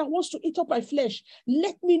sickness that wants to eat up my flesh.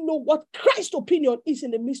 Let me know what Christ's opinion is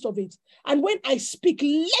in the midst of it. And when I speak,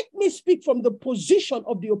 let me speak from the position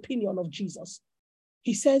of the opinion of Jesus.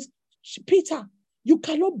 He says, Peter, you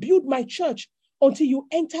cannot build my church until you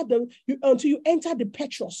enter the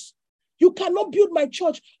Petros. You cannot build my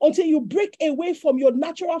church until you break away from your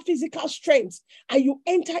natural physical strength and you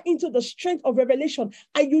enter into the strength of revelation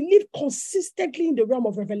and you live consistently in the realm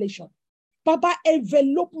of revelation. Baba,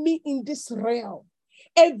 envelop me in this realm.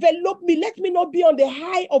 Envelop me. Let me not be on the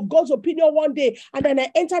high of God's opinion one day and then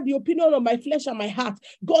I enter the opinion of my flesh and my heart.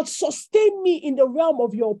 God, sustain me in the realm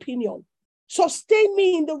of your opinion. Sustain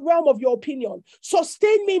me in the realm of your opinion.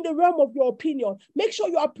 Sustain me in the realm of your opinion. Make sure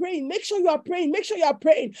you are praying. Make sure you are praying. Make sure you are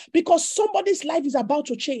praying because somebody's life is about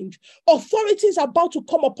to change. Authority is about to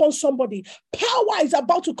come upon somebody. Power is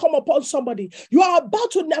about to come upon somebody. You are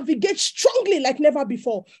about to navigate strongly like never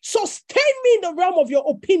before. Sustain me in the realm of your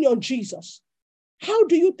opinion, Jesus. How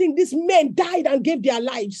do you think these men died and gave their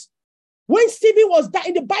lives? When Stephen was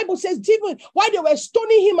dying, the Bible says, Stephen, while they were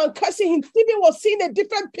stoning him and cursing him, Stephen was seeing a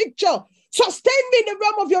different picture. Sustain me in the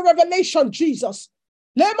realm of your revelation, Jesus.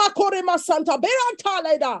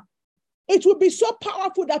 It will be so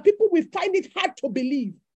powerful that people will find it hard to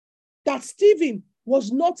believe that Stephen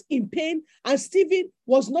was not in pain and Stephen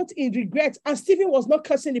was not in regret and Stephen was not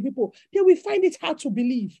cursing the people. They will find it hard to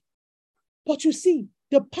believe. But you see,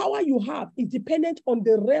 the power you have is dependent on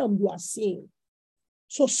the realm you are seeing.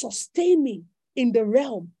 So sustain me in the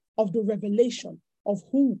realm of the revelation of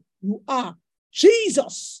who you are.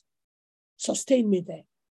 Jesus, sustain me there.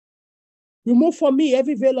 Remove from me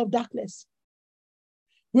every veil of darkness.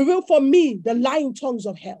 Remove from me the lying tongues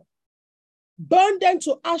of hell. Burn them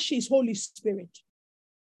to ashes, Holy Spirit.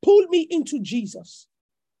 Pull me into Jesus.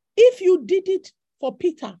 If you did it for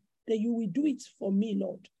Peter, then you will do it for me,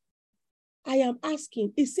 Lord. I am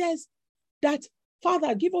asking. It says that,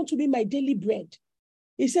 Father, give unto me my daily bread.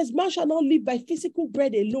 It says, man shall not live by physical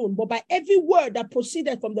bread alone, but by every word that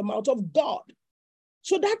proceeded from the mouth of God.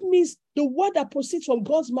 So that means the word that proceeds from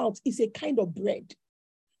God's mouth is a kind of bread.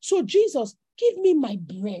 So Jesus, give me my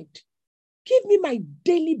bread. Give me my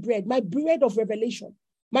daily bread, my bread of revelation,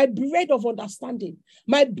 my bread of understanding,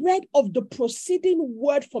 my bread of the proceeding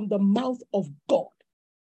word from the mouth of God.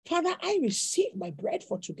 Father, I receive my bread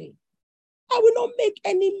for today. I will not make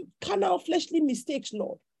any carnal, fleshly mistakes,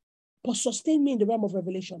 Lord, but sustain me in the realm of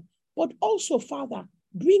revelation. But also, Father,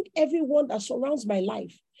 bring everyone that surrounds my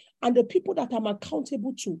life and the people that I'm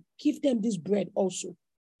accountable to, give them this bread also,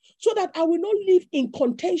 so that I will not live in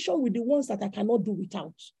contention with the ones that I cannot do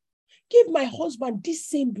without. Give my husband this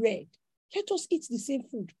same bread. Let us eat the same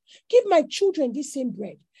food. Give my children this same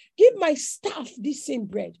bread. Give my staff this same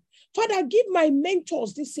bread. Father, give my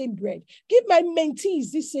mentors this same bread. Give my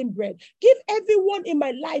mentees this same bread. Give everyone in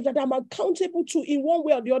my life that I'm accountable to in one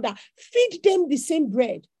way or the other, feed them the same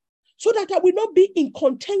bread, so that I will not be in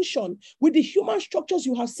contention with the human structures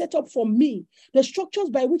you have set up for me, the structures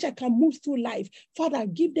by which I can move through life. Father,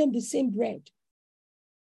 give them the same bread.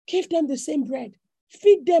 Give them the same bread.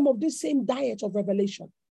 Feed them of this same diet of revelation,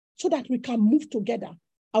 so that we can move together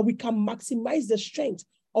and we can maximize the strength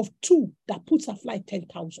of two that puts a fly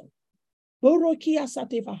 10,000.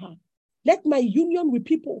 Let my union with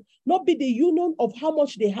people not be the union of how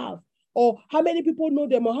much they have, or how many people know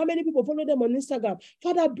them, or how many people follow them on Instagram.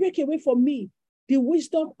 Father, break away from me the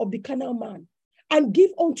wisdom of the carnal man and give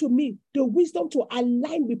unto me the wisdom to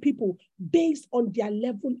align with people based on their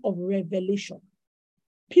level of revelation.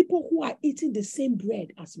 People who are eating the same bread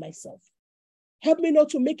as myself. Help me not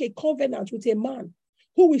to make a covenant with a man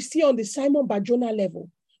who we see on the Simon Bar-Jonah level,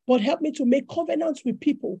 but help me to make covenants with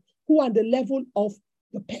people who are the level of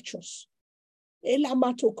the Petrus.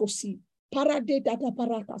 Elamatokosi, parade data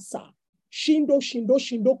parakasa, shindo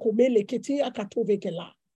komele ketea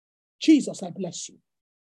katovekela. Jesus, I bless you.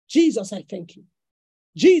 Jesus, I thank you.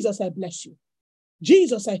 Jesus, I bless you.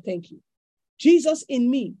 Jesus, I thank you. Jesus in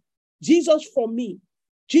me. Jesus for me.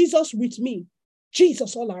 Jesus with me.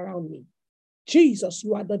 Jesus all around me. Jesus,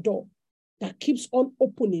 you are the door that keeps on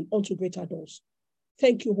opening onto greater doors.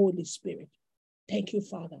 Thank you, Holy Spirit. Thank you,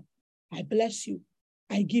 Father. I bless you.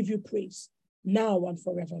 I give you praise now and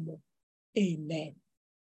forevermore. Amen.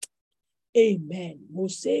 Amen.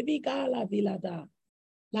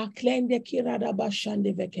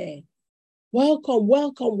 Welcome,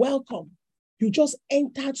 welcome, welcome. You just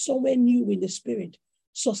entered somewhere new in the spirit.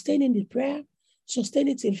 Sustain in the prayer, sustain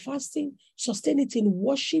it in fasting, sustain it in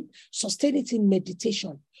worship, sustain it in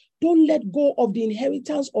meditation. Don't let go of the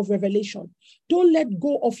inheritance of revelation. Don't let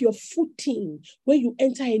go of your footing when you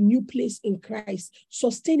enter a new place in Christ.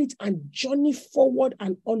 Sustain it and journey forward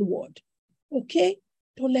and onward. Okay?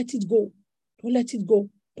 Don't let it go. Don't let it go.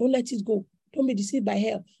 Don't let it go. Don't be deceived by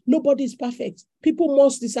hell. Nobody is perfect. People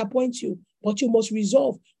must disappoint you, but you must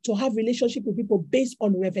resolve to have relationship with people based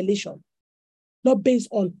on revelation, not based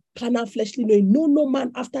on carnal, fleshly knowing. Know no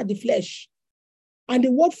man after the flesh. And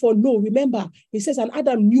the word for know, remember, it says, and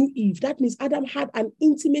Adam knew Eve. That means Adam had an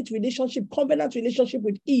intimate relationship, covenant relationship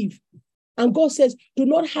with Eve. And God says, do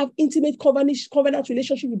not have intimate covenant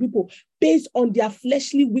relationship with people based on their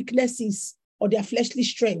fleshly weaknesses or their fleshly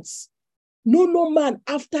strengths. Know no man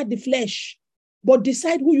after the flesh, but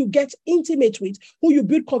decide who you get intimate with, who you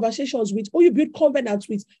build conversations with, who you build covenants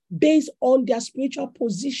with, based on their spiritual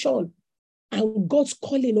position and God's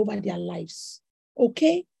calling over their lives.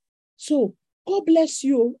 Okay? So, God bless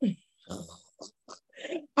you.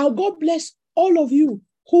 And God bless all of you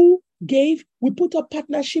who gave. We put up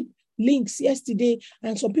partnership links yesterday,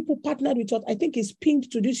 and some people partnered with us. I think it's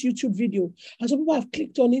pinned to this YouTube video. And some people have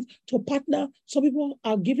clicked on it to partner. Some people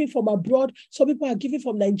are giving from abroad. Some people are giving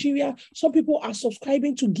from Nigeria. Some people are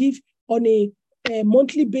subscribing to give on a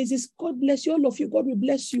monthly basis. God bless you, all of you. God will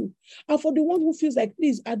bless you. And for the one who feels like,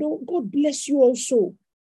 please, God bless you also.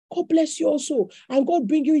 God bless you also. And God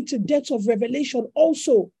bring you into depths of revelation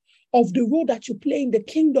also of the role that you play in the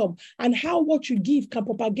kingdom and how what you give can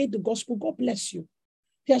propagate the gospel. God bless you.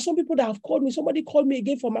 There are some people that have called me. Somebody called me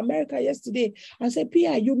again from America yesterday and said,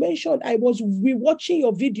 Pia, you mentioned I was rewatching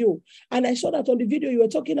your video. And I saw that on the video you were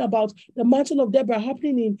talking about the Mantle of Deborah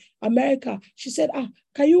happening in America. She said,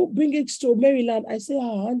 can you bring it to Maryland? I said,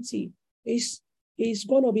 auntie, it's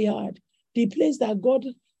going to be hard. The place that God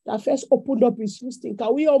that first opened up is Houston.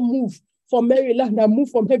 Can we all move from Maryland and move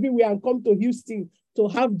from everywhere and come to Houston to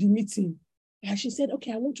have the meeting? And she said,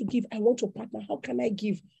 okay, I want to give. I want to partner. How can I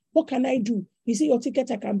give? What can I do? You see your ticket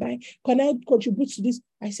I can buy. Can I contribute to this?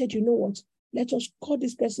 I said, you know what? Let us call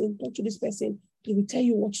this person, talk to this person. They will tell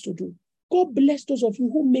you what to do. God bless those of you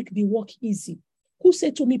who make the work easy. Who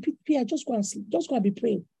said to me, Pia, just go and sleep. Just go and be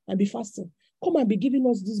praying and be fasting. Come and be giving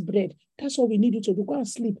us this bread. That's all we need you to do. Go and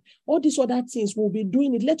sleep. All these other things, we'll be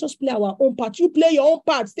doing it. Let us play our own part. You play your own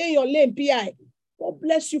part. Stay in your lane, PI. God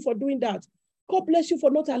bless you for doing that. God bless you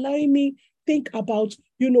for not allowing me think about,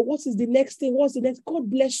 what is the next thing? What's the next? God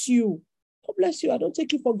bless you. God bless you. I don't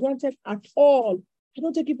take it for granted at all. I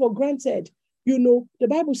don't take it for granted. The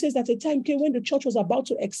Bible says that a time came when the church was about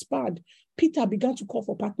to expand. Peter began to call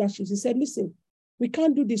for partnerships. He said, listen, we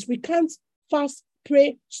can't do this. We can't fast,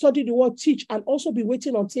 pray, study the word, teach, and also be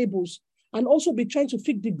waiting on tables, and also be trying to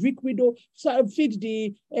feed the Greek widow, feed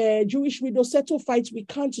the Jewish widow, settle fights. We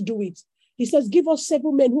can't do it. He says, give us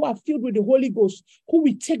 7 men who are filled with the Holy Ghost, who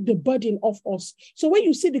will take the burden off us. So when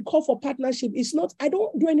you see the call for partnership, it's not, I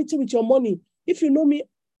don't do anything with your money. If you know me,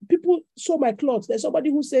 people sew my clothes. There's somebody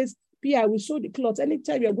who says, Pia, I will sew the clothes.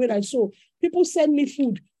 Anytime you're going, I sew. People send me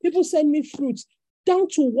food. People send me fruits. Down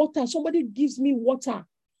to water. Somebody gives me water.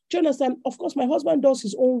 Do you understand? Of course, my husband does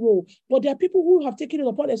his own role. But there are people who have taken it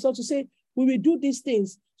upon themselves to say, we will do these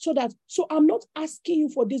things. So I'm not asking you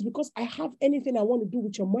for this because I have anything I want to do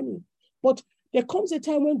with your money. But there comes a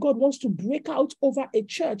time when God wants to break out over a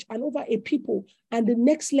church and over a people. And the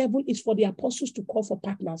next level is for the apostles to call for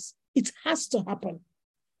partners. It has to happen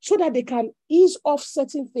so that they can ease off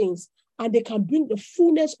certain things and they can bring the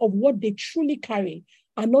fullness of what they truly carry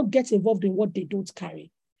and not get involved in what they don't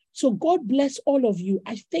carry. So God bless all of you.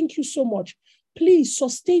 I thank you so much. Please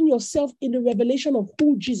sustain yourself in the revelation of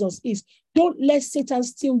who Jesus is. Don't let Satan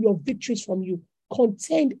steal your victories from you.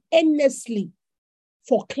 Contend earnestly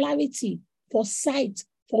for clarity, for sight,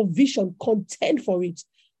 for vision. Contend for it.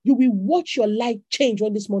 You will watch your life change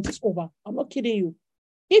when this month is over. I'm not kidding you.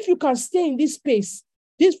 If you can stay in this space,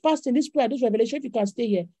 this fasting, this prayer, this revelation, if you can stay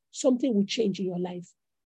here, something will change in your life.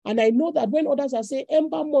 And I know that when others are saying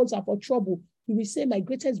ember months are for trouble, you will say, my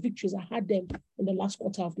greatest victories, I had them in the last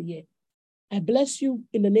quarter of the year. I bless you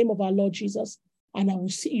in the name of our Lord Jesus, and I will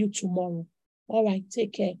see you tomorrow. All right,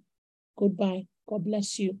 take care. Goodbye. God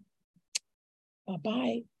bless you.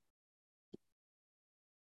 Bye-bye.